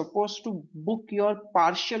 you are supposed to book your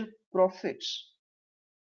partial profits.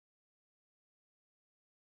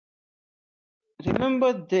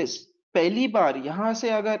 Remember this, पहली बार यहां से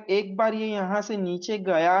अगर एक बार ये यहां से नीचे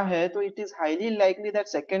गया है तो it is highly likely that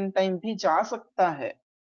second time भी जा सकता है.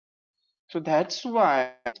 So that's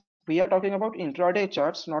why we are talking about intraday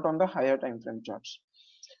charts, not on the higher time frame charts.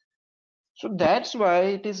 So that's why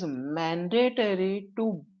it is mandatory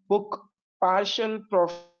to book partial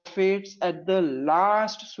profits at the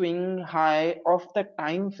last swing high of the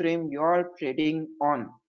time frame you are trading on.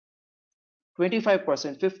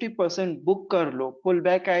 25%, 50% book कर लो, pull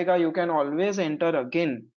back आएगा, you can always enter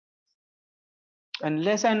again.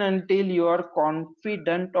 Unless and until you are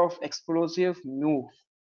confident of explosive move,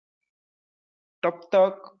 तब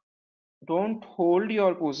तक don't hold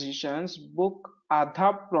your positions, book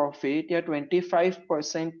आधा profit या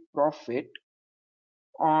 25% profit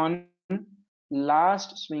on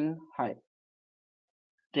last swing high.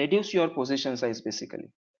 Reduce your position size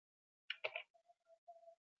basically.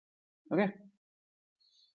 Okay,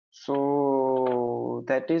 so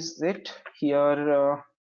that is it here.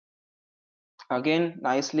 Again,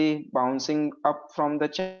 nicely bouncing up from the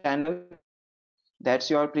channel. That's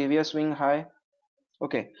your previous swing high.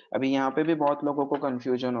 Okay, अभी यहाँ पे भी बहुत लोगों को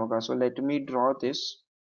confusion होगा. So let me draw this.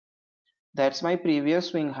 That's my previous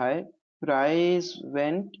swing high. Price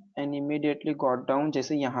went and immediately got down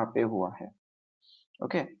जैसे यहाँ पे हुआ है.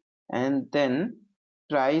 Okay, and then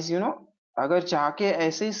price, you know, अगर जाके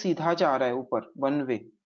ऐसे ही सीधा जा रहा है ऊपर वन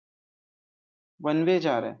वे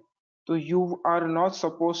जा रहा है तो you are not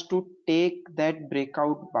supposed to take that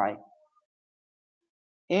breakout buy.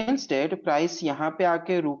 Instead price यहाँ पे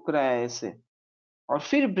आके रुक रहा है ऐसे और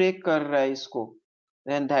फिर ब्रेक कर रहा है इसको,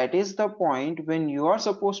 then that is the point when you are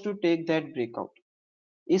supposed to take that breakout.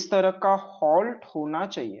 इस तरह का halt होना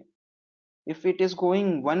चाहिए. If it is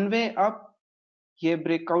going one way up, ये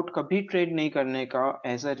ब्रेकआउट कभी ट्रेड नहीं करने का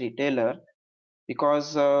as a retailer, because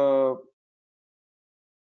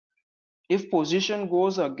if position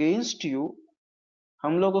goes against you,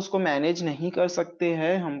 हम लोग उसको मैनेज नहीं कर सकते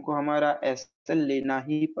हैं, हमको हमारा एसएल लेना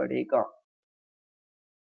ही पड़ेगा.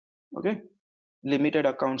 Okay, limited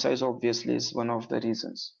account size obviously is one of the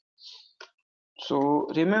reasons.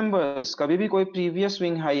 So remember, कभी भी कोई प्रीवियस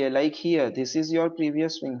स्विंग हाई है, like here this is your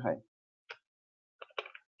previous swing high.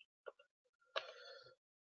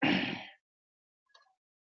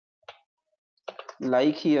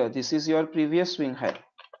 Like here, this is your previous swing high.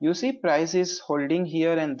 You see price is holding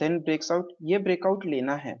here and then breaks out. ये breakout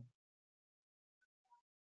लेना है,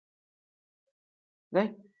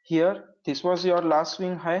 right? Here, this was your last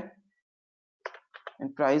swing high,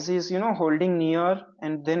 and price is, you know, holding near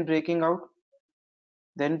and then breaking out,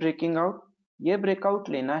 then breaking out. ये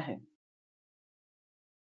breakout लेना है,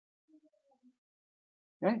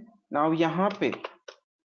 right? Now यहाँ पे,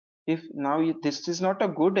 if now this is not a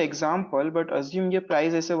good example, but assume ये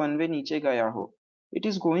price ऐसे one way नीचे गया हो, it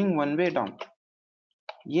is going one way down.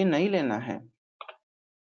 ये नहीं लेना है.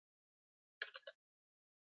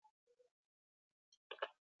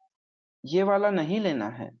 ये वाला नहीं लेना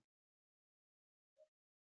है.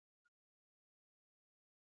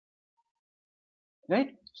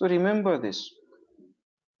 Right? So remember this.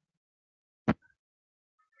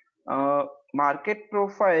 Market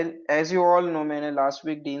profile, as you all know, मैंने लास्ट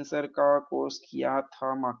वीक डीन सर का कोर्स किया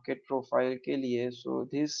था मार्केट प्रोफाइल के लिए. So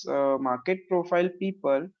this market profile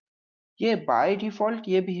people, ये बाय डिफॉल्ट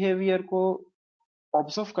ये बिहेवियर को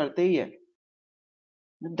ऑब्जर्व करते ही है.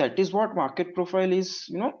 That is what market profile is,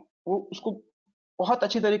 you know, वो उसको बहुत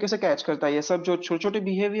अच्छी तरीके से कैच करता है. ये सब जो छोटे छोटे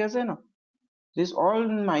बिहेवियर्स है ना, These all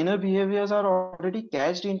minor behaviors are already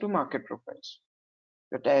cached into market profiles.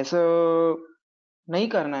 But ऐसा नहीं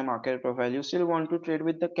करना है market profile. You still want to trade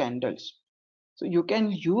with the candles. So you can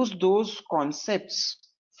use those concepts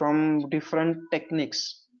from different techniques.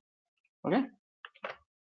 Okay.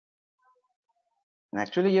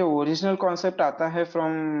 Actually ये original concept आता है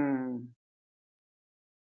from,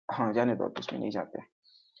 हाँ जाने दो, उसमें नहीं जाते.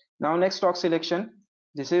 Now next stock selection.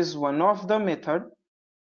 This is one of the method,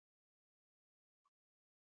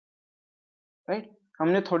 right.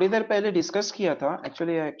 हमने थोड़ी देर पहले डिस्कस किया था.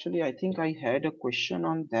 Actually I think I had a question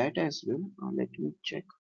on that as well. Let me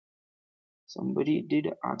check. somebody did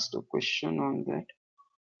ask a question on that.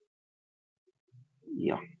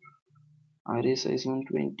 Yeah, RSI is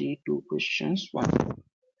 122 questions. One.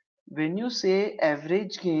 When you say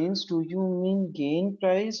average gains, do you mean gain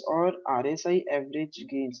price or RSI average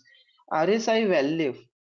gains? RSI value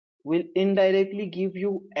will indirectly give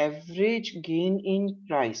you average gain in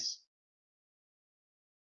price.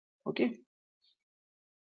 Okay.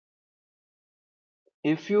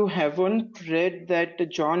 If you haven't read that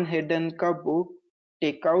John Hayden का book,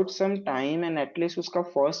 take out some time and at least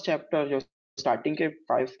उसका first chapter जो starting के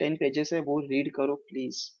 5-10 pages है वो read करो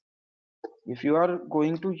please. If you are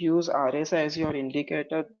going to use RSI as your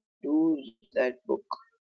indicator, do that book.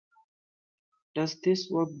 Does this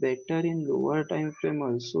work better in lower time frame,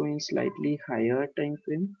 also in slightly higher time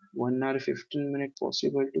frame? 1 hour 15 minutes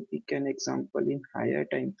possible to pick an example in higher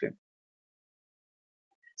time frame.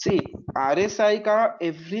 See, RSI ka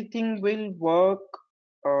everything will work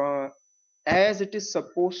as it is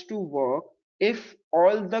supposed to work if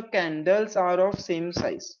all the candles are of same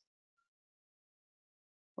size.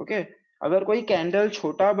 Okay, अगर कोई candle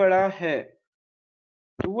छोटा बड़ा है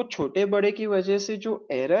तो वो छोटे बड़े की वजह से जो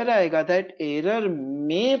एरर आएगा, that error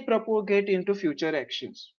may propagate into future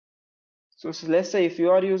actions. So let's say if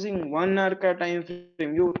you are using 1 hour का time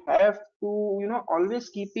frame, you have to always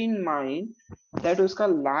keep in mind that उसका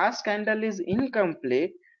last candle is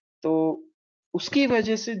incomplete. तो उसकी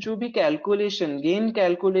वजह से जो भी कैलकुलेशन, गेन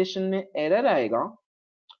कैलकुलेशन में error आएगा,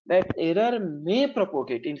 that error may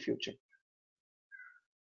propagate in future.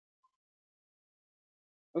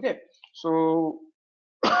 Okay, so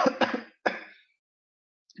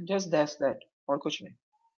just that's that, और कुछ नहीं.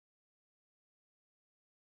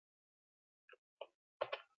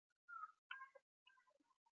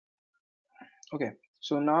 Okay,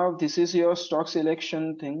 so now this is your stock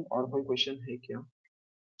selection thing. और कोई क्वेश्चन है क्या?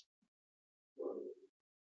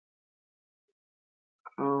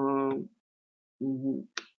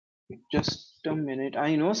 Just a minute.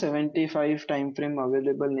 I know 75 time frame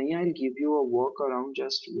available नहीं. I'll give you a work around.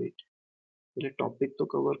 Just wait. पहले topic तो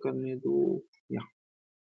कवर करने दो. Yeah.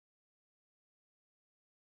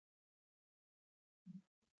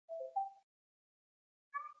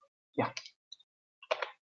 Yeah.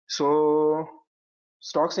 So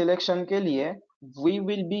stock selection के लिए we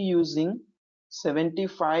will be using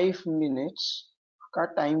 75 minutes का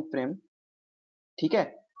time frame. ठीक है.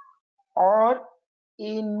 और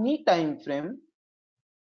any time frame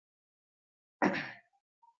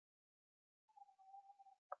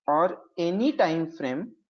और एनी टाइम फ्रेम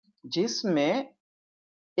जिसमें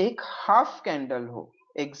एक हाफ कैंडल हो,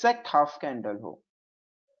 एग्जैक्ट हाफ कैंडल हो.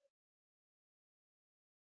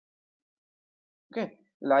 ओके,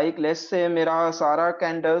 लाइक लेट्स से मेरा सारा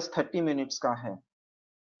कैंडल्स 30 मिनट्स का है.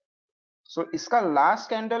 सो इसका last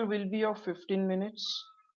candle will be of 15 minutes.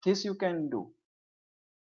 This you can do.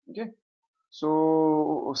 Okay,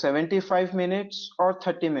 so 75 minutes और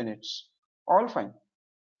 30 मिनट्स ऑल फाइन.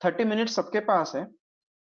 30 मिनट्स सबके पास है.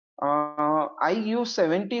 I use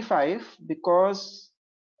 75 because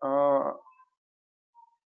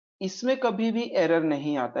इसमें कभी भी एरर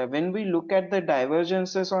नहीं आता है. When we look at the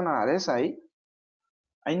divergences on RSI,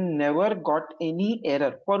 I never got any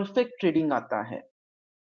error. Perfect trading आता है,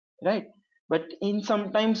 right? But in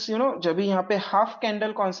sometimes जब भी यहाँ पे half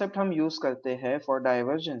candle concept हम use करते हैं for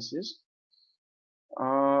divergences.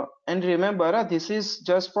 And remember, this is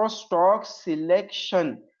just for stock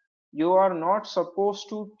selection. You are not supposed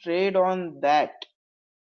to trade on that.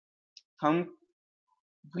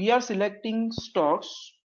 We are selecting stocks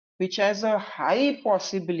which has a high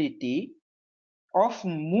possibility of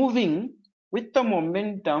moving with the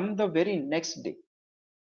momentum the very next day,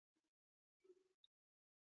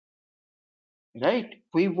 right?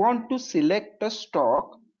 We want to select a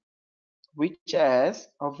stock which has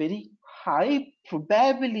a very high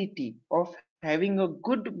probability of having a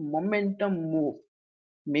good momentum move,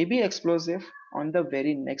 maybe explosive on the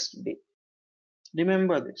very next day.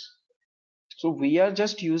 Remember this. So we are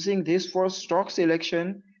just using this for stock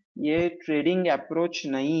selection. ये trading approach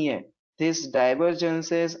नहीं है. These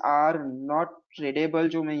divergences are not tradable,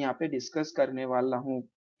 जो मैं यहाँ पे discuss करने वाला हूँ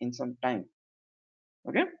in some time.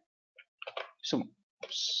 Okay, so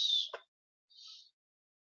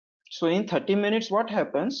in 30 minutes what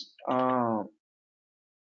happens,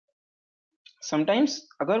 sometimes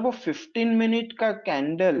अगर वो 15 मिनट का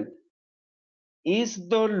candle is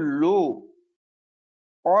the low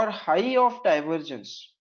or high of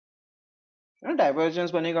divergence,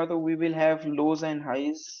 divergence बनेगा तो we will have lows and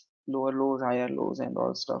highs, lower lows, higher lows and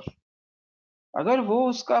all stuff. अगर वो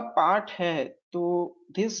उसका part है तो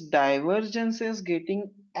this divergence is getting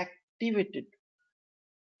activated,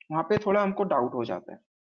 वहां पे थोड़ा हमको डाउट हो जाता है.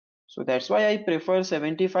 So that's why I prefer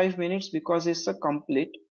 75 minutes because it's a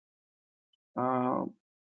complete.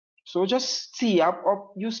 So just see up,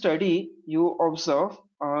 you study, you observe,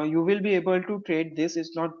 you will be able to trade this.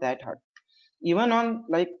 It's not that hard. Even on,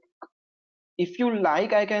 like, if you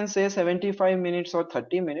like, I can say 75 minutes or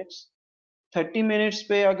 30 minutes. 30 minutes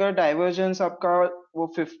पे अगर divergence आपका वो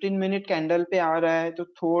 15 minute candle पे आ रहा है तो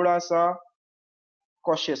थोड़ा सा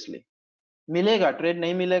कॉशियसली मिलेगा ट्रेड,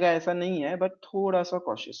 नहीं मिलेगा ऐसा नहीं है, बट थोड़ा सा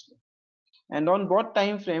cautiously. And on what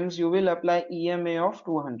time frames you will apply EMA of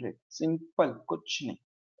 200. Simple, कुछ नहीं.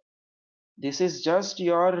 This is just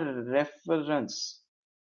your reference.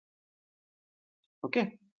 Okay,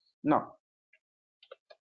 now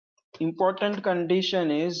important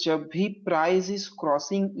condition is जब भी price is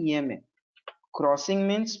crossing EMA, crossing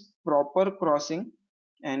means proper crossing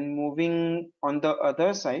and moving on the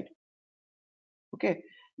other side, okay,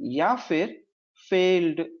 या फिर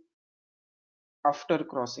failed after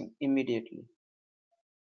crossing immediately,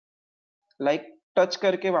 like touch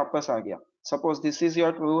करके वापस आ गया. Suppose this is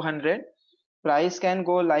your 200, price can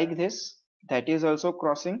go like this, that is also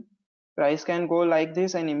crossing. Price can go like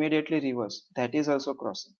this and immediately reverse, that is also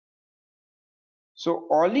crossing. So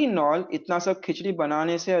all in all, इतना सब खिचड़ी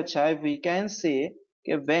बनाने से अच्छा है we can say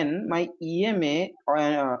कि when my EMA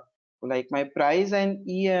like my price and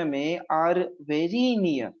EMA are very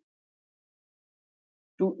near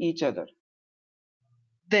to each other,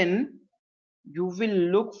 then you will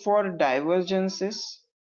look for divergences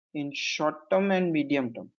in short term and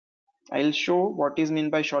medium term. I'll show what is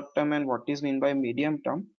meant by short term and what is meant by medium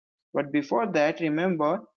term. But before that,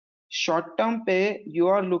 remember, short term pay, you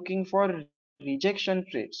are looking for rejection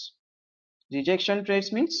trades. Rejection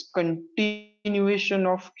trades means continuation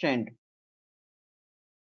of trend.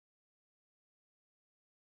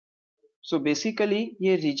 So basically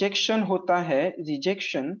ये rejection होता है,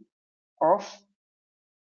 rejection of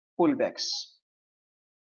pullbacks,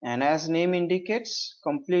 and as name indicates,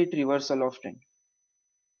 complete reversal of trend.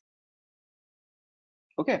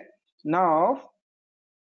 Okay, now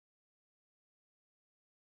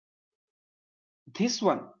this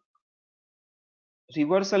one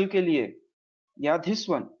reversal के लिए या this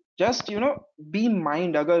one, just be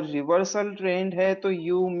mind, अगर reversal trend है तो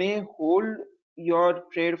you may hold your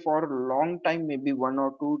trade for a long time, maybe 1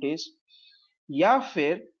 or 2 days, या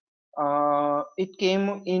फिर it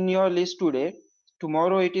came in your list today,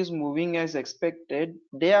 tomorrow it is moving as expected,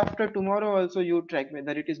 day after tomorrow also you track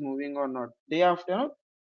whether it is moving or not, day after,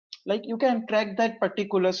 like you can track that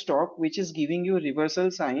particular stock which is giving you reversal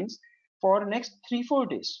signs for next 3-4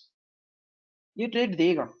 days. ये trade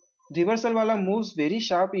देगा. Reversal वाला moves very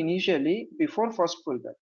sharp initially before first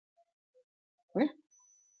pullback. Okay,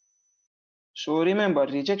 so remember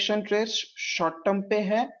rejection trades short term पे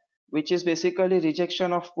है, which is basically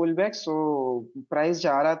rejection of pullback. So price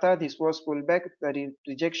जा रहा था, this was pullback, the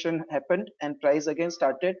rejection happened and price again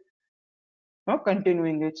started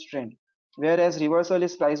continuing its trend, whereas reversal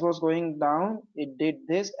is price was going down, it did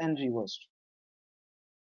this and reversed.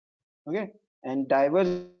 Okay, and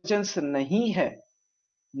divergence नहीं है,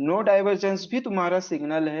 no divergence भी तुम्हारा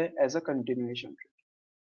signal है as a continuation.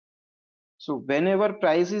 So when ever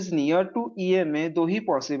price is near to EMA, दो ही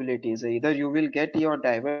possibilities है, इधर you will get your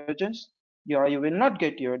divergence या you will not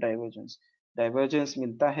get your divergence. Divergence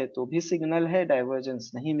मिलता है तो भी सिग्नल है,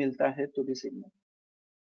 डाइवर्जेंस नहीं मिलता है तो भी signal.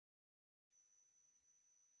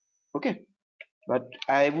 Okay, but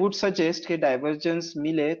I would suggest कि डाइवर्जेंस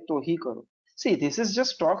मिले तो ही करो. See this is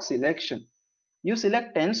just stock selection. You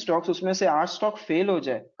select 10 stocks, उसमें से 8 स्टॉक फेल हो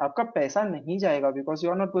जाए, आपका पैसा नहीं जाएगा because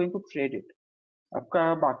you are not going to trade it.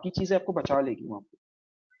 आपका बाकी चीजें आपको बचा लेगी वहां पे.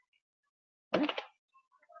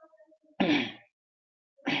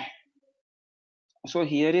 So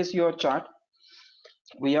here is your chart.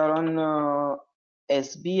 We are on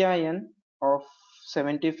SBIN of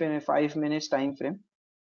 75 minutes time frame.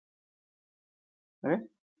 Okay,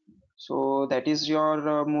 so that is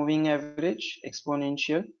your moving average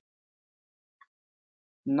exponential.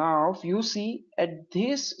 Now if you see at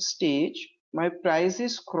this stage my price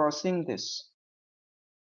is crossing this,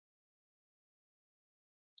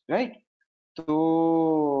 right?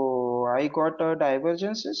 So I got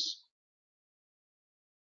divergences.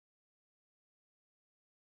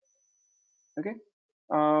 Okay.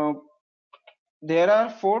 Uh, there are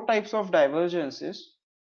four types of divergences.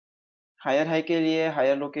 Higher high के लिए,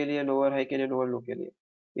 higher low के लिए, lower high के लिए, lower low के लिए.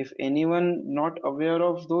 If anyone not aware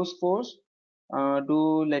of those fours,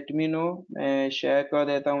 do let me know. मैं share कर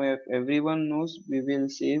देता हूँ. If everyone knows, we will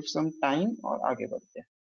save some time और आगे बढ़ते हैं.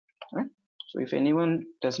 Right? So if anyone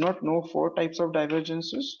does not know four types of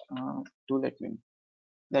divergences, do let me know.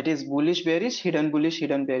 That is bullish, bearish, hidden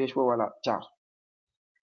bearish, वो वाला चार.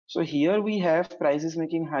 So here we have price is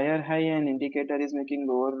making higher high and indicator is making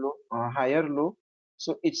lower low, higher low.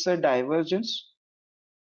 So it's a divergence,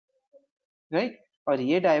 right? और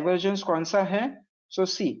ये divergence कौन सा है? So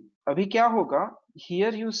see, अभी क्या होगा?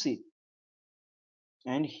 Here you see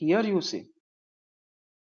and here you see.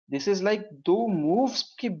 This is like दो moves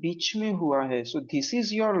के बीच में हुआ है. So this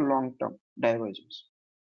is your long term divergence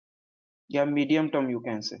या medium term you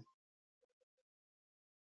can say.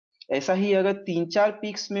 ऐसा ही अगर तीन चार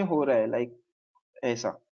पीक्स में हो रहा है, लाइक ऐसा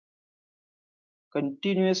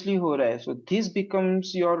कंटिन्यूअसली हो रहा है, so this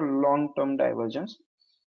becomes your long term divergence.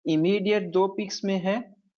 Immediate दो पीक्स में है,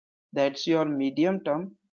 दैट्स योर मीडियम टर्म.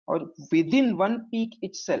 और with in one peak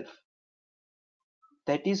itself,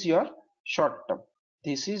 that is your short term.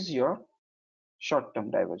 This is your short term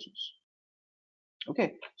divergence. Okay,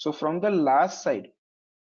 so from the last side,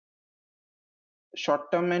 short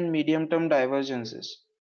term and medium term divergences,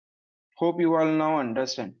 hope you all now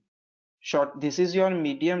understand. Short, this is your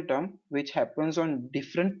medium term which happens on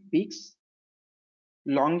different peaks.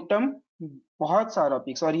 Long term बहुत सारा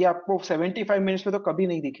pics, और ये आपको 75 minutes में तो कभी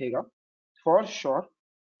नहीं दिखेगा for sure.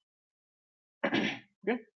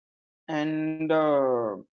 And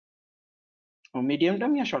medium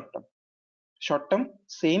term या short term, short term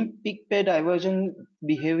same pick पे डाइवर्जन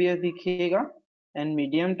बिहेवियर दिखेगा, एंड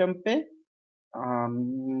मीडियम टर्म पे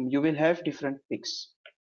you will have different pics.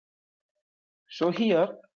 So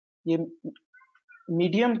here ये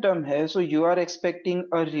मीडियम टर्म है, so you are expecting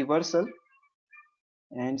a reversal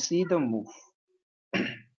and see the move,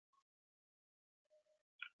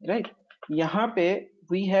 right? यहाँ पे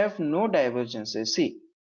we have no divergences. See,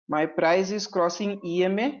 my price is crossing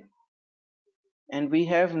EMA and we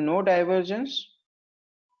have no divergence,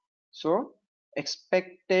 so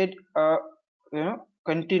expected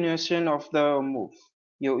continuation of the move.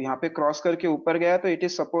 ये यहाँ पे cross करके ऊपर गया तो it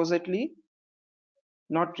is supposedly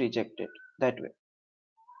not rejected that way.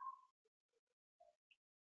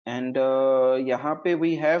 And यहाँ पे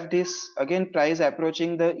we have this again price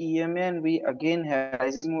approaching the EMA and we again have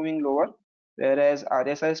price moving lower, whereas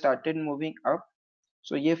RSI started moving up.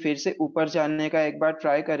 So ये फिर से ऊपर जाने का एक बार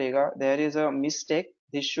ट्राई करेगा. There is a mistake.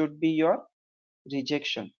 This should be your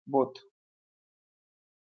rejection. Both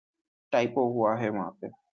typo हुआ है वहां पे.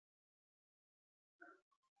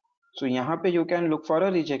 So यहाँ पे you can look for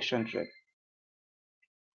a rejection trade.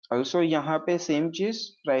 Also यहाँ पे same चीज,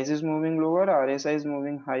 price is moving lower, RSI is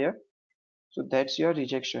moving higher. So that's your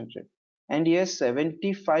rejection trade. And ये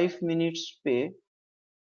 75 minutes पे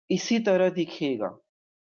इसी तरह दिखेगा.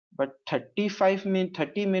 But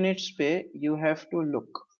 30 minutes पे you have to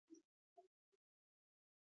look.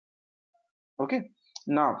 Okay.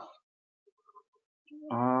 Now,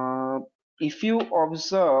 if you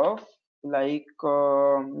observe like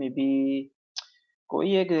maybe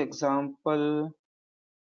कोई एक example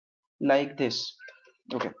like this.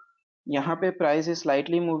 Okay, यहाँ पे price is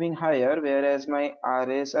slightly moving higher whereas my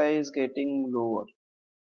RSI is getting lower.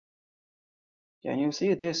 Can you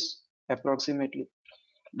see this approximately?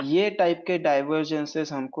 ये type के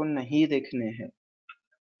divergences हमको नहीं देखने हैं.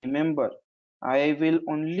 Remember, I will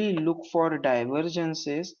only look for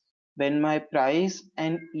divergences when my price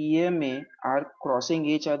and EMA are crossing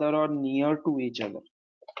each other or near to each other.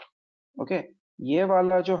 Okay, ये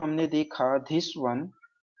वाला जो हमने देखा, this one,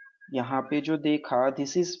 यहाँ पे जो देखा,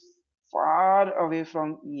 this is far away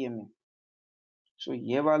from EMA. So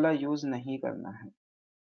ये वाला यूज नहीं करना है.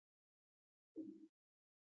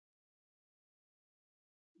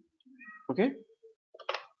 Okay,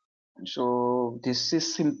 so this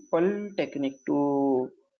is simple technique to,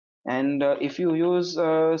 and if you use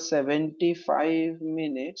 75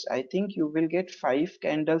 minutes, I think you will get 5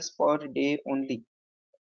 candles per day only,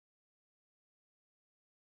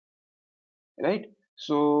 right?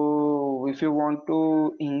 So if you want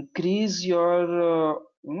to increase your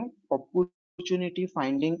opportunity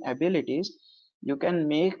finding abilities, you can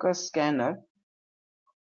make a scanner,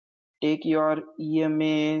 take your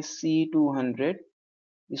EMA C200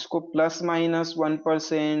 इसको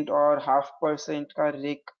 ±1% और 0.5% का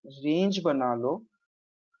range बना लो,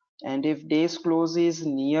 and if days close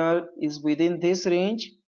is with in this range,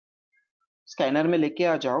 scanner में लेके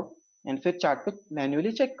आ जाओ and फिर chart पे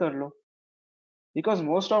manually check कर लो, because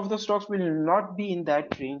most of the stocks will not be in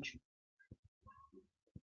that range.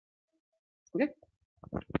 Okay,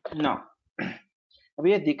 now अब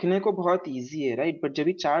ये दिखने को बहुत इजी है, राइट? बट जब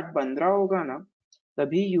भी चार्ट बन रहा होगा ना,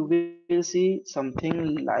 तभी you will see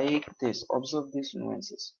something like this. Observe this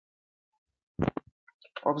nuances.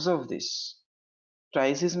 Observe this.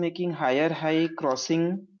 Price is making higher high crossing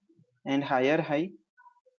and higher high,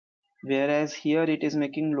 whereas here it is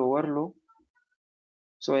making lower low.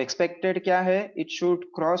 So expected क्या है? It should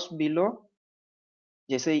cross below.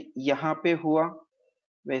 जैसे यहाँ पे हुआ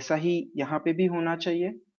वैसा ही यहाँ पे भी होना चाहिए,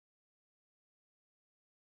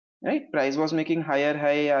 right? Price was making higher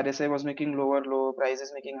high, RSI was making lower low, price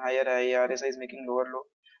is making higher high, RSI is making lower low.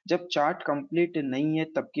 जब चार्ट कंप्लीट नहीं है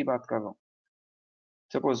तब की बात कर रहा हूँ.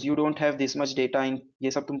 Suppose you don't have this much data इन,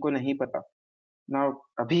 ये सब तुमको नहीं पता ना.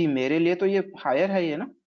 अभी मेरे लिए तो ये हायर हाई है ना,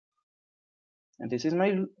 and this is my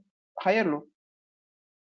higher low.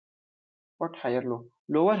 What higher low?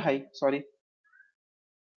 Lower high, sorry.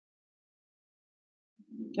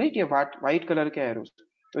 Right, ये white color के arrows.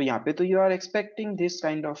 तो यहाँ पे तो you are expecting this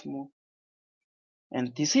kind of move,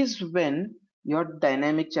 and this is when your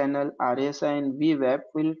dynamic channel RSI and VWAP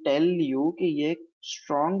will tell you कि ये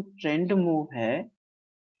strong trend move है,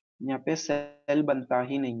 यहाँ पे sell बनता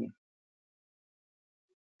ही नहीं है,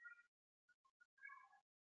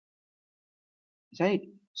 right?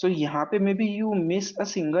 So यहाँ पे maybe you miss a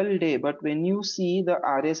single day, but when you see the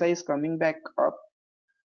RSI is coming back up,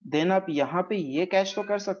 then आप यहाँ पे ये कैच तो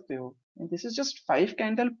कर सकते हो. This is just 5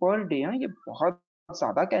 candle per day. हाँ, ये बहुत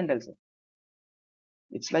ज्यादा कैंडल्स है.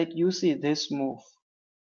 It's like you see this move,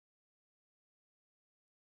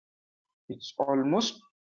 it's almost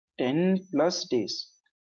 10+ days,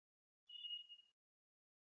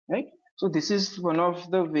 right? So this is one of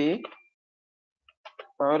the way.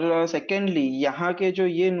 और सेकेंडली यहाँ के जो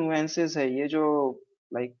ये नुएंसेस है, ये जो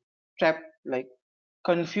like trap, like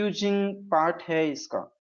confusing part है इसका,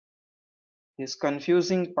 दिस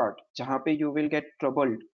कंफ्यूजिंग पार्ट जहाँ पे you will get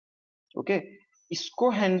troubled. Okay, इसको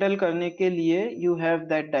हैंडल करने के लिए you have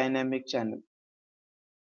that dynamic channel.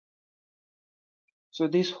 So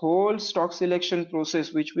this whole stock selection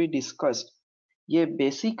process which we discussed, ये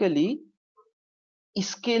basically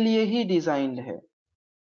इसके लिए ही डिजाइंड है.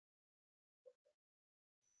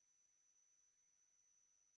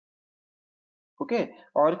 ओके,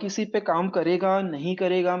 और किसी पे काम करेगा नहीं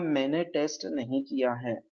करेगा मैंने टेस्ट नहीं किया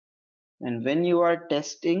है. And when you are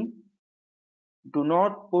testing, do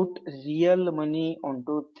not put real money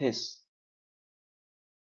onto this.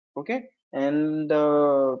 Okay, and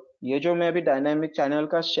ये जो मैं अभी डायनामिक चैनल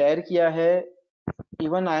का शेयर किया है,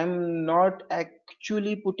 even I am not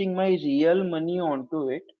actually putting my real money onto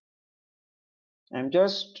it. I'm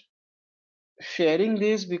just sharing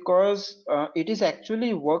this because it is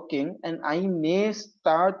actually working, and I may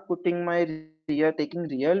start putting my taking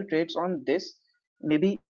real trades on this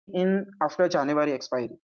maybe in after January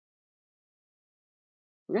expiry.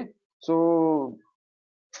 Okay, so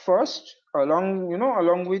first,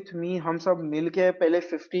 along with me, हम सब मिलके पहले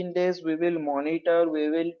 15 days we will monitor, we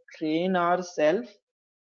will train ourselves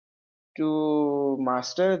to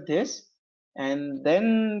master this, and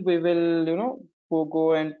then we will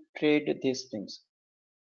go and trade these things.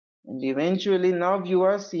 And eventually now you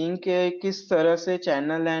are seeing कि किस तरह से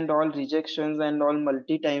channel and all rejections and all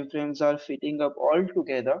multi time frames are fitting up all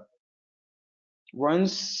together.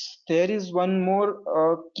 Once there is one more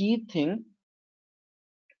key thing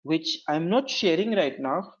which I'm not sharing right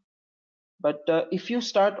now, but if you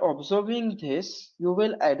start observing this, you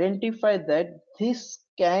will identify that this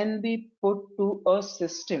can be put to a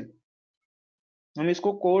system. हम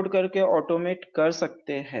इसको code करके automate कर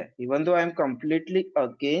सकते हैं, even though I am completely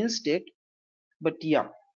against it, but या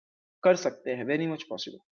कर सकते हैं, very much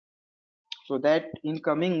possible. So that in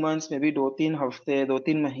coming months में भी 2-3 हफ्ते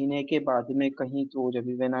 2-3 महीने के बाद में कहीं तो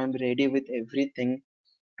जब when I am ready with everything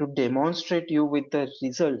to demonstrate you with the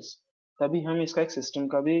results, तभी हम इसका एक सिस्टम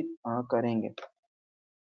का भी करेंगे.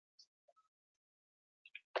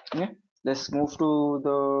 Let's move to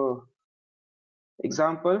the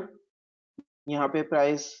example. यहाँ पे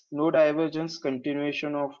price no divergence,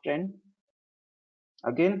 continuation of trend,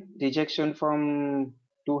 again rejection from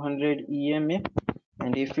 200 EMA,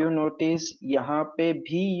 and if you notice यहाँ पे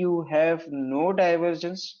भी you have no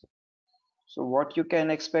divergence. So what you can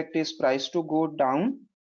expect is price to go down,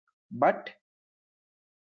 but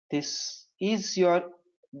this is your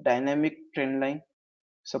dynamic trend line.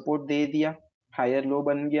 Support दे दिया, higher low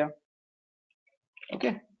बन गया.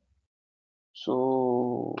 Okay. सो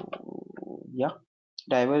या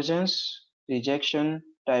divergence, rejection,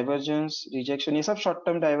 divergence, rejection, ये सब short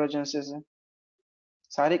term divergences है.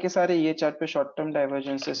 सारे के सारे ये चार्ट पे शॉर्ट टर्म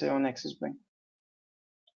डाइवर्जेंसेस है on axis bank.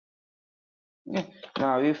 Now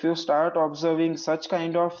if you start observing such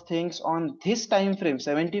kind of things on this time frame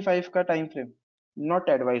 75 का time frame, not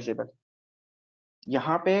advisable.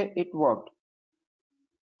 यहाँ पे it worked,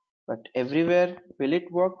 but everywhere will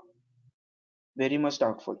it work? Very much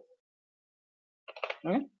doubtful.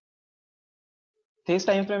 Okay? This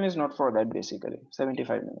time frame is not for that basically.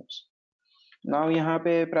 75 minutes. Now यहाँ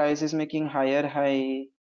पे price is making higher high,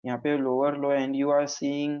 यहाँ पे lower low, and you are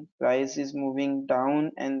seeing price is moving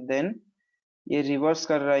down and then ये reverse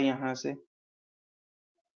कर रहा है यहाँ से.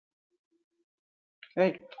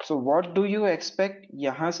 Right? So what do you expect?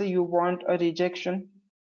 यहाँ से you want a rejection.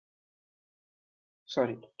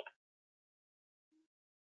 Sorry.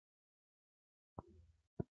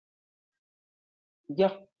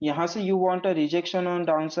 Yeah, यहाँ से you want a rejection on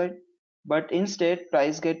downside, but instead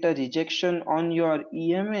price get a rejection on your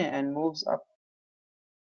EMA and moves up.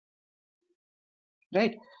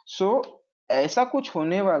 Right? So ऐसा कुछ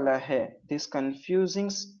होने वाला है. This confusing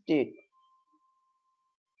state.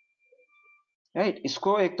 Right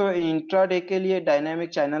इसको एक तो इंट्राडे के लिए डायनामिक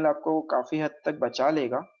चैनल आपको काफी हद तक बचा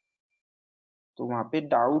लेगा, तो वहां पे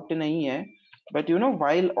डाउट नहीं है. But you know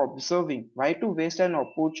while observing, why to waste an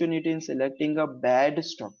opportunity in selecting a bad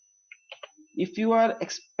stock? If you are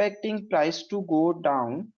expecting price to go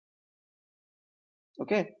down,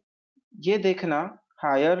 okay, ये देखना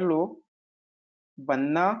हायर लो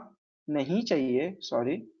बनना नहीं चाहिए,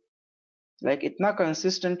 सॉरी, लाइक इतना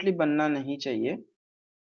कंसिस्टेंटली बनना नहीं चाहिए,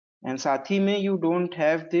 एंड साथ ही में you don't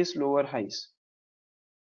have this lower हाइस.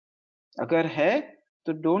 अगर है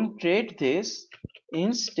तो don't trade this,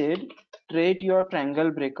 instead trade your triangle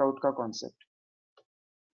breakout का कॉन्सेप्ट.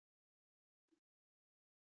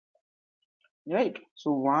 राइट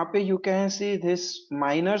सो वहां पे you can see this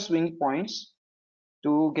minor swing points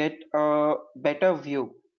to get a better view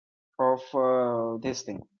of this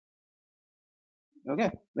thing. Okay,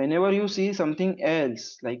 whenever you see something else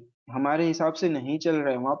like हमारे हिसाब से नहीं चल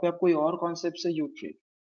रहा है, वहां पे आप कोई और कॉन्सेप्ट से यू ट्रेड,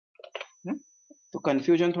 तो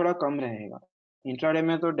कंफ्यूजन थोड़ा कम रहेगा. इंट्राडे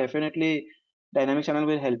में तो definitely dynamic channel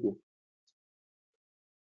will help you.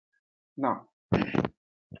 ना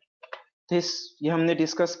दिस ये हमने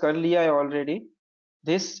डिस्कस कर लिया है already.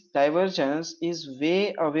 This divergence is way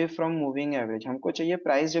away from moving average. हमको चाहिए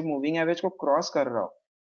प्राइस जब मूविंग एवरेज को क्रॉस कर रहा हो,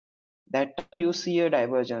 that you see a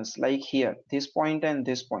divergence like here, this point and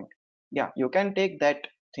this point. Yeah, you can take that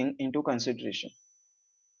thing into consideration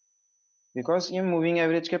because ये moving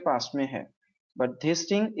average के पास में है, but this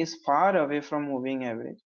thing is far away from moving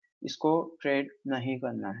average. इसको trade नहीं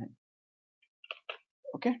करना है.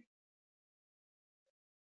 Okay,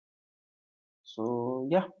 so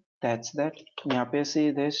yeah, that's that. यहाँ पे see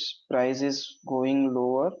this price is going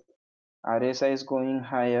lower, RSI is going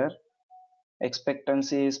higher,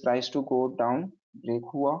 expectancy is price to go down, break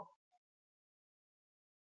हुआ,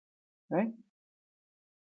 right?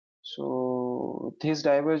 So this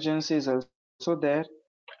divergence is also there,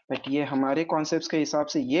 but ये हमारे concepts के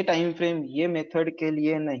हिसाब से ये time frame ये मेथड के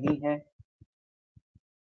लिए नहीं है.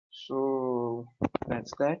 So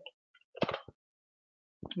that's that.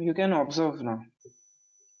 You can observe now.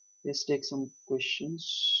 Let's take some questions.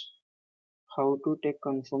 How to take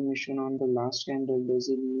confirmation on the last candle? Does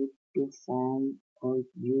it need to form a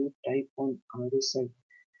U type on RSI?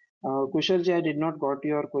 Kushal ji, I did not got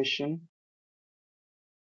your question.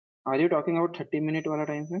 Are you talking about 30-minute वाला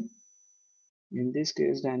time frame? In this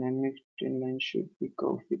case, dynamic trend line should be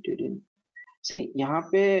curve fitted in. See, यहाँ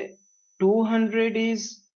पे 200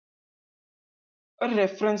 is a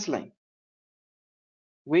reference line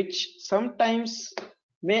which sometimes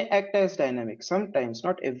may act as dynamic, sometimes,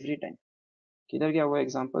 not every time. किधर गया वो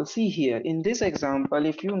example? See here, in this example,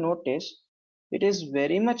 if you notice, it is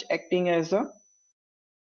very much acting as a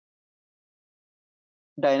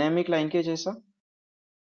dynamic line के जैसा,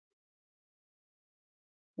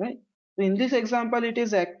 right? So in this example, it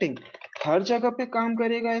is acting. हर जगह पे काम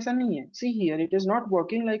करेगा ऐसा नहीं है. See here, it is not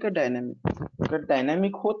working like a dynamic. अगर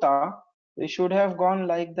dynamic होता, it should have gone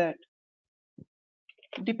like that.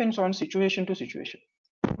 It depends on situation to situation.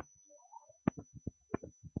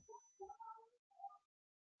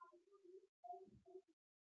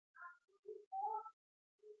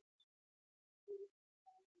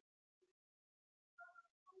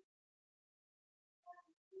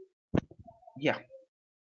 Yeah.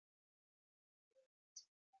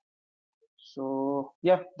 So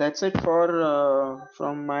yeah, that's it for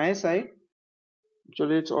from my side.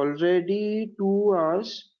 Actually, it's already 2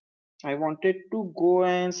 hours. I wanted to go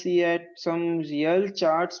and see at some real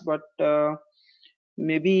charts, but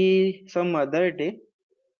maybe some other day.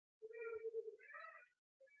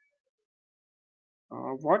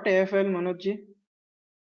 What AFL, Manoj ji?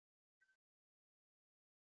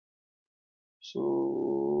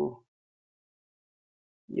 So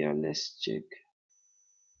yeah, let's check.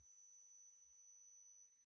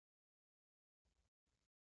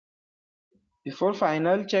 Before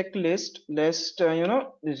final checklist, let's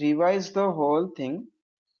revise the whole thing.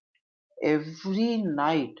 Every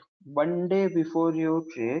night, one day before you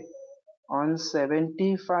trade, on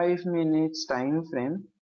 75 minutes time frame,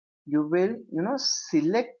 you will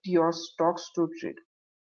select your stocks to trade.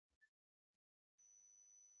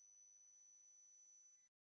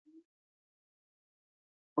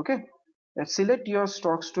 Okay, let's select your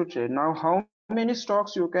stocks to trade. Now, how many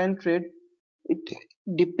stocks you can trade, it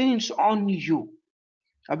depends on you.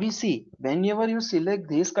 Abhi, see, whenever you select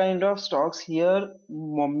this kind of stocks here,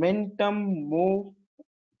 momentum move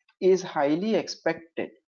is highly expected.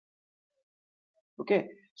 Okay,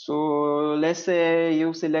 so let's say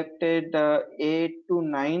you selected 8 to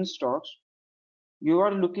 9 stocks. You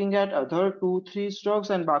are looking at other 2 3 stocks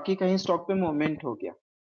and बाकी कहीं stock पे moment हो गया,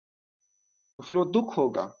 तो दुख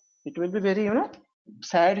होगा. It will be very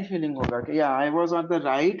sad feeling होगा कि yeah, I was at the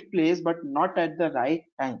right place but not at the right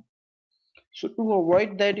time. So to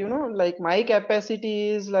avoid that, like my capacity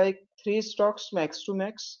is like 3 stocks max to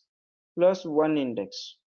max plus one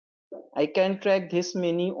index. I can track this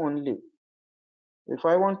many only. If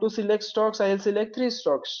I want to select stocks, I'll select 3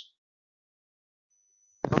 stocks.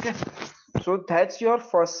 Okay, so that's your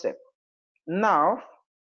first step. Now,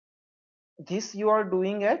 this you are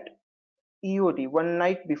doing at EOD one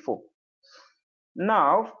night before.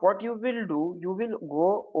 Now, what you will do, you will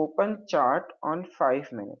go open chart on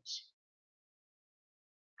 5 minutes.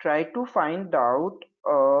 Try to find out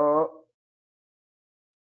a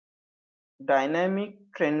dynamic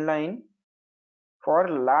trend line for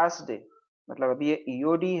last day. मतलब अभी ये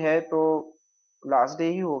EOD है तो last day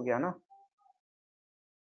ही हो गया ना.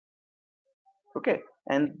 Okay,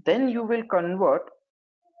 and then you will convert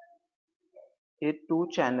it to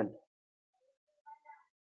channel.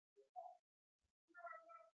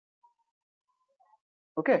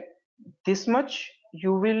 Okay, this much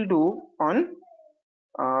you will do on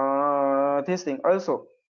this thing. Also,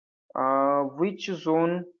 which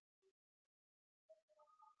zone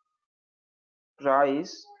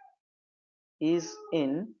price is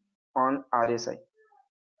in on RSI.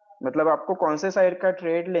 मतलब आपको कौन से साइड का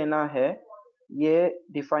ट्रेड लेना है ये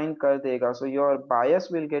डिफाइन कर देगा. So your bias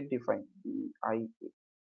will get defined.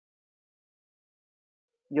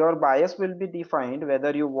 Your bias will be defined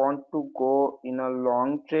whether you want to go in a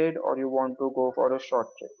long trade or you want to go for a short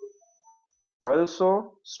trade.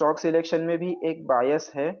 Also stock selection में भी एक bias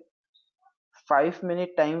है, 5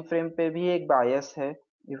 minute time frame पे भी एक bias है.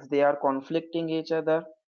 If they are conflicting each other,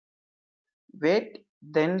 wait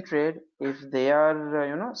then trade. If they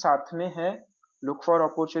are साथ में है, look for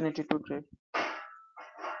opportunity to trade.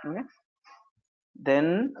 Okay?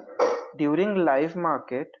 Then during live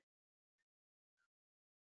market,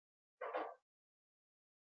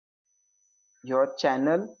 your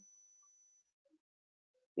channel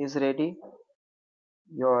is ready,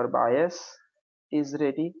 your bias is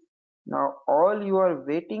ready. Now all you are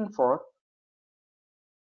waiting for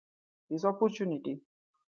is opportunity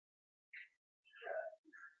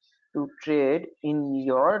to trade in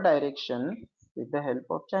your direction with the help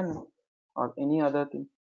of channel or any other thing.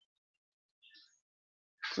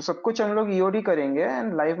 So सब कुछ हम लोग EOD करेंगे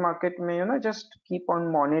and live market में just keep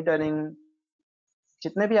on monitoring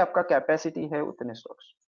जितने भी आपका capacity है उतने stocks.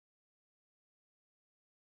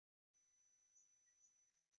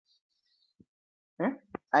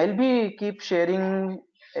 I'll be keep sharing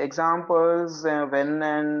examples when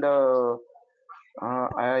and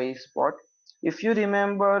I spot. If you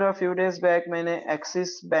remember a few days back मैंने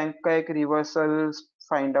एक्सिस बैंक का एक रिवर्सल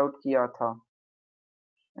फाइंड आउट किया था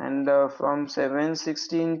and from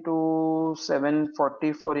 7:16 to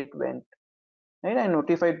 7:44 it went, right? I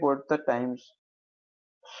notified both the times.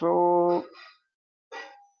 So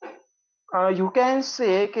you can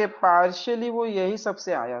say कि partially वो यही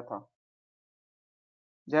सबसे आया था.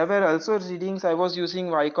 There were also readings I was using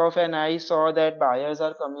Wyckoff and I saw that buyers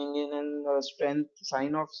are coming in and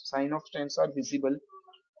sign of strengths are visible.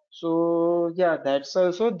 So yeah, that's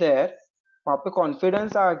also there. वहाँ पे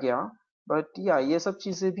confidence आ गया, but yeah, ये सब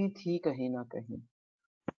चीजें भी थी कहीं ना कहीं.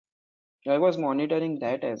 I was monitoring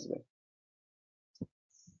that as well.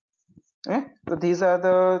 So these are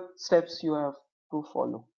the steps you have to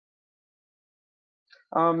follow.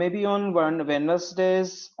 Maybe on one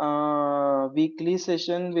Wednesday's weekly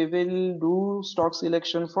session, we will do stock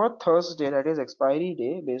selection for Thursday, that is expiry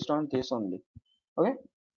day, based on this only. Okay,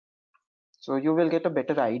 so you will get a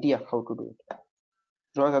better idea how to do it.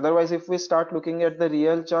 Because otherwise, if we start looking at the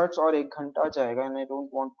real charts, or ek ghanta jayega, and I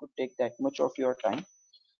don't want to take that much of your time.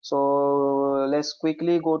 So let's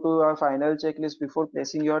quickly go to our final checklist before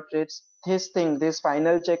placing your trades. This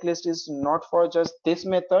final checklist is not for just this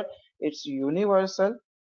method, it's universal,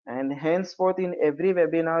 and henceforth in every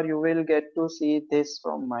webinar you will get to see this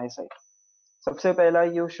from my side. सबसे पहला,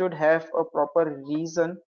 you should have a proper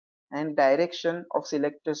reason and direction of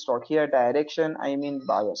selected stock. Here direction, I mean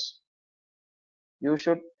bias. You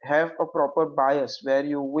should have a proper bias where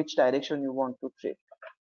you which direction you want to trade.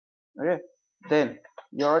 Okay, then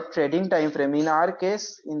your trading time frame. In our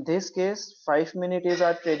case, in this case, 5 minutes is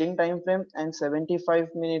our trading time frame, and 75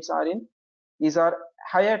 minutes are in is our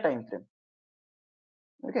higher time frame.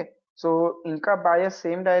 Okay, so इनका bias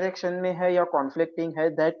same direction में है या conflicting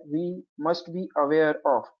है, that we must be aware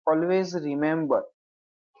of. Always remember,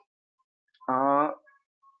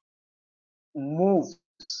 moves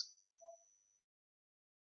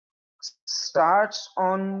starts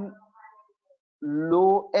on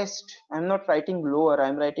lowest. I'm not writing lower,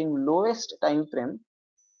 I'm writing lowest time frame,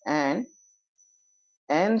 and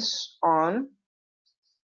ends on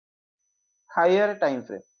higher time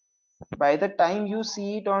frame. By the time you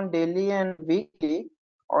see it on daily and weekly,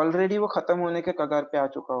 already वो खत्म होने के कगार पे आ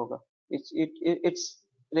चुका होगा. It's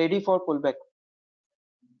ready for pullback.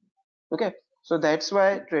 Okay, so that's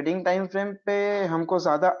why trading time frame पे हमको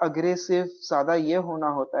ज़्यादा aggressive, ज़्यादा ये होना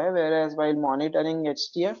होता है, whereas while monitoring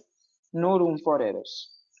HTF, no room for errors.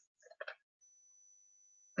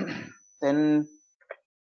 Then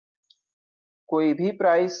कोई भी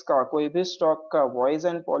प्राइस का, कोई भी स्टॉक का वॉइस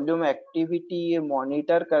एंड वॉल्यूम एक्टिविटी ये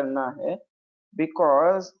मॉनिटर करना है,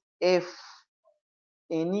 because if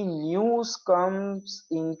any news comes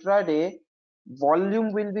intraday,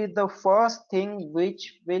 volume will be the first thing which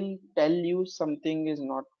will tell you something is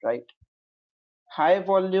not right. High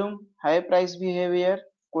volume, high price behavior,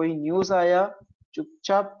 कोई news आया,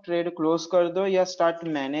 चुपचाप trade close कर दो या start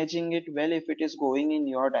managing it well if it is going in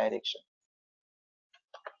your direction.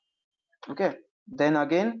 Okay, then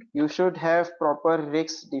again you should have proper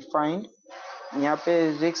risks defined. यहाँ पे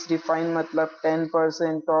risks defined मतलब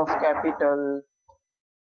 10% of capital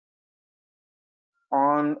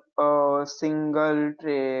on a single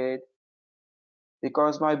trade,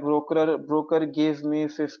 because my broker gave me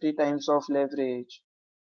 50 times of leverage.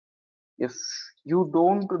 If you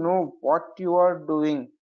don't know what you are doing,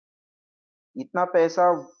 इतना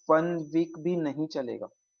पैसा 1 week भी नहीं चलेगा.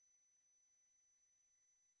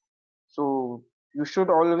 So you should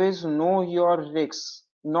always know your risks,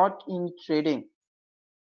 not in trading.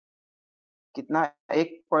 कितना एक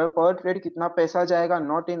per trade कितना पैसा जाएगा,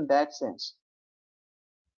 not in that sense.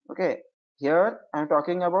 Okay, here I'm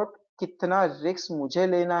talking about कितना रिस्क मुझे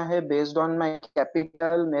लेना है based on my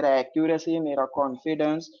capital, मेरा accuracy, मेरा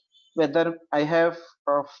confidence, whether I have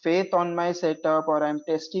faith on my setup or I'm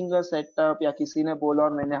testing a setup, या किसी ने बोला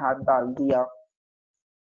और मैंने हाथ डाल दिया.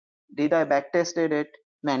 Did I backtested it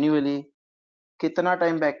manually? कितना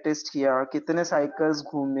टाइम बैकटेस्ट किया, कितने साइकिल्स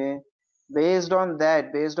घूमे. Based on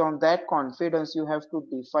that confidence, you have to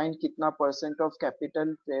define कितना percent of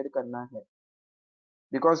capital trade करना है.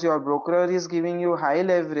 Because your broker is giving you high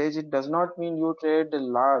leverage, it does not mean you trade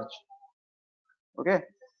large. Okay,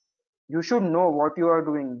 you should know what you are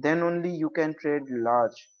doing, then only you can trade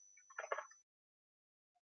large.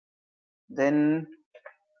 Then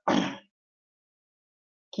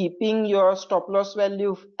keeping your stop loss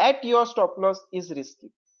value at your stop loss is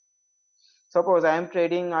risky. Suppose I am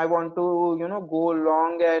trading, I want to go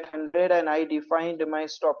long at 100, and I defined my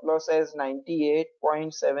stop loss as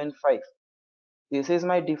 98.75. This is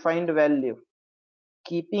my defined value.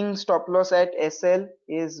 Keeping stop loss at SL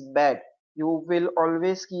is bad. You will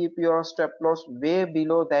always keep your stop loss way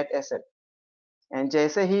below that SL, and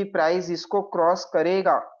जैसे ही price इसको cross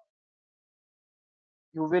करेगा,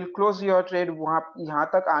 you will close your trade, वहां यहाँ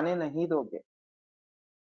तक आने नहीं दोगे.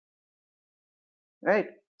 Right,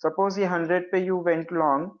 suppose ये 100 पे you went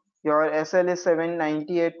long, your SL is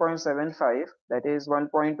 798.75, that is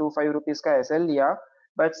 1.25 rupees का SL लिया,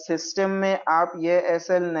 but system में आप ये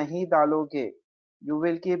SL नहीं डालोगे. You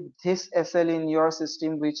will keep this SL in your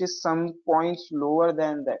system, which is some points lower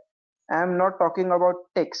than that. I am not talking about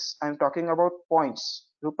ticks, I am talking about points,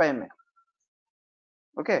 रुपए में.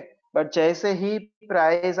 Okay, but जैसे ही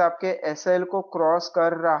price आपके SL को cross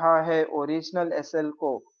कर रहा है, original SL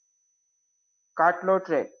को, काट लो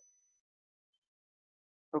ट्रेड.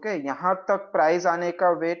 ओके, यहां तक प्राइस आने का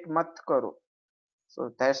वेट मत करो. So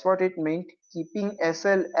that's what it meant. Keeping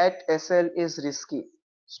SL at SL is risky.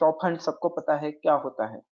 Stop hunt सबको पता है क्या होता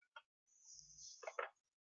है.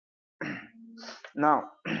 Now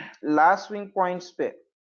last swing points पे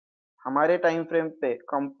हमारे टाइम फ्रेम पे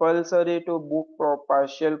compulsory to book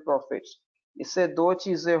partial profits. इससे दो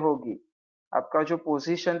चीजें होगी. आपका जो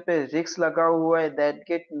पोजीशन पे रिस्क लगा हुआ है that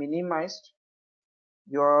get minimised.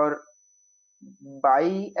 Your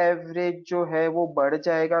by average जो है वो बढ़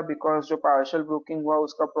जाएगा बिकॉज जो पार्शियल बुकिंग हुआ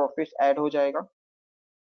उसका प्रॉफिट ऐड हो जाएगा.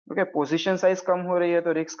 ओके, पोजीशन साइज कम हो रही है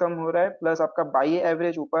तो रिस्क कम हो रहा है, प्लस आपका बाई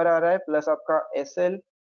एवरेज ऊपर आ रहा है, प्लस आपका एसएल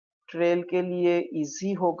ट्रेल के लिए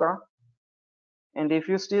इजी होगा. And if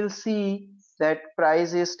you still see that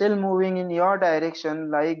price is still moving in your direction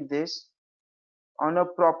like this, on a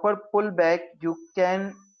proper pullback you can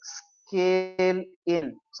scale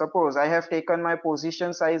in. Suppose I have taken my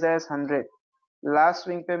position size as 100, last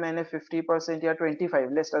swing पे मैंने 50% या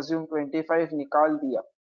 25, let's assume 25 निकाल दिया.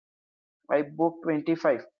 I book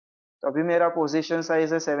 25, तो अभी मेरा position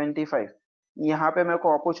size है 75. यहाँ पे मेरे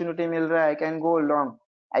को अपॉर्चुनिटी मिल रहा है, I can go long,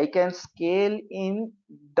 I can scale in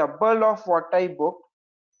double of what I book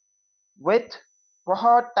with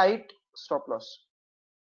बहुत tight stop loss.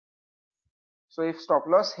 So if stop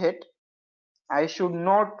loss hit I should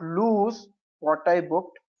not lose what I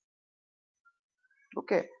booked.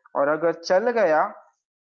 Okay, और अगर चल गया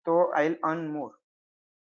तो I will earn more.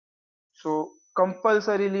 So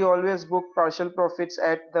compulsorily always book partial profits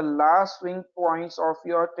at the last swing points of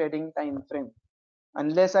your trading time frame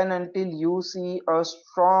unless and until you see a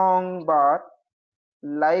strong bar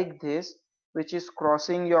like this which is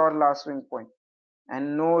crossing your last swing point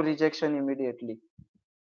and no rejection immediately.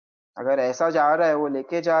 अगर ऐसा जा रहा है, वो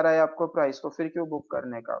लेके जा रहा है आपको प्राइस, तो फिर क्यों बुक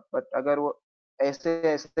करने का. बट अगर वो ऐसे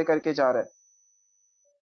ऐसे करके जा रहा है,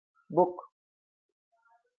 book.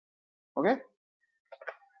 Okay,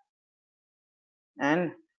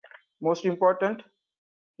 and most important,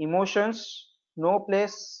 emotions no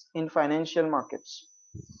place in financial markets.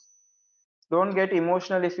 Don't get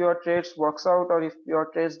emotional if your trades works out or if your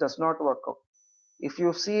trades does not work out. If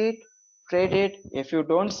you see it, trade it. If you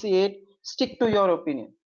don't see it, stick to your opinion.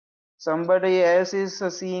 Somebody else is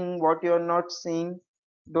seeing what you're not seeing.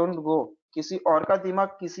 Don't go. किसी और का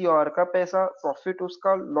दिमाग, किसी और का पैसा, profit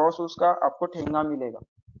उसका, loss उसका, आपको ठेंगा मिलेगा.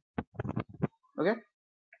 Okay,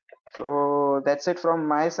 so that's it from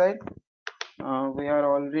my side. We are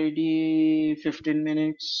already 15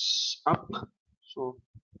 minutes up, so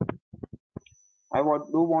I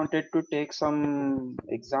do wanted to take some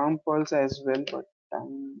examples as well, but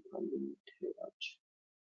time limit है आज.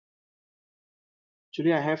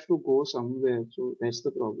 Actually, I have to go somewhere, so that's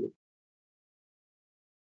the problem.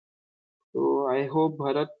 So I hope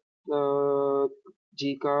Bharat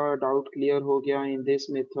जी का doubt clear हो गया. In this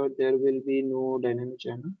method, there will be no dynamic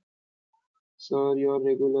channel. Sir, your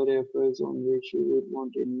regular efforts on which you would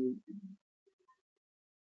want any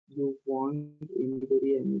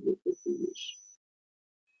anybody to use.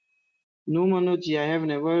 No, Manoj, I have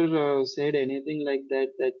never said anything like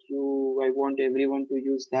that. I want everyone to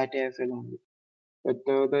use that AFL only. But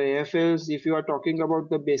the AFLs, if you are talking about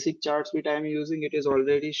the basic charts which I am using, it is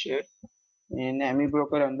already shared in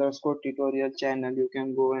AmiBroker underscore tutorial channel. You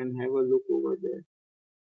can go and have a look over there.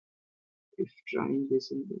 If trying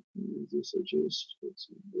this in the as you suggest, it's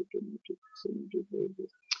automatic 75.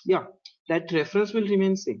 Yeah, that reference will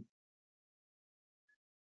remain same.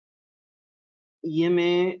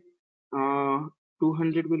 EMA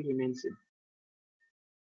 200 will remain same.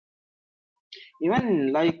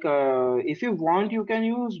 Even like if you want, you can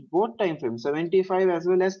use both time frames, 75 as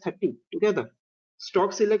well as 30 together.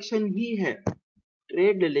 Stock selection ही है,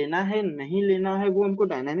 trade लेना है नहीं लेना है वो हमको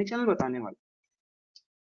dynamic channel बताने वाला.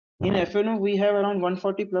 इन F&O we have around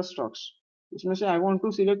 140 plus stocks. उसमें से I want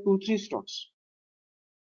to select 2-3 stocks,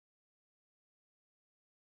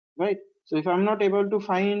 right. So if I'm not able to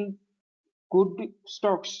find good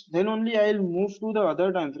stocks, then only I'll move to the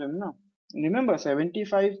other time frame ना. Remember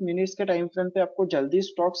 75 minutes के time frame पे आपको जल्दी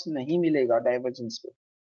stocks नहीं मिलेगा divergence पे.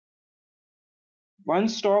 One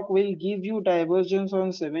stock will give you divergence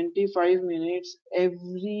on 75 minutes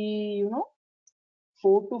every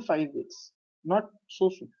 4 to 5 weeks, not so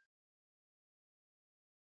soon,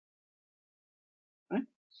 right?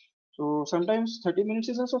 So sometimes 30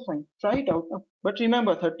 minutes is also fine. Try it out. But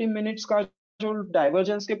remember 30 minutes का जो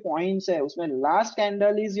divergence के points है उसमें last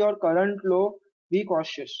candle is your current low. Be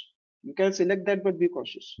cautious. You can select that, but be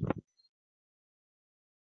cautious.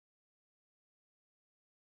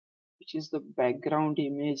 Which is the background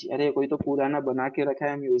image? अरे कोई तो पुराना बना के रखा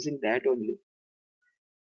है. I'm using that only.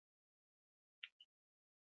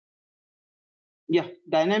 Yeah,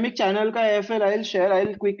 dynamic channel ka AFL I'll share.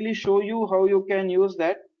 I'll quickly show you how you can use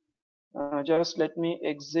that. Just let me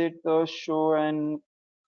exit the show and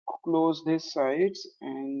close these sites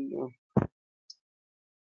and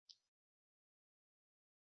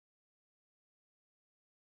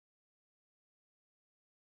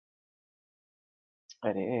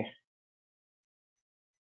अरे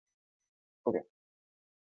okay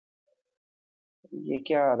ये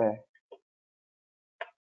क्या आ रहा है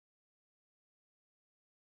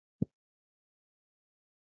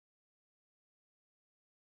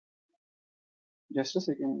just a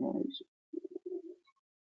second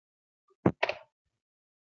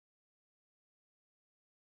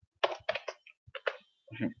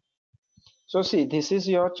so see this is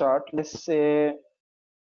your chart, let's say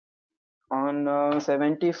on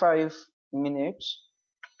 75 minutes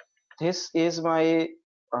this is my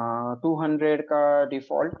 200 का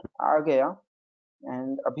default आ गया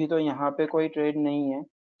and अभी तो यहाँ पे कोई ट्रेड नहीं है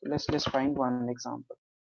let's find one example.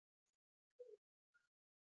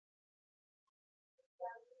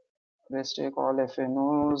 Let's take all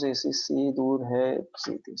FNOs, ACC दूर है,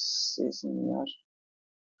 see this is near,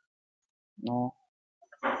 no.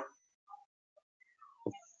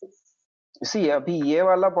 See अभी ये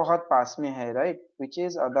वाला बहुत पास में है, right, which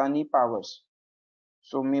is Adani Powers.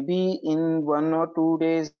 So maybe in 1 or 2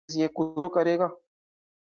 days ये कुछ तो करेगा.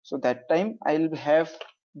 So that time I'll have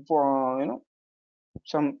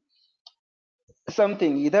some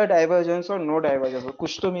something either divergence or no divergence,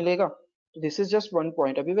 कुछ तो मिलेगा. This is just one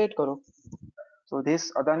point, अभी wait करो. So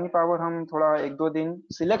this Adani Power हम थोड़ा 1-2 दिन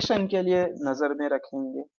सिलेक्शन के लिए नजर में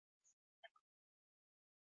रखेंगे.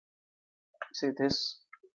 See this,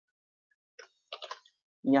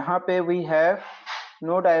 यहाँ पे we have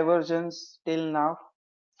no divergence till now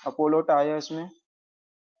Apollo Tyres में.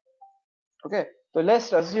 Okay, तो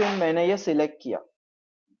let's assume मैंने ये सिलेक्ट किया.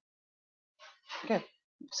 Okay,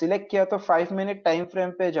 सिलेक्ट किया तो 5 मिनट टाइम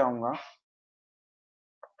फ्रेम पे जाऊंगा.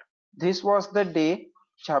 This was the day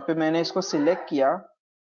जहाँ पे मैंने इसको सिलेक्ट किया.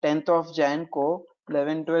 10th of Jan को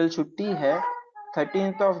 11-12 छुट्टी है.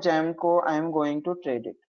 13th of Jan को I am going to trade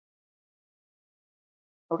it.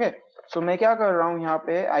 Okay, so मैं क्या कर रहा हूँ यहाँ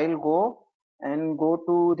पे, I'll go and go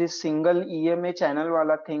to this single EMA channel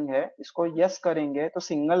वाला thing है, इसको yes करेंगे तो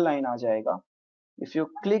सिंगल लाइन आ जाएगा. If you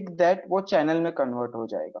click that वो चैनल में कन्वर्ट हो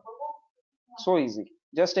जाएगा. So easy,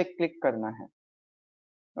 just एक क्लिक करना है.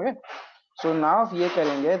 Okay, so now ये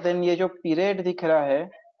करेंगे, then ये जो पीरियड दिख रहा है,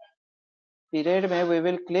 पीरियड में we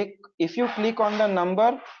will click, if you click on the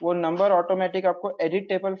number वो नंबर ऑटोमेटिक आपको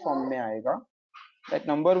एडिटेबल फॉर्म में आएगा. That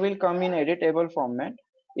number will come in editable format.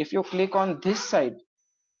 If you click on this side,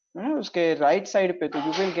 उसके right side पे, तो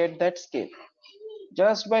you will get that scale.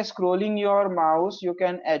 Just by scrolling your mouse, you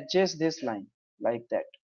can adjust this line like that.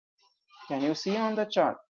 Can you see on the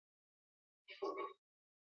chart?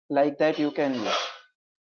 Like that you can use.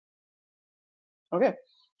 Okay.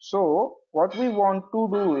 So what we want to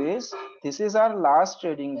do is, this is our last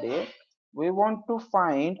trading day. We want to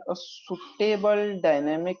find a suitable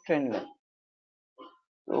dynamic trend line.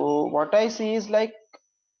 So what I see is like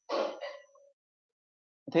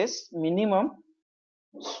this minimum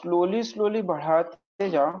slowly बढ़ाते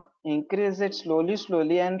जाओ, increase it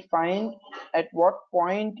slowly and find at what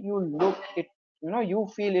point you look it, you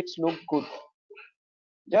feel it's look good.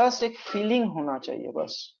 Just एक feeling होना चाहिए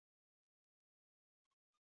बस.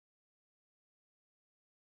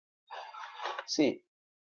 See,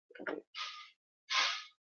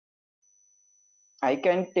 I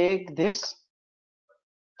can take this,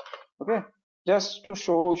 okay, just to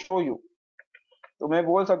show you. तो मैं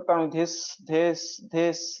बोल सकता हूँ this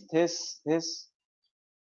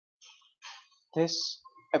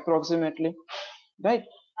approximately, right?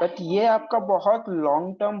 But ये आपका बहुत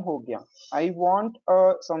long term हो गया. I want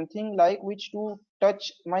something like which to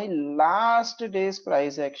touch my last day's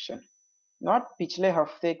price action, not पिछले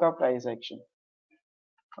हफ्ते का price action.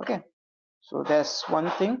 Okay, so that's one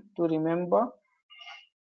thing to remember.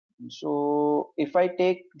 So if I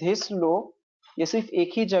take this low, ये सिर्फ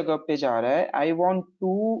एक ही जगह पे जा रहा है. I want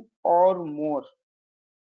 2 or more.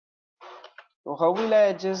 So how will I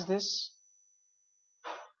adjust this?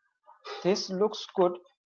 This looks good,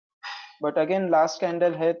 but again last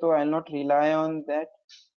candle है तो I'll not rely on that.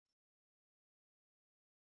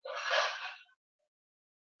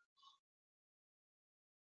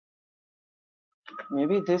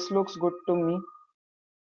 Maybe this looks good to me.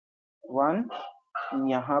 One,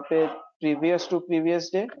 यहाँ पे previous to previous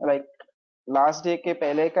day, like last day के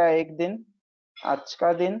पहले का एक दिन, आज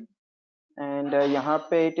का दिन, and यहाँ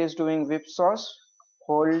पे it is doing whipsaws,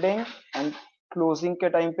 holding and closing के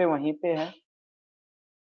टाइम पे वहीं पे है.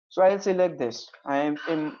 So I'll select this. I am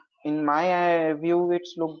in my view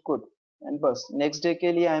it's look good, and बस next day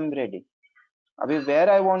के लिए I am ready. अभी where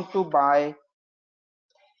I want to buy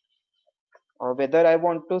or whether I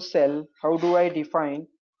want to sell, how do I define?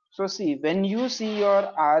 So see, when you see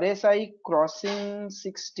your RSI crossing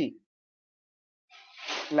 60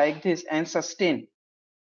 like this and sustain,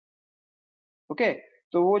 okay,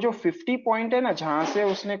 तो वो जो 50 point है ना जहां से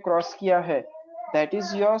उसने cross किया है, that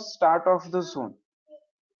is your start of the zone.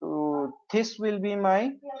 So this will be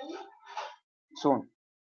my zone.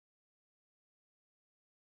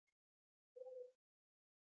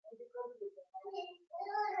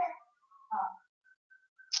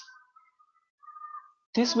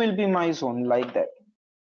 This will be my zone like that.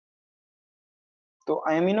 So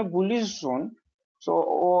I am in a bullish zone.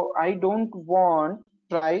 So I don't want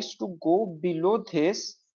price to go below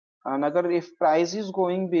this. And agar if price is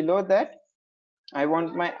going below that, I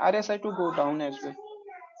want my RSI to go down as well.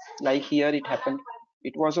 Like here it happened.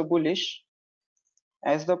 It was a bullish.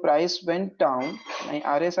 As the price went down, my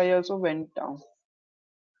RSI also went down.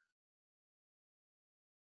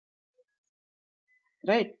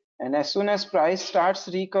 Right? And as soon as price starts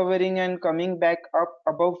recovering and coming back up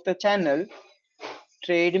above the channel,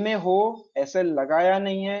 trade में हो ऐसे लगाया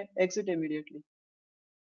नहीं है, exit immediately.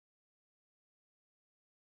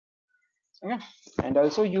 Okay? And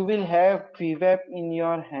also you will have VWAP in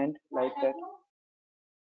your hand like that.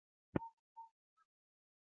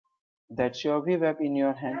 That's your VWAP in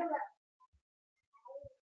your hand.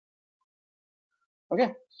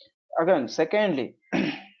 Okay. Again, secondly,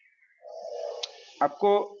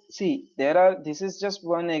 आपको see there are, this is just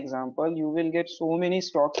one example. You will get so many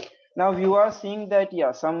stocks. Now you are seeing that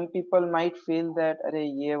yeah, some people might feel that अरे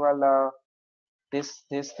ये वाला this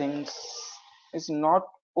things is not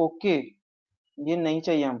okay. ये नहीं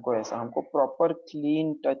चाहिए हमको ऐसा, हमको प्रॉपर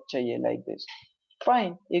क्लीन टच चाहिए like this.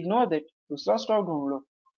 Fine, ignore that, दूसरा स्टॉक ढूंढ लो.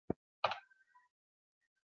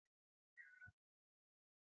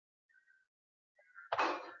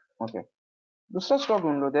 ओके, दूसरा स्टॉक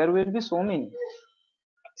ढूंढ लो. There will be so many.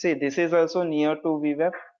 See this is also near to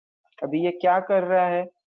वीवेप. अभी ये क्या कर रहा है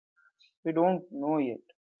वी डोंट नो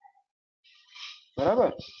येट.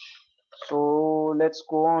 बराबर. So let's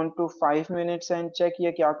go on to 5 minutes and check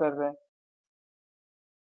ये क्या कर रहा है.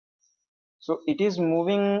 So it is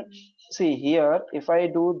moving. See here, if I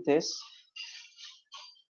do this,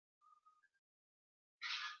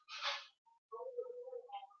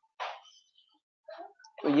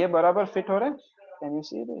 तो ये बराबर फिट हो रहा है. Can you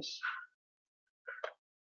see this?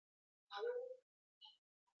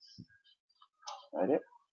 अरे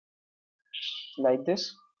like this,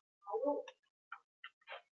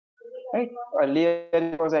 right? Earlier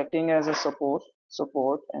it was acting as a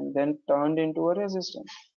support and then turned into a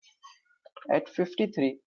resistance at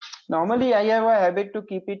 53. Normally I have a habit to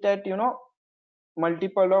keep it at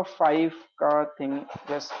multiple of 5 का thing,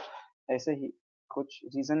 just ऐसे ही, कुछ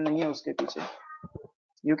reason नहीं है उसके पीछे.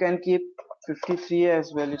 You can keep 53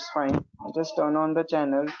 as well, it's fine. Just turn on the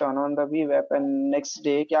channel, turn on the VWAP, and next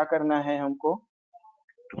day क्या करना है हमको.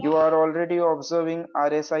 You are already observing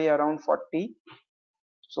RSI around 40.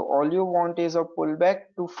 So all you want is a pullback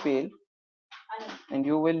to fail and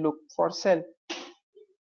you will look for sell.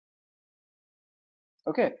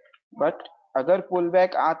 Okay, but agar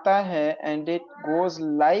pullback आता है and it goes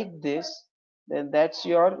like this, then that's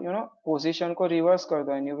your position को reverse कर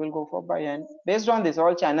दो and you will go for buy. And based on this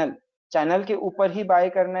all channel के ऊपर ही buy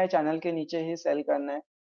करना है, channel के नीचे ही sell करना है.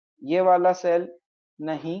 ये वाला sell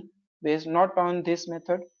नहीं, based not on this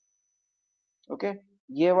method. Okay,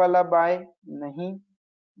 ये वाला buy नहीं,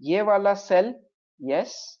 ये वाला sell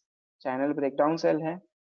yes, channel breakdown sell है.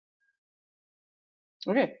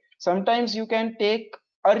 Okay, sometimes you can take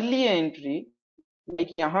early entry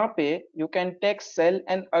like यहाँ पे you can take sell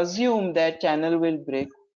and assume that channel will break.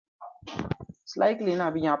 Slightly ना,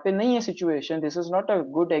 अभी यहाँ पे नहीं है situation. This is not a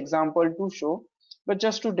good example to show, but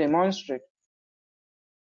just to demonstrate.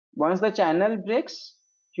 Once the channel breaks,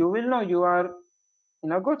 you will know you are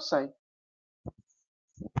in a good side.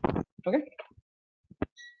 Okay.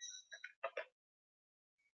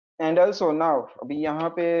 And also now अभी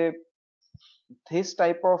यहाँ पे this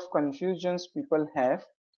type of confusions people have.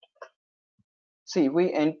 See,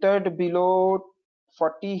 we entered below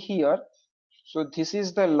 40 here. So this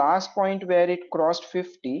is the last point where it crossed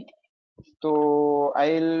 50. So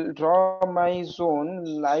I'll draw my zone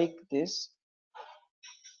like this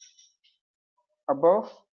above.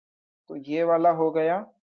 तो ये वाला हो गया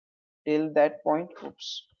till that point.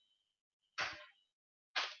 Oops.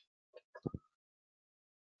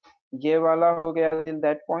 ये वाला हो गया till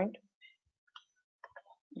that point.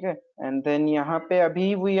 Okay, and then यहाँ पे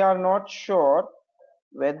अभी we are not sure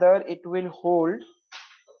whether it will hold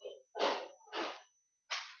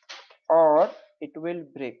or it will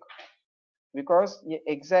break, because ये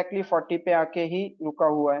exactly 40 पे आके ही रुका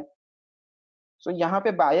हुआ है. So यहाँ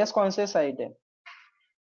पे bias कौन से साइड है?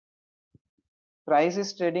 Price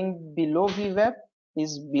is trading below VWAP,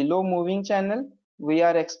 is below moving channel. We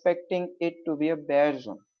are expecting it to be a bear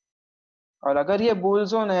zone. और अगर ये bull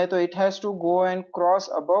zone है तो it has to go and cross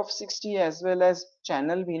above 60 as well as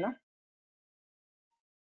channel भी ना,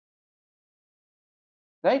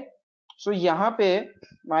 right? So यहाँ पे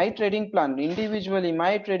my trading plan, individually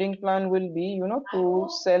my trading plan will be, to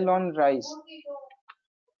sell on rise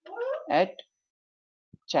at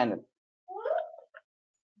channel,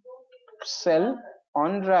 sell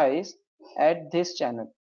on rise at this channel.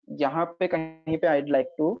 यहाँ पे कहीं पे I'd like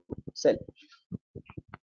to sell.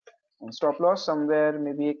 Stop loss somewhere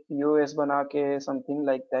maybe एक POS बना के something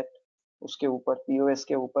like that, उसके ऊपर POS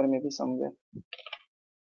के ऊपर में भी somewhere.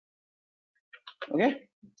 Okay,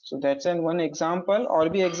 so that's an one example. और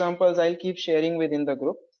भी examples I'll keep sharing within the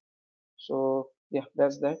group. So yeah,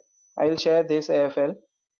 that's that. I'll share this AFL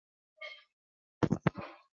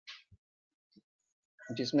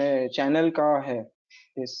जिसमें channel का है.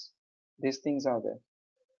 These things are there.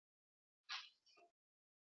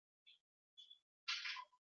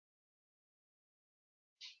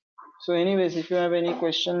 So anyways, if you have any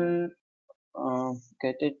question,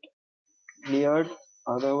 get it cleared.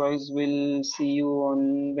 Otherwise, we'll see you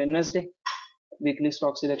on Wednesday, weekly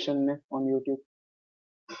stock selection में on YouTube.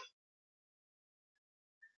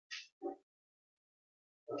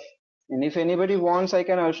 And if anybody wants, I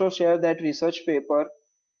can also share that research paper.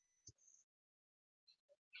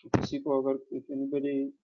 किसी को अगर if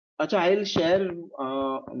anybody, अच्छा I'll share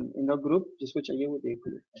in the group, जिसको चाहिए वो देख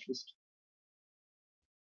लो at least.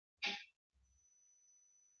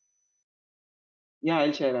 Yeah,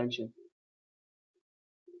 I'll share.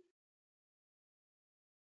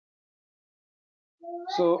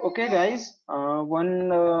 So okay guys, one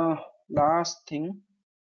last thing.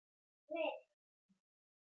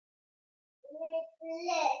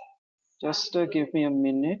 Just give me a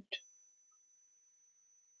minute.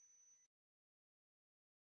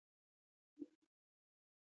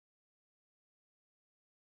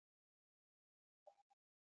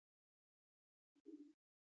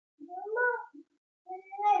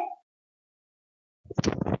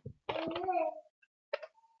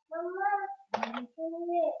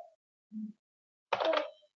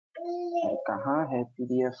 कहाँ है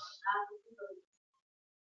PDF?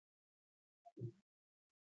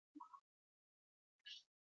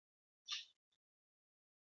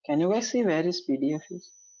 Can you guys see where is PDF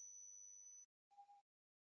is?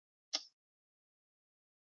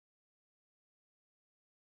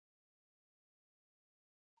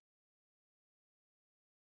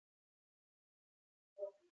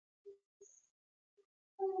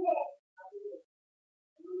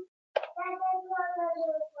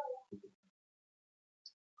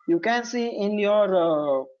 You can see in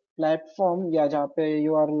your platform, या जहाँ पे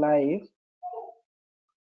you are live,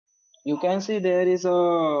 you can see there is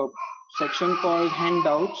a section called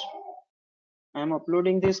handouts. I am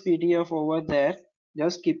uploading this PDF over there.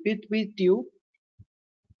 Just keep it with you.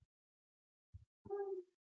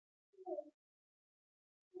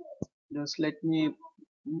 Just let me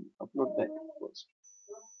upload that first.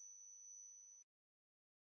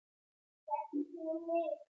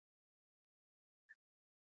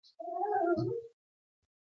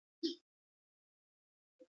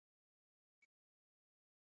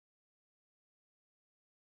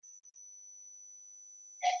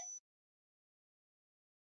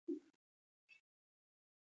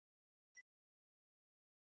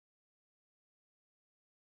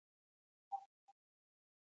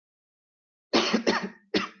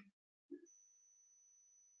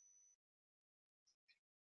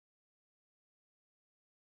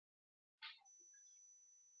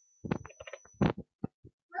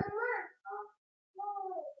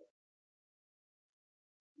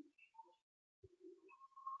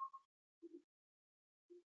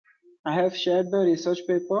 I have shared the research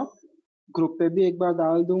paper. Group पे भी एक बार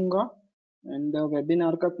डाल दूंगा. And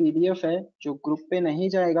webinar का PDF है, जो group पे नहीं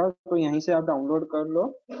जाएगा तो यहीं से आप डाउनलोड कर लो.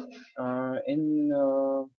 इन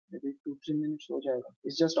maybe 2-3 minutes हो जाएगा.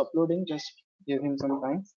 It's just uploading. Just give him some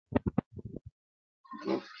time.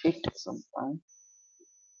 Give it some time.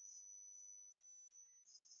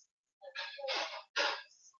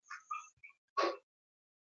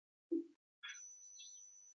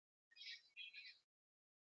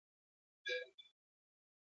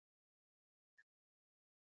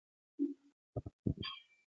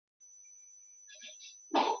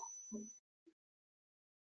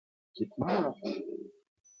 कितना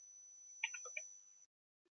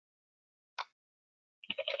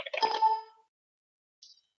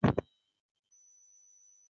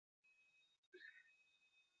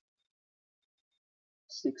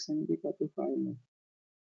 6 MB का तो फाइल है,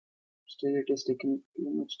 still it is taking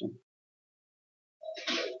too much time.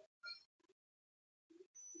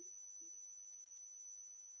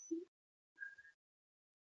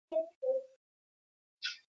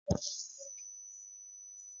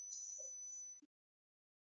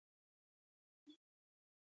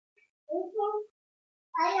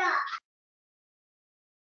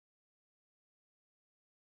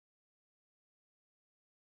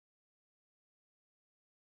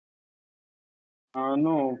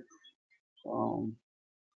 No, um,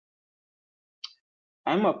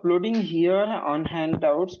 I'm uploading here on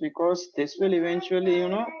handouts because this will eventually,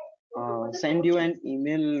 send you an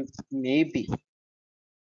email maybe.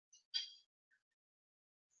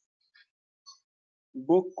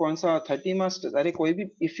 Book कौन सा 30 masters? अरे कोई भी,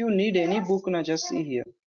 if you need any book ना, just see here.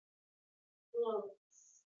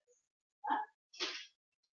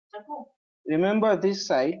 Remember this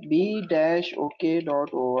site b-ok.org.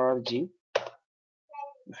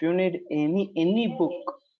 If you need any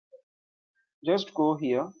book, just go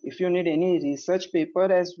here. If you need any research paper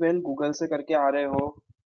as well, Google से करके आ रहे हो,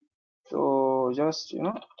 तो just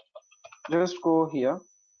just go here.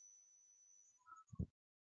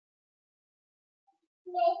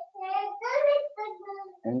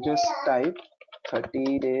 And just type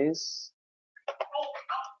 30 days.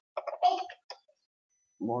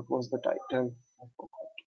 What was the title? I forgot.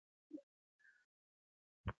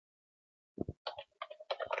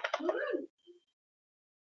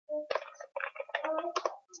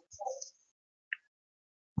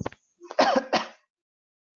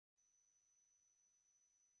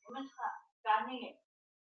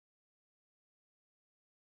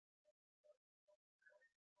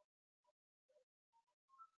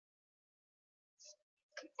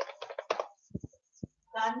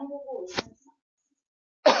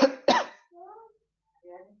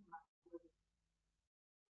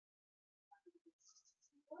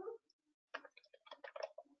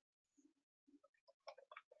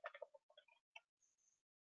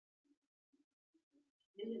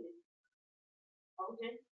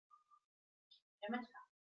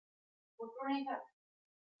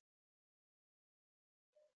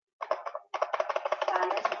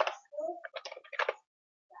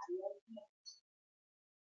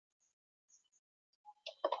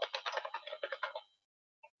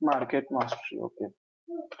 Market mastery, okay.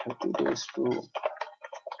 30 days to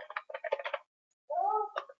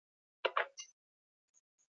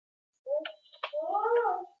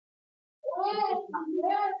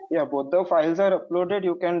yeah, both the files are uploaded.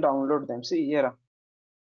 You can download them. See here.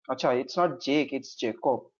 Acha, it's not Jake, it's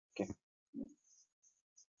Jacob. Okay.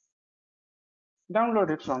 Download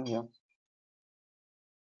it from here.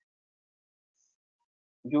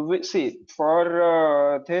 You will see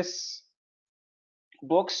for this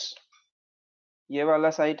books, ये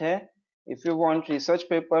वाला site है. If you want research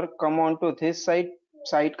paper, come on to this site.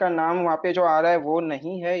 Site का नाम वहाँ पे जो आ रहा है वो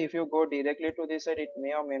नहीं है. If you go directly to this site, it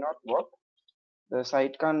may or may not work. The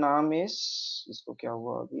site का नाम is, इसको क्या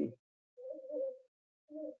हुआ अभी?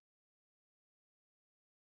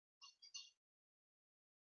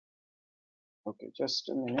 Okay, just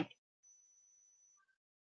a minute.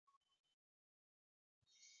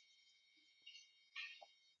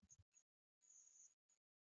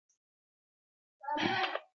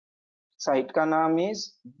 Site का नाम is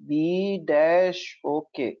b-ok.org.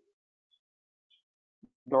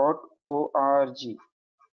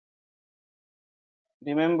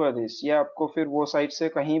 Remember this. ये आपको फिर वो साइट से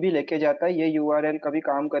कहीं भी लेके जाता है. ये यूआरएल कभी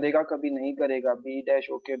काम करेगा, कभी नहीं करेगा.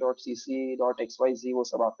 b-ok.cc.xyz वो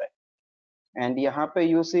सब आता है. एंड यहाँ पे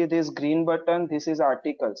you see this green button, this is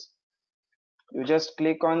articles. You just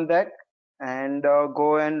click on that and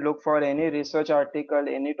go and look for any research article,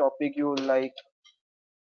 any topic you like.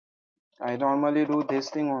 I normally do this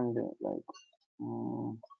thing only, like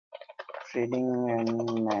trading and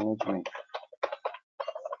management.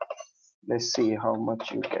 Let's see how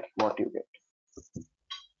much you get, what you get.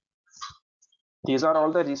 These are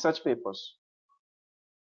all the research papers.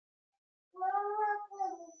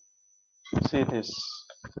 See this.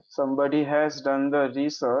 Somebody has done the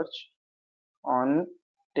research on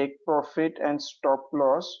take profit and stop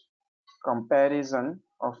loss comparison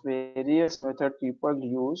of various method people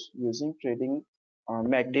use using trading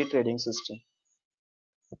MACD trading system.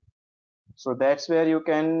 So that's where you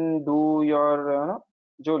can do your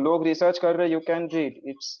जो लोग research कर रहे, you can read.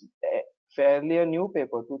 It's fairly a new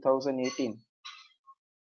paper, 2018.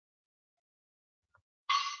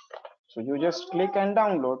 So you just click and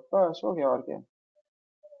download. बस हो गया और क्या.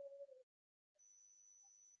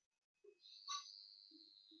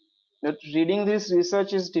 But reading this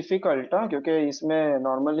research is difficult, क्योंकि इसमें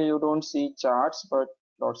normally you don't see charts, but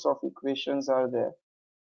lots of equations are there.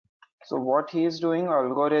 So what he is doing,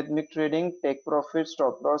 algorithmic trading, take profit,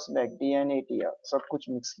 stop loss, MACD and ATR, सब कुछ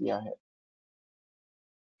mix किया है.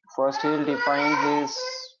 First he will define his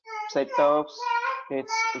setups,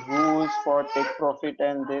 its rules for take profit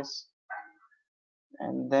and this,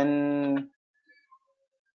 and then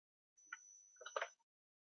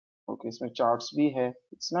okay इसमें charts भी है,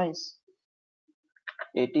 it's nice.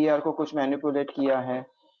 ATR को कुछ manipulate किया है.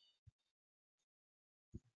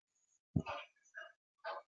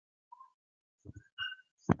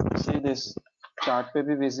 See this chart पे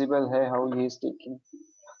भी visible है how he is taking.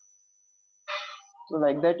 So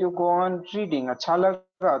like that you go on reading. अच्छा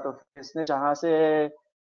लगा तो इसने जहाँ से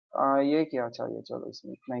ये क्या चाहिए, चलो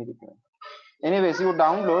इसमें इतना ही दिख रहा है. Anyways, you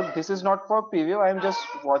download. This is not for preview. I am just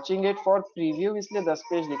watching it for preview. इसलिए 10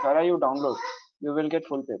 पेज दिखा रहा है. You download. You will get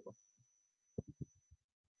full paper.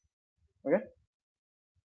 Okay.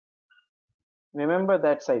 Remember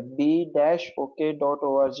that site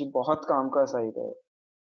b-ok.org बहुत काम का साइट है.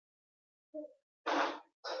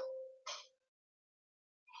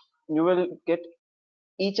 You will get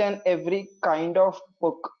each and every kind of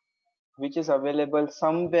book which is available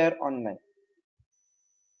somewhere online.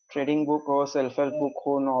 Trading book हो, self-help book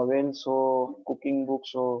हो, novels हो, cooking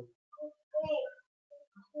books हो,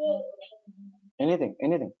 anything,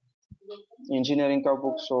 anything. Engineering का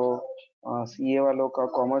books हो, CA वालों का,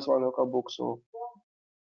 commerce वालों का books हो,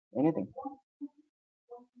 anything.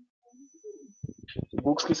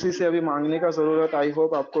 बुक्स किसी से अभी मांगने का जरूरत आई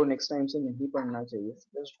होप आपको नेक्स्ट टाइम से नहीं पढ़ना चाहिए.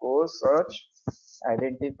 Just go search,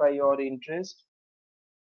 identify your interest,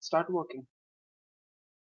 start working.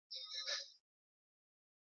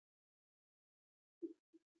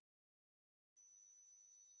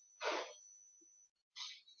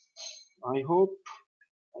 I hope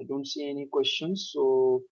I don't see any questions,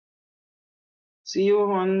 so see you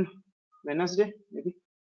on Wednesday maybe.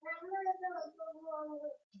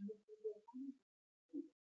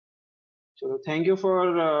 So thank you for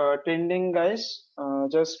attending guys.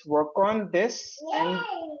 Just work on this, and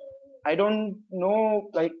I don't know,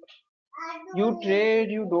 like, you trade,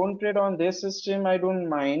 you don't trade on this system, I don't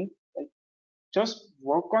mind. Like, just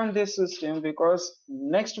work on this system, because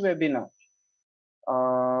next webinar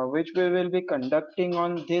which we will be conducting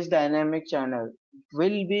on this dynamic channel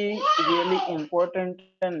will be really important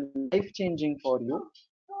and life changing for you.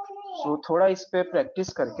 So थोड़ा इस पे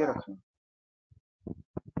practice करके रखें.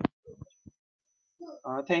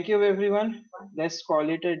 Thank you everyone. Let's call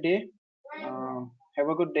it a day. Have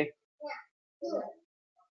a good day.